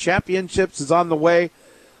NFC championships is on the way.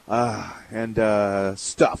 And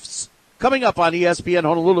stuffs. Coming up on ESPN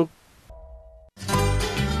Honolulu.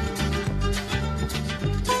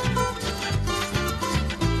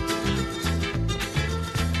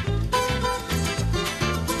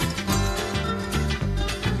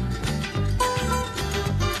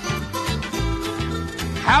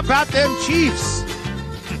 How about them Chiefs?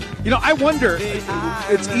 I wonder,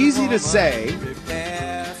 it's easy to say,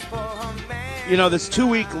 this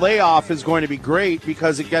 2-week layoff is going to be great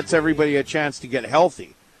because it gets everybody a chance to get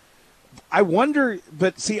healthy. I wonder,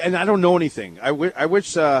 but see, and I don't know anything. I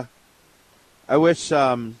wish Dr.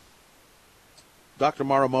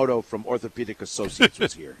 Maramoto from Orthopedic Associates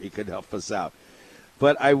was here. He could help us out.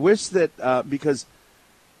 But I wish that because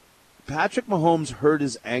Patrick Mahomes hurt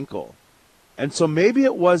his ankle, and so maybe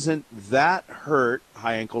it wasn't that hurt,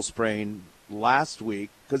 high ankle sprain, last week,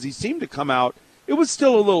 because he seemed to come out. It was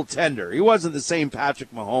still a little tender. He wasn't the same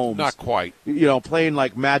Patrick Mahomes. Not quite. Playing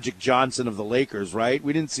like Magic Johnson of the Lakers, right?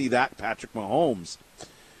 We didn't see that Patrick Mahomes.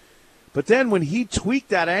 But then when he tweaked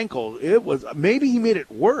that ankle, maybe he made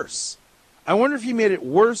it worse. I wonder if he made it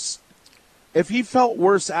worse, if he felt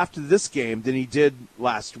worse after this game than he did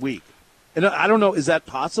last week. And I don't know, is that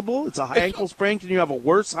possible? It's a high ankle sprain. Can you have a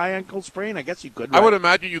worse high ankle sprain? I guess you could. Right? I would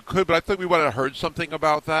imagine you could, but I think we would have heard something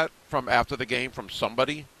about that from after the game from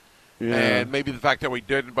somebody. Yeah. And maybe the fact that we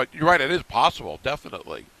didn't. But you're right, it is possible,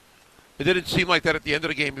 definitely. It didn't seem like that at the end of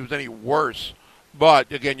the game he was any worse.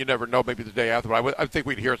 But, again, you never know, maybe the day after. But I think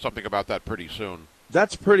we'd hear something about that pretty soon.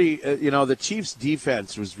 That's pretty, the Chiefs'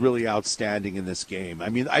 defense was really outstanding in this game. I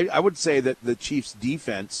mean, I would say that the Chiefs'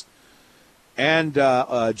 defense and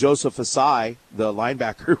Joseph Asai, the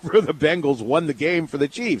linebacker for the Bengals, won the game for the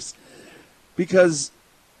Chiefs. Because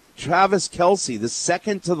Travis Kelce, the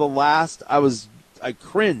second to the last, I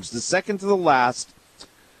cringed. The second to the last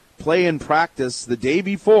play in practice the day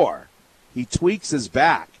before, he tweaks his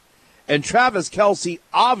back. And Travis Kelce,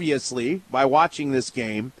 obviously, by watching this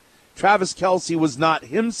game, Travis Kelce was not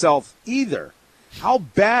himself either. How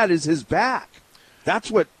bad is his back?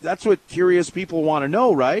 That's what curious people want to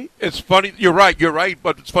know, right? It's funny. You're right.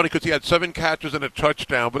 But it's funny because he had 7 catches and a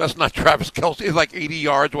touchdown. But that's not Travis Kelce. It's like 80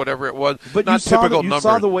 yards, whatever it was. But not typical numbers. You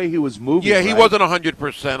saw the way he was moving. Yeah, he right? wasn't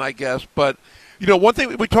 100%, I guess. But, one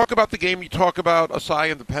thing, we talk about the game, you talk about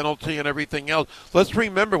Asai and the penalty and everything else. Let's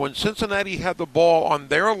remember, when Cincinnati had the ball on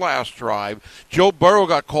their last drive, Joe Burrow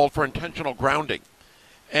got called for intentional grounding.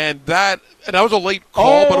 And that was a late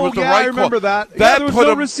call, but it was the right call. I remember that. There was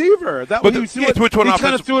no receiver. He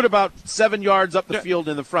kind of threw it about 7 yards up the field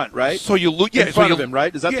in the front, right? So you lose in front of him,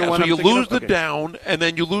 right? Is that the one? So you lose the down, and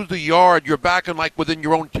then you lose the yard. You're back in within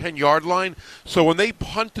your own 10-yard line. So when they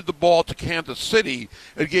punted the ball to Kansas City,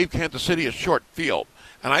 it gave Kansas City a short field.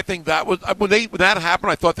 And I think that was when that happened.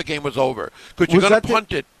 I thought the game was over because you're going to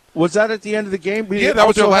punt it. Was that at the end of the game? Yeah, that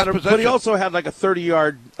was their last possession. But he also had a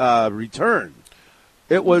 30-yard return.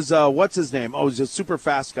 It was, what's his name? Oh, it was a super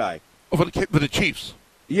fast guy. Oh, for the Chiefs.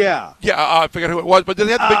 Yeah. Yeah, I forget who it was. But they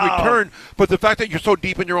had the big return. But the fact that you're so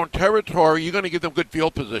deep in your own territory, you're going to give them good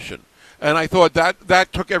field position. And I thought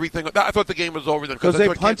that took everything. I thought the game was over then. Because they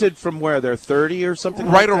punted from where? Their 30 or something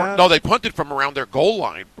right like around, that? No, they punted from around their goal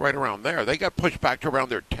line, right around there. They got pushed back to around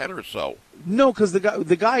their 10 or so. No, because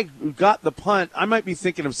the guy got the punt. I might be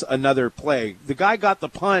thinking of another play. The guy got the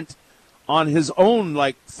punt on his own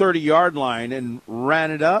 30-yard line and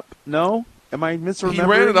ran it up. No? Am I misremembering? He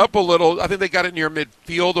ran it up a little. I think they got it near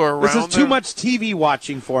midfield or around. This is too much TV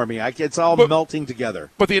watching for me. It's all melting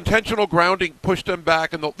together. But the intentional grounding pushed them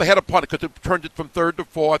back, and they had a punt because it turned it from third to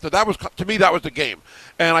fourth. And that was, to me, that was the game.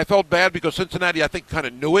 And I felt bad because Cincinnati, I think, kind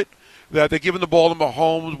of knew it. That they're giving the ball to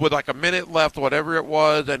Mahomes with a minute left, whatever it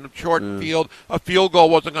was, and short field. A field goal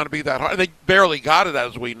wasn't going to be that hard. And they barely got it,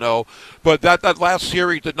 as we know. But that last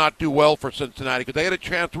series did not do well for Cincinnati because they had a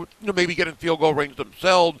chance to maybe get in field goal range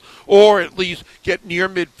themselves or at least get near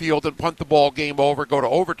midfield and punt the ball, game over, go to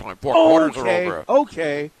overtime. 4 quarters are over.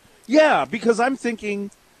 Okay. Yeah, because I'm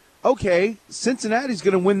thinking, okay, Cincinnati's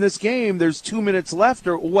going to win this game. There's 2 minutes left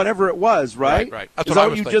or whatever it was, right? Right. That's what I I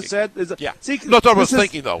was you thinking. just said? Yeah. See, that's what I was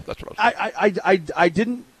thinking, though. That's what I was thinking. I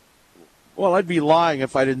didn't. Well, I'd be lying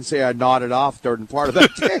if I didn't say I nodded off during part of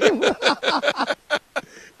that game.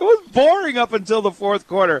 It was boring up until the fourth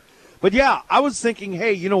quarter. But, yeah, I was thinking,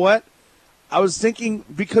 hey, you know what? I was thinking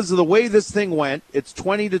because of the way this thing went, it's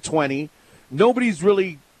 20-20. Nobody's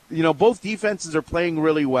really, both defenses are playing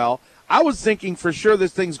really well. I was thinking for sure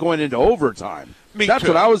this thing's going into overtime. That's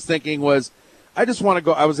what I was thinking was I just want to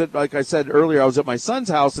go. Like I said earlier, I was at my son's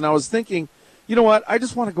house, and I was thinking, you know what? I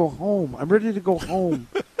just want to go home. I'm ready to go home.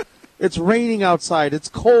 It's raining outside. It's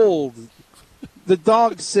cold. The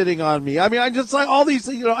dog's sitting on me. I mean, I just all these,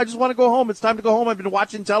 I just want to go home. It's time to go home. I've been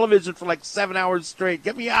watching television for 7 hours straight.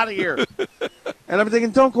 Get me out of here. And I'm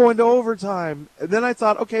thinking, don't go into overtime. And then I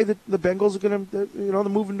thought, okay, the Bengals are going to, they're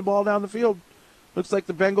moving the ball down the field. Looks like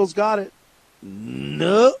the Bengals got it.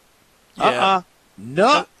 No.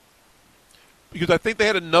 No. Because I think they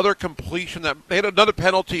had another completion they had another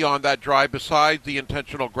penalty on that drive besides the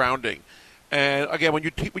intentional grounding. And again, when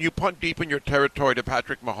you punt deep in your territory to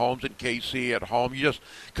Patrick Mahomes and KC at home, you just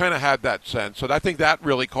kind of had that sense. So I think that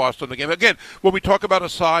really cost them the game. Again, when we talk about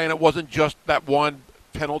Asai, and it wasn't just that one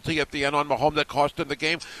penalty at the end on Mahomes that cost him the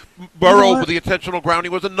game. Burrow with the intentional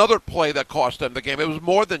grounding was another play that cost him the game. It was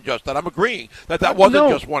more than just that. I'm agreeing that wasn't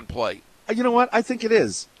just one play. You know what? I think it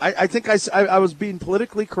is. I think I was being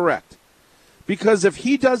politically correct. Because if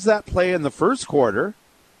he does that play in the first quarter,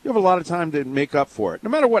 you have a lot of time to make up for it. No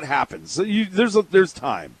matter what happens, there's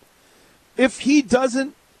time. If he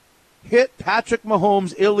doesn't hit Patrick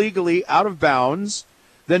Mahomes illegally out of bounds,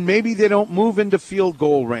 then maybe they don't move into field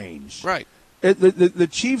goal range. Right. The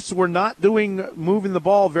Chiefs were not moving the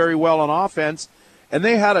ball very well on offense, and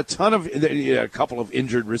they had a couple of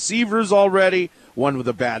injured receivers already, one with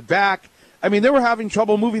a bad back. I mean, they were having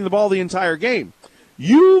trouble moving the ball the entire game.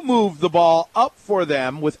 You moved the ball up for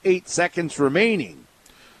them with 8 seconds remaining.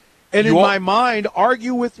 And in my mind,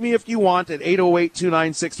 argue with me if you want at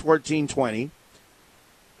 808-296-1420.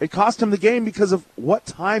 It cost him the game because of what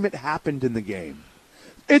time it happened in the game.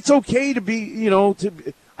 It's okay to be,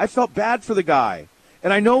 I felt bad for the guy.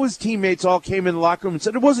 And I know his teammates all came in the locker room and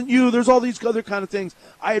said, it wasn't you, there's all these other kind of things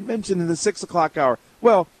I had mentioned in the 6 o'clock hour.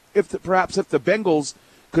 Well, perhaps if the Bengals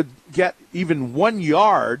could get even 1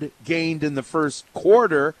 yard gained in the first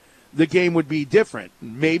quarter, the game would be different.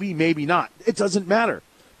 Maybe, maybe not. It doesn't matter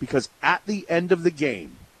because at the end of the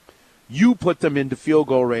game, you put them into field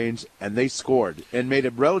goal range, and they scored and made a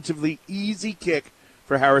relatively easy kick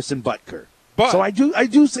for Harrison Butker. So I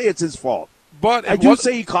do say it's his fault. But I do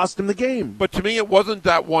say he cost him the game. But to me, it wasn't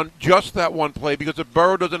just that one play, because if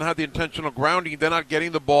Burrow doesn't have the intentional grounding, they're not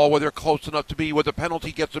getting the ball where they're close enough to be where the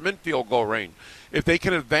penalty gets them in field goal range. If they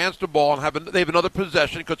can advance the ball and they have another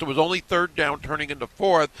possession, because it was only third down turning into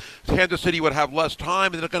fourth, Kansas City would have less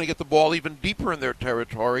time, and they're going to get the ball even deeper in their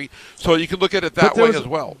territory. So you can look at it that way as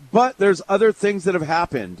well. But there's other things that have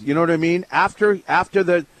happened. You know what I mean? After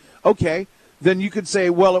then you could say,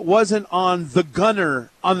 well, it wasn't on the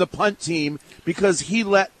gunner on the punt team because he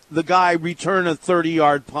let the guy return a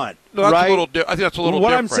 30-yard punt. No, that's right? I think that's a little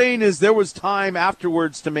what different. I'm saying is there was time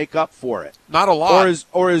afterwards to make up for it. Not a lot.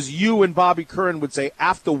 Or as you and Bobby Curran would say,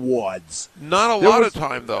 afterwards. Not a lot of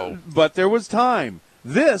time, though. But there was time.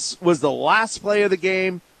 This was the last play of the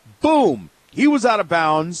game. Boom. He was out of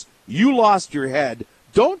bounds. You lost your head.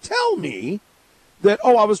 Don't tell me that,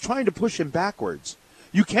 I was trying to push him backwards.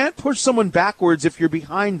 You can't push someone backwards if you're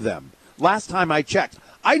behind them. Last time I checked,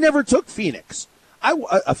 I never took Phoenix. I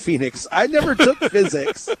never took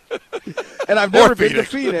physics, and I've never been to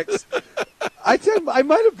Phoenix. I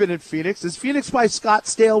might have been in Phoenix. Is Phoenix by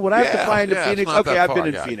Scottsdale? Would I have to fly into Phoenix? Okay, I've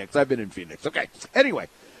been in Phoenix. I've been in Phoenix. Okay. Anyway,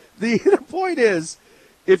 the point is,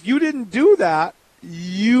 if you didn't do that,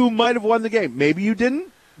 you might have won the game. Maybe you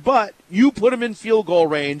didn't, but you put him in field goal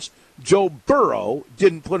range. Joe Burrow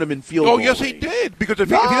didn't put him in field goal range. Oh, yes, he did. Because if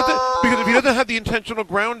he doesn't have the intentional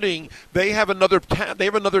grounding, they have another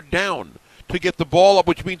down to get the ball up,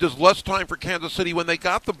 which means there's less time for Kansas City when they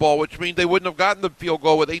got the ball, which means they wouldn't have gotten the field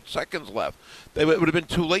goal with 8 seconds left. It would have been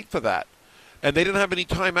too late for that. And they didn't have any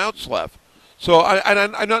timeouts left. So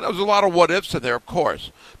I know there was a lot of what-ifs in there, of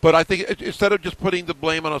course. But I think instead of just putting the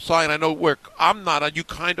blame on a side, I know where I'm not, and you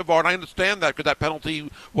kind of are, and I understand that because that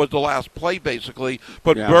penalty was the last play, basically.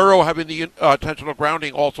 But Burrow having the intentional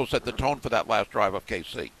grounding also set the tone for that last drive of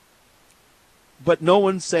KC. But no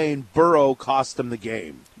one's saying Burrow cost them the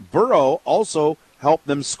game. Burrow also helped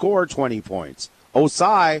them score 20 points.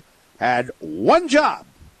 Osai had one job.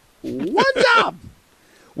 One job.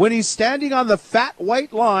 When he's standing on the fat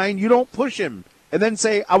white line, you don't push him and then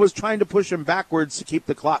say, I was trying to push him backwards to keep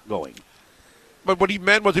the clock going. But what he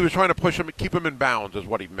meant was he was trying to push him, keep him in bounds is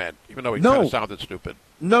what he meant, even though he kind of sounded stupid.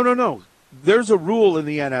 No. There's a rule in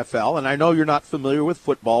the NFL, and I know you're not familiar with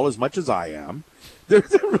football as much as I am.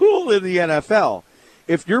 There's a rule in the NFL.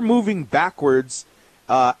 If you're moving backwards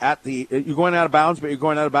you're going out of bounds, but you're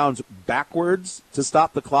going out of bounds backwards to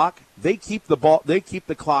stop the clock, they keep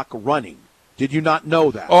the clock running. Did you not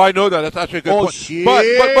know that? Oh, I know that. That's actually a good point. Shit. But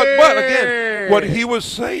again, what he was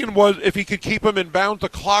saying was if he could keep him in bounds, the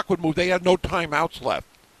clock would move. They had no timeouts left.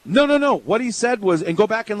 No. What he said was, and go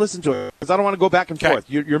back and listen to it, because I don't want to go back and forth.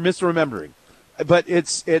 You're misremembering. But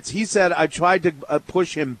he said, I tried to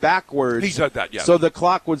push him backwards. He said that, yes. So the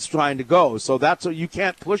clock was trying to go. So that's what you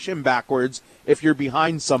can't push him backwards if you're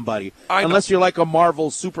behind somebody, unless you're like a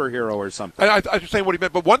Marvel superhero or something. I was just saying what he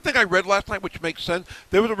meant. But one thing I read last night, which makes sense,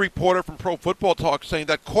 there was a reporter from Pro Football Talk saying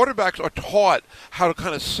that quarterbacks are taught how to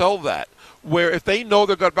kind of sell that, where if they know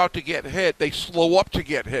they're about to get hit, they slow up to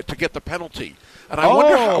get hit, to get the penalty. And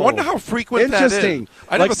I wonder how frequent that is. Interesting.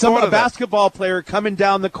 Like a basketball player coming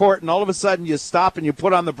down the court, and all of a sudden you stop and you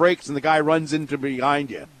put on the brakes, and the guy runs into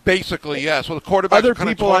behind you. Basically, yes. Well, the quarterbacks other are kind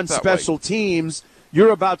people of on special teams,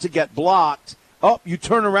 you're about to get blocked. Oh, you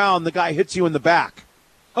turn around, the guy hits you in the back.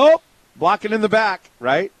 Oh, blocking in the back,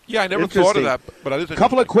 right? Yeah, I never thought of that, but it is a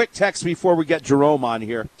couple of quick texts before we get Jerome on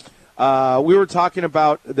here. We were talking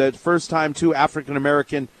about the first time two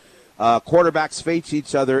African-American quarterbacks face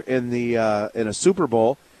each other in a Super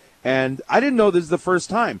Bowl, and I didn't know this is the first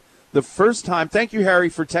time. The first time, thank you, Harry,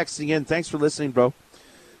 for texting in. Thanks for listening, bro.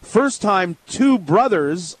 First time two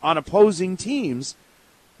brothers on opposing teams,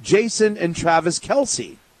 Jason and Travis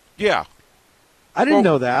Kelce. Yeah. I didn't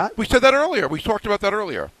know that. We said that earlier. We talked about that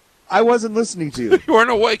earlier. I wasn't listening to you. You weren't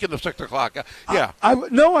awake in the 6 o'clock. Yeah. I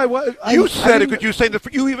was. You said it because you said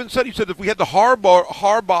that. You even said if we had the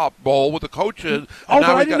Harbaugh Bowl with the coaches. But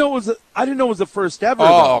I didn't know it was the first ever.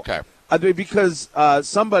 Oh, though. okay. Because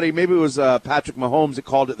somebody, maybe it was Patrick Mahomes, that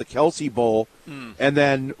called it the Kelce Bowl, and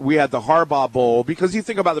then we had the Harbaugh Bowl. Because you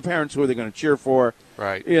think about the parents, who are they going to cheer for?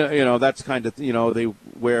 Right. You know that's kind of they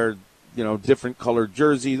wear different colored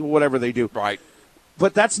jerseys, whatever they do. Right.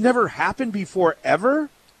 But that's never happened before, ever.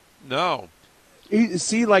 No. You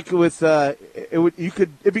see, like with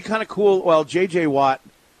it'd be kind of cool. Well, J.J. Watt.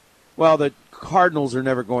 Well, the Cardinals are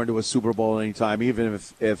never going to a Super Bowl anytime, even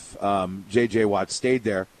if J.J. Watt stayed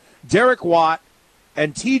there. Derek Watt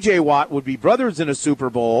and T.J. Watt would be brothers in a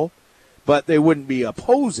Super Bowl, but they wouldn't be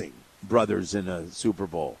opposing brothers in a Super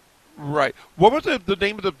Bowl. Right. What was the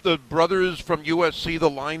name of the brothers from USC,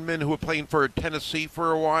 the linemen who were playing for Tennessee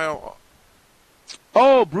for a while?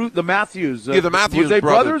 Oh, the Matthews. Yeah, the Matthews were they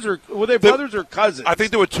brothers. brothers or cousins? I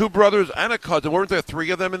think there were two brothers and a cousin. Weren't there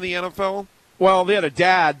three of them in the NFL? Well, they had a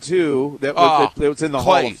dad, too, that was in the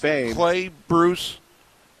Hall of Fame. Clay, Bruce,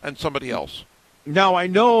 and somebody else. Now, I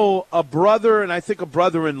know a brother and I think a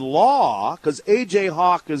brother-in-law, because A.J.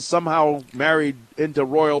 Hawk is somehow married into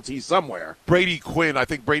royalty somewhere. Brady Quinn. I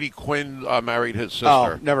think Brady Quinn married his sister.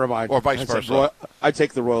 Oh, never mind. Or vice versa. I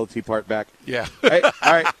take the royalty part back. Yeah. Hey, all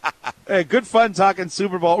right. Hey, good fun talking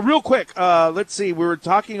Super Bowl. Real quick, let's see. We were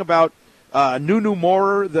talking about Nunu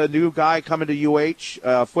Moorer, the new guy coming to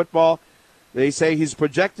UH football. They say he's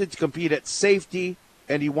projected to compete at safety,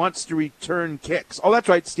 and he wants to return kicks. Oh, that's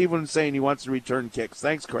right. Stephen was saying he wants to return kicks.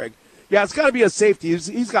 Thanks, Craig. Yeah, it's got to be a safety.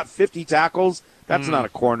 He's got 50 tackles. That's not a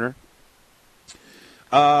corner.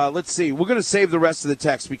 Let's see. We're going to save the rest of the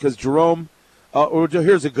text because Jerome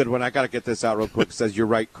here's a good one. I got to get this out real quick. It says, "You're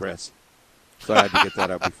right, Chris." So I had to get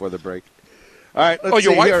that out before the break. All right. Let's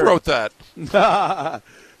your wife here. wrote that.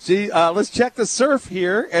 Let's check the surf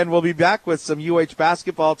here, and we'll be back with some UH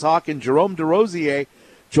basketball talk. And Jerome Desrosiers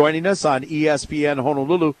joining us on ESPN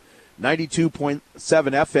Honolulu, 92.7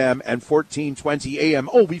 FM and 1420 AM.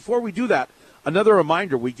 Oh, before we do that, another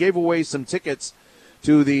reminder: we gave away some tickets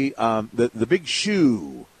to the Big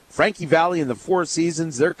Shoe, Frankie Valli and the Four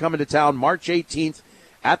Seasons. They're coming to town March 18th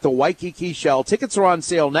at the Waikiki Shell. Tickets are on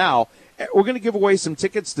sale now. We're going to give away some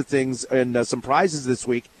tickets to things and some prizes this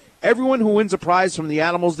week. Everyone who wins a prize from the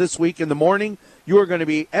Animals this week in the morning, you are going to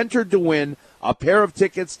be entered to win a pair of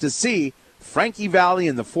tickets to see Frankie Valli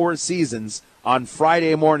and the Four Seasons on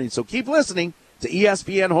Friday morning. So keep listening to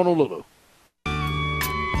ESPN Honolulu.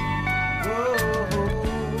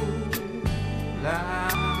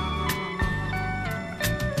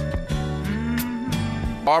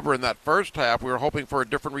 Auburn in that first half. We were hoping for a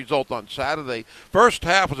different result on Saturday. First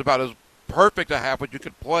half was about as perfect a half as you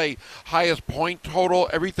could play. Highest point total.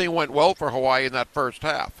 Everything went well for Hawaii in that first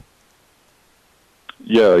half.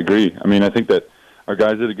 Yeah, I agree. I mean, I think that our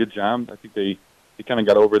guys did a good job. I think they kind of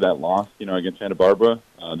got over that loss, against Santa Barbara.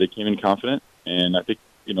 They came in confident, and I think,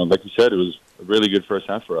 like you said, it was a really good first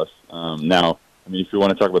half for us. Now, I mean, if you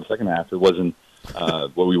want to talk about the second half, it wasn't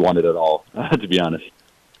what we wanted at all, to be honest.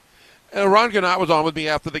 And Ron Gannett was on with me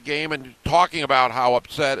after the game and talking about how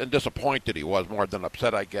upset and disappointed he was, more than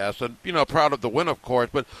upset, I guess, and proud of the win, of course.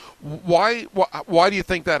 But why do you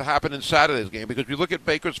think that happened in Saturday's game? Because you look at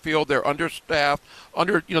Bakersfield, they're understaffed.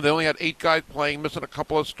 They only had 8 guys playing, missing a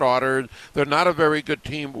couple of starters. They're not a very good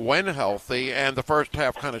team when healthy, and the first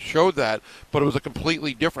half kind of showed that. But it was a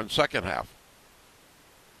completely different second half.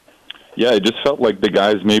 Yeah, it just felt like the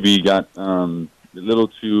guys maybe got a little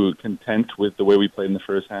too content with the way we played in the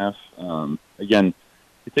first half. Again,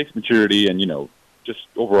 it takes maturity and, just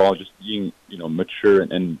overall just being, mature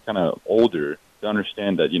and kind of older to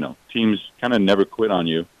understand that, teams kind of never quit on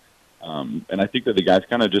you. And I think that the guys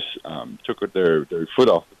kind of just took their foot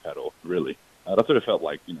off the pedal, really. That's what it felt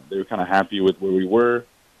like. They were kind of happy with where we were.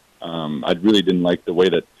 I really didn't like the way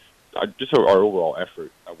that just our overall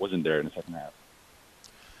effort wasn't there in the second half.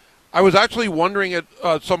 I was actually wondering at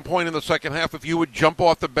some point in the second half if you would jump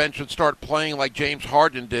off the bench and start playing like James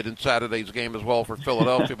Harden did in Saturday's game as well for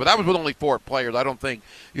Philadelphia. But that was with only 4 players. I don't think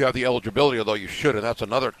you have the eligibility, although you should, and that's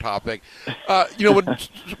another topic.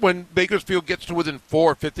 When Bakersfield gets to within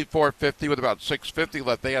 54-50 with about 6:50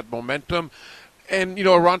 left, they had momentum. And,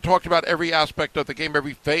 Ron talked about every aspect of the game,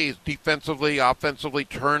 every phase, defensively, offensively,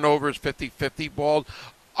 turnovers, 50-50 balls.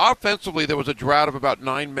 Offensively, there was a drought of about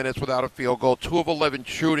 9 minutes without a field goal, 2 of 11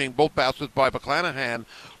 shooting, both baskets by McClanahan,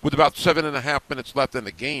 with about 7.5 minutes left in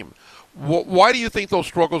the game. Why do you think those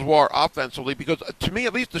struggles were offensively? Because to me,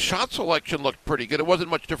 at least, the shot selection looked pretty good. It wasn't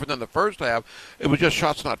much different than the first half. It was just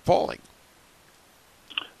shots not falling.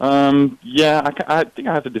 I think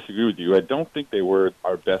I have to disagree with you. I don't think they were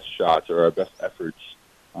our best shots or our best efforts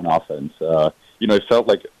on offense. It felt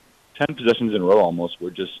like 10 possessions in a row almost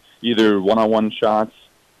were just either one-on-one shots,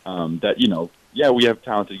 we have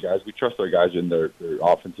talented guys. We trust our guys in their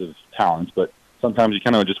offensive talents, but sometimes you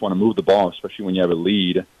kind of just want to move the ball, especially when you have a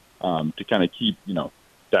lead, to kind of keep,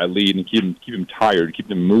 that lead and keep them tired, keep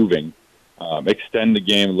them moving, extend the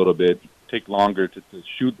game a little bit, take longer to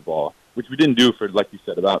shoot the ball, which we didn't do for, like you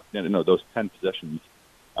said, about those 10 possessions.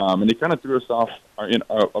 And they kind of threw us off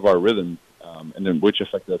our rhythm, and then which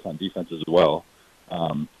affected us on defense as well.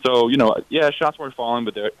 Shots weren't falling,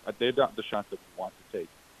 but they're not the shots that we want to take.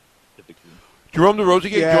 Typically. Jerome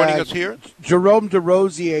Desrosiers joining us here. Jerome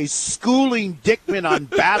Desrosiers schooling Dickman on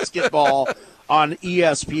basketball on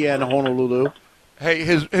ESPN Honolulu. Hey,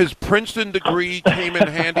 his Princeton degree came in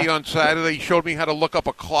handy on Saturday. He showed me how to look up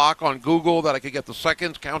a clock on Google that I could get the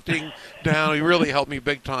seconds counting down. He really helped me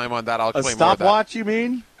big time on that. I'll explain more of that. A stopwatch, you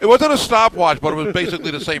mean? It wasn't a stopwatch, but it was basically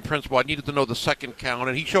the same principle. I needed to know the second count,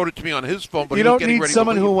 and he showed it to me on his phone. But you don't need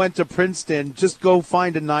someone who went to Princeton. Just go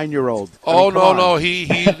find a 9-year-old. Oh, no.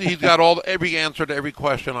 He's got every answer to every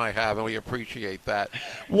question I have, and we appreciate that.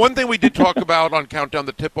 One thing we did talk about on Countdown,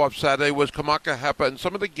 the tip-off Saturday, was Kamaka Hepa and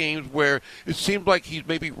some of the games where it seemed like he's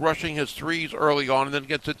maybe rushing his threes early on and then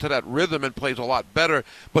gets into that rhythm and plays a lot better.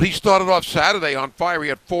 But he started off Saturday on fire. He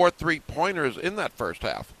had 4 3-pointers in that first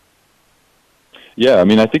half. Yeah,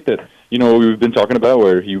 I think that, what we've been talking about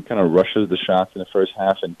where he kind of rushes the shots in the first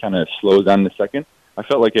half and kind of slows down in the second. I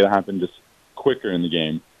felt like it happened just quicker in the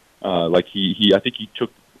game. I think he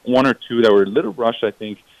took 1 or 2 that were a little rushed, I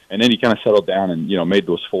think, and then he kind of settled down and, made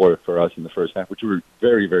those 4 for us in the first half, which were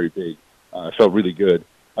very, very big. It felt really good.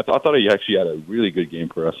 I thought he actually had a really good game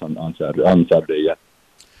for us on Saturday, yeah.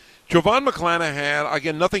 Jovan McClanahan,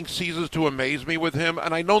 again, nothing ceases to amaze me with him,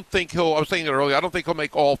 and I don't think I was saying it earlier, I don't think he'll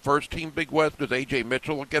make all first-team Big West because A.J.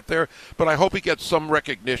 Mitchell will get there, but I hope he gets some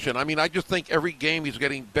recognition. I just think every game he's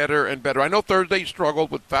getting better and better. I know Thursday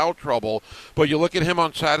struggled with foul trouble, but you look at him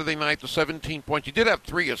on Saturday night, the 17 points. He did have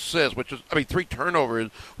 3 assists, 3 turnovers,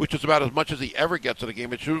 which is about as much as he ever gets in a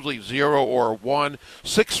game. It's usually 0 or 1.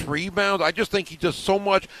 6 rebounds. I just think he does so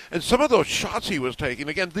much, and some of those shots he was taking,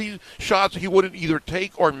 again, these shots he wouldn't either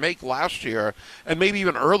take or make last year and maybe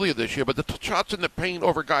even earlier this year, but the shots in the paint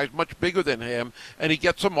over guys much bigger than him, and he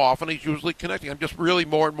gets them off, and he's usually connecting. I'm just really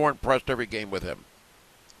more and more impressed every game with him.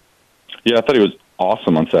 Yeah, I thought he was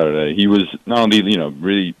awesome on Saturday. He was not only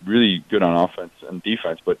really, really good on offense and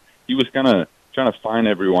defense, but he was kind of trying to find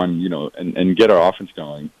everyone, and get our offense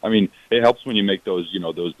going. It helps when you make those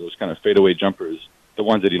those kind of fadeaway jumpers, the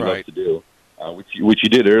ones that he loves to do, which he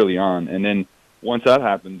did early on, and then once that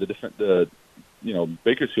happened,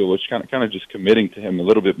 Bakersfield was kind of just committing to him a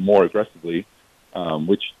little bit more aggressively,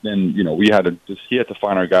 which then he had to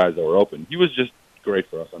find our guys that were open. He was just great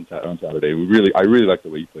for us on Saturday. I really liked the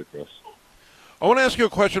way he played for us. I want to ask you a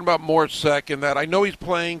question about Morsek, in that I know he's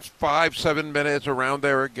playing 5-7 minutes around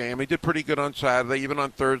there a game. He did pretty good on Saturday, even on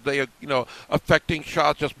Thursday, affecting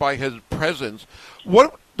shots just by his presence.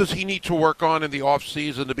 What does he need to work on in the off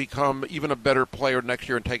season to become even a better player next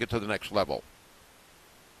year and take it to the next level?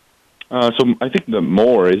 So I think the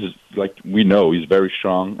more is, like, we know he's very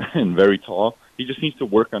strong and very tall. He just needs to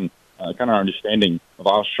work on kind of our understanding of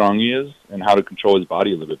how strong he is and how to control his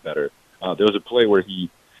body a little bit better. There was a play where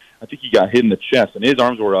I think he got hit in the chest, and his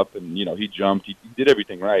arms were up, and, he jumped. He did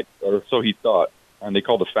everything right, or so he thought, and they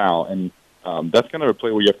called a foul. And that's kind of a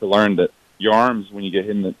play where you have to learn that your arms, when you get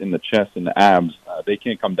hit in the chest and the abs, they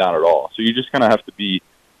can't come down at all. So you just kind of have to be,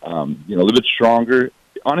 a little bit stronger.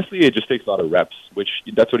 Honestly, it just takes a lot of reps, which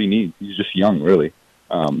that's what he needs. He's just young, really.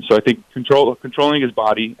 So I think controlling his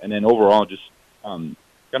body, and then overall just kind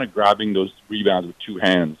of grabbing those rebounds with 2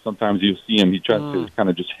 hands. Sometimes you'll see him, he tries to kind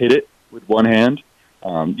of just hit it with 1 hand.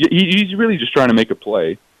 He's really just trying to make a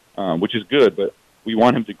play, which is good, but we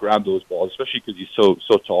want him to grab those balls, especially because he's so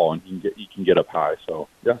tall and he can get up high. So,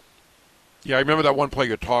 yeah. Yeah, I remember that one play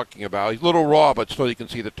you're talking about. He's a little raw, but still you can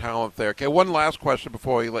see the talent there. Okay, one last question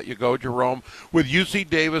before we let you go, Jerome. With UC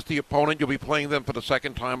Davis, the opponent, you'll be playing them for the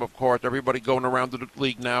second time, of course. Everybody going around the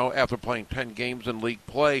league now after playing 10 games in league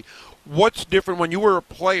play. What's different when you were a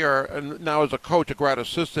player and now as a coach, a grad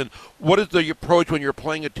assistant, what is the approach when you're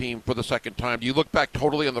playing a team for the second time? Do you look back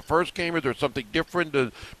totally on the first game? Is there something different?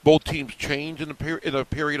 Do both teams change in a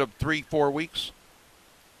period of 3-4 weeks?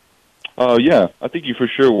 Yeah, I think you for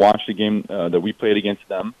sure watched the game that we played against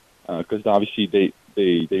them because obviously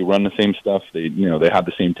they run the same stuff. They have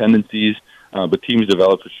the same tendencies, but teams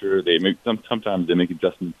develop for sure. They make sometimes they make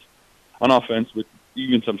adjustments on offense with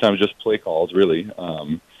even sometimes just play calls really.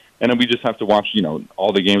 And then we just have to watch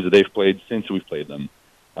all the games that they've played since we've played them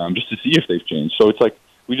just to see if they've changed. So it's like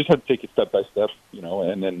we just have to take it step by step,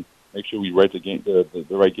 and then make sure we write the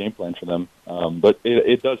right game plan for them. But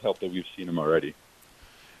it does help that we've seen them already.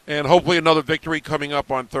 And hopefully another victory coming up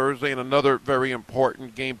on Thursday and another very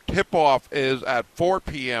important game. Tip-off is at 4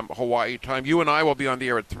 p.m. Hawaii time. You and I will be on the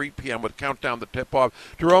air at 3 p.m. with Countdown the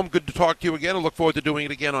Tip-Off. Jerome, good to talk to you again. I look forward to doing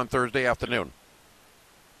it again on Thursday afternoon.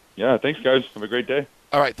 Yeah, thanks, guys. Have a great day.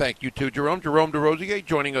 All right, thank you too, Jerome. Jerome Desrosiers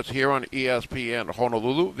joining us here on ESPN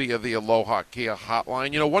Honolulu via the Aloha Kia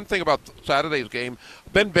hotline. One thing about Saturday's game,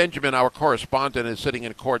 Ben Benjamin, our correspondent, is sitting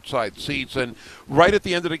in courtside seats, and right at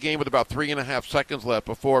the end of the game with about 3.5 seconds left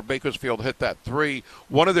before Bakersfield hit that three,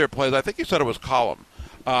 one of their players, I think he said it was Colum,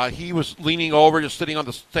 he was leaning over, just standing on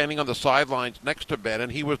the sidelines next to Ben,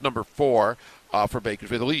 and he was number 4. For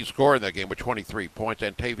Bakersfield, the lead scorer in that game with 23 points,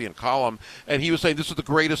 Antavian Colum, and he was saying this is the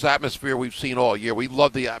greatest atmosphere we've seen all year. We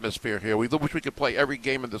love the atmosphere here. We wish we could play every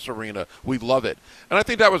game in this arena. We love it, and I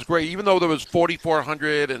think that was great. Even though there was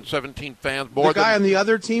 4,417 fans, the guy on the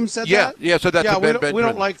other team said that. Yeah, said that. Yeah, to Ben Benjamin. We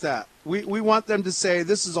don't like that. We want them to say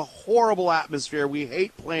this is a horrible atmosphere. We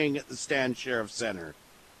hate playing at the Stan Sheriff Center.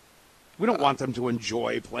 We don't want them to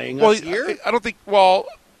enjoy playing us here. I don't think. Well.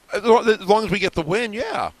 As long as we get the win,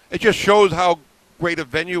 yeah. It just shows how great a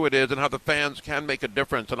venue it is and how the fans can make a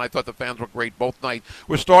difference. And I thought the fans were great both nights.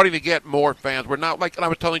 We're starting to get more fans. We're not like, and I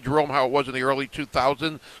was telling Jerome how it was in the early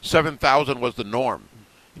 2000s. 7,000 was the norm.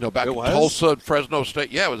 Back in Tulsa and Fresno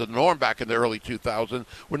State. Yeah, it was the norm back in the early 2000s.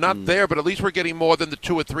 We're not there, but at least we're getting more than the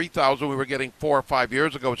 2,000 or 3,000 we were getting 4 or 5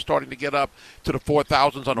 years ago. It's starting to get up to the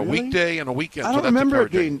 4,000s on a weekday and a weekend. I don't remember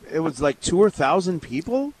it was like 2,000 or 1,000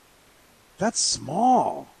 people. That's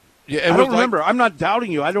small. Yeah, I don't remember. I'm not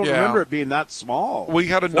doubting you. I don't remember it being that small. We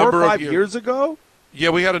had a 4 number or 5 of years ago.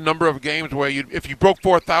 Yeah, we had a number of games where if you broke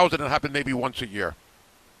 4,000, it happened maybe once a year.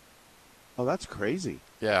 Oh, that's crazy.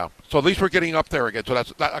 Yeah. So at least we're getting up there again. So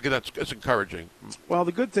that's encouraging. Well,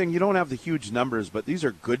 the good thing, you don't have the huge numbers, but these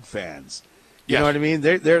are good fans. You Yes. know what I mean?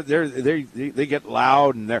 They get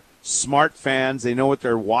loud and they're smart fans. They know what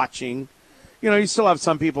they're watching. You still have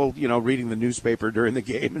some people, reading the newspaper during the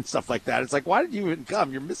game and stuff like that. It's like, why did you even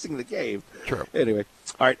come? You're missing the game. True. Anyway,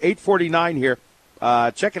 all right, 8:49 here.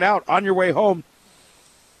 Check it out on your way home.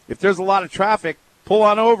 If there's a lot of traffic, pull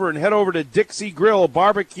on over and head over to Dixie Grill,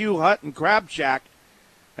 Barbecue Hut, and Crab Shack.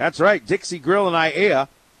 That's right, Dixie Grill in Aiea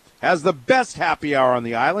has the best happy hour on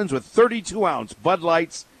the islands with 32-ounce Bud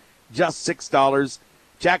Lights, just $6.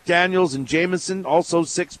 Jack Daniels and Jameson, also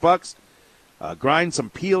 $6. Grind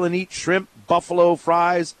some peel-and-eat shrimp, buffalo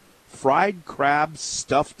fries, fried crab,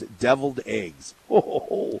 stuffed deviled eggs.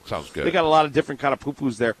 Oh, sounds good. They got a lot of different kind of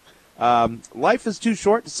poo-poos there. Life is too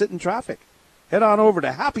short to sit in traffic. Head on over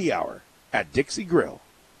to Happy Hour at Dixie Grill.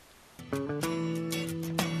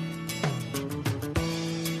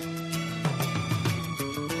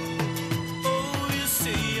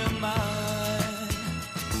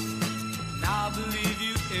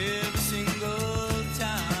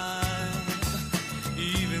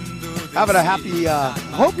 Having a happy,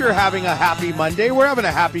 hope you're having a happy Monday. We're having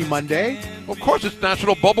a happy Monday. Of course, it's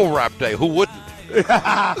National Bubble Wrap Day. Who wouldn't?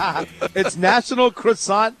 It's National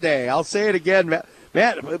Croissant Day. I'll say it again, man.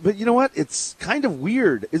 But you know what? It's kind of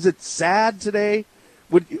weird. Is it sad today?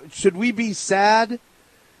 Should we be sad?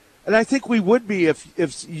 And I think we would be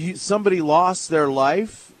if somebody lost their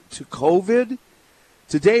life to COVID.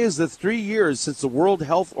 Today is the 3 years since the World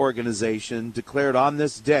Health Organization declared on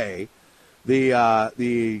this day the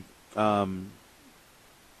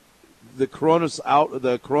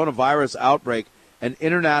coronavirus outbreak an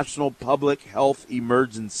international public health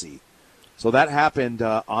emergency. So that happened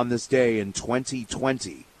on this day in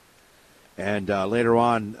 2020, and later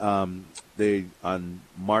on, on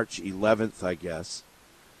March 11th, I guess.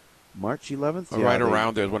 March 11th,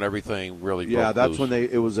 Around there is when everything really broke that's loose. when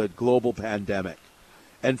it was a global pandemic,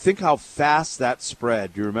 and think how fast that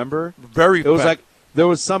spread. Do you remember? Very. It was like there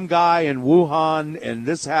was some guy in Wuhan, and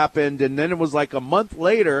this happened, and then it was like a month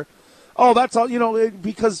later, oh, that's all,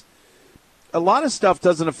 because a lot of stuff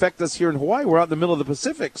doesn't affect us here in Hawaii. We're out in the middle of the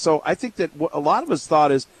Pacific. So I think that what a lot of us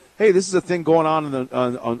thought is, hey, this is a thing going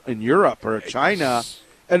on in Europe or China.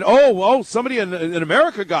 And, somebody in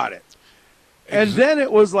America got it. And then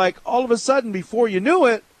it was like all of a sudden, before you knew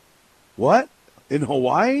it, what? In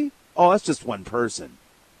Hawaii? Oh, that's just one person,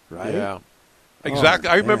 right? Yeah. Exactly.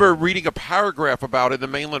 I remember reading a paragraph about it in the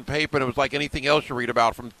mainland paper, and it was like anything else you read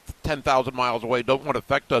about from 10,000 miles away. Don't want to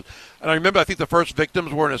affect us. And I remember, I think the first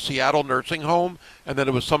victims were in a Seattle nursing home, and then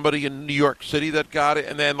it was somebody in New York City that got it.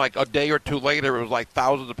 And then like a day or two later, it was like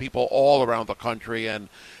thousands of people all around the country. And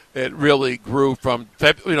it really grew from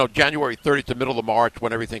January 30th to middle of March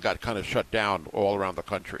when everything got kind of shut down all around the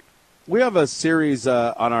country. We have a series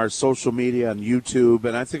on our social media on YouTube,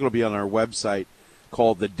 and I think it'll be on our website,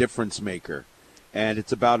 called The Difference Maker. And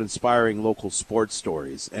it's about inspiring local sports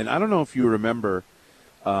stories. And I don't know if you remember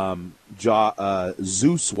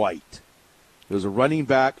Zeus White. He was a running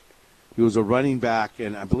back.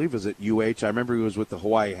 And I believe it was at UH. I remember he was with the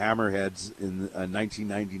Hawaii Hammerheads in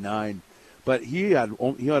 1999. But he had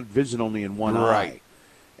vision only in one eye.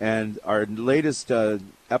 And our latest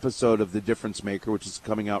episode of The Difference Maker, which is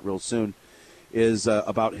coming out real soon, is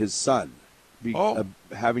about his son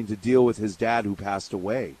having to deal with his dad who passed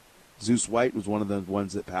away. Zeus White was one of the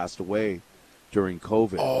ones that passed away during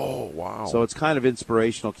COVID. Oh, wow! So it's kind of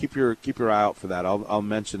inspirational. Keep your eye out for that. I'll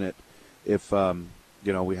mention it if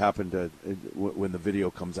we happen to when the video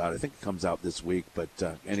comes out. I think it comes out this week. But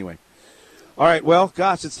anyway, all right. Well,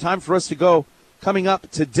 gosh, it's time for us to go. Coming up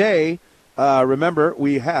today, remember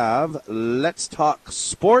we have Let's Talk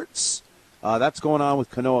Sports. That's going on with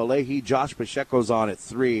Kanoa Leahy. Josh Pacheco's on at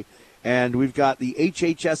 3, and we've got the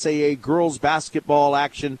HHSAA girls basketball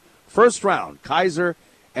action. First round, Kaiser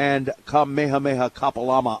and Kamehameha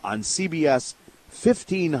Kapalama on CBS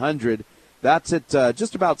 1500. That's at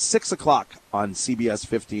just about 6 o'clock on CBS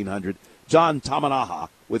 1500. John Tamanaha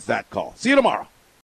with that call. See you tomorrow.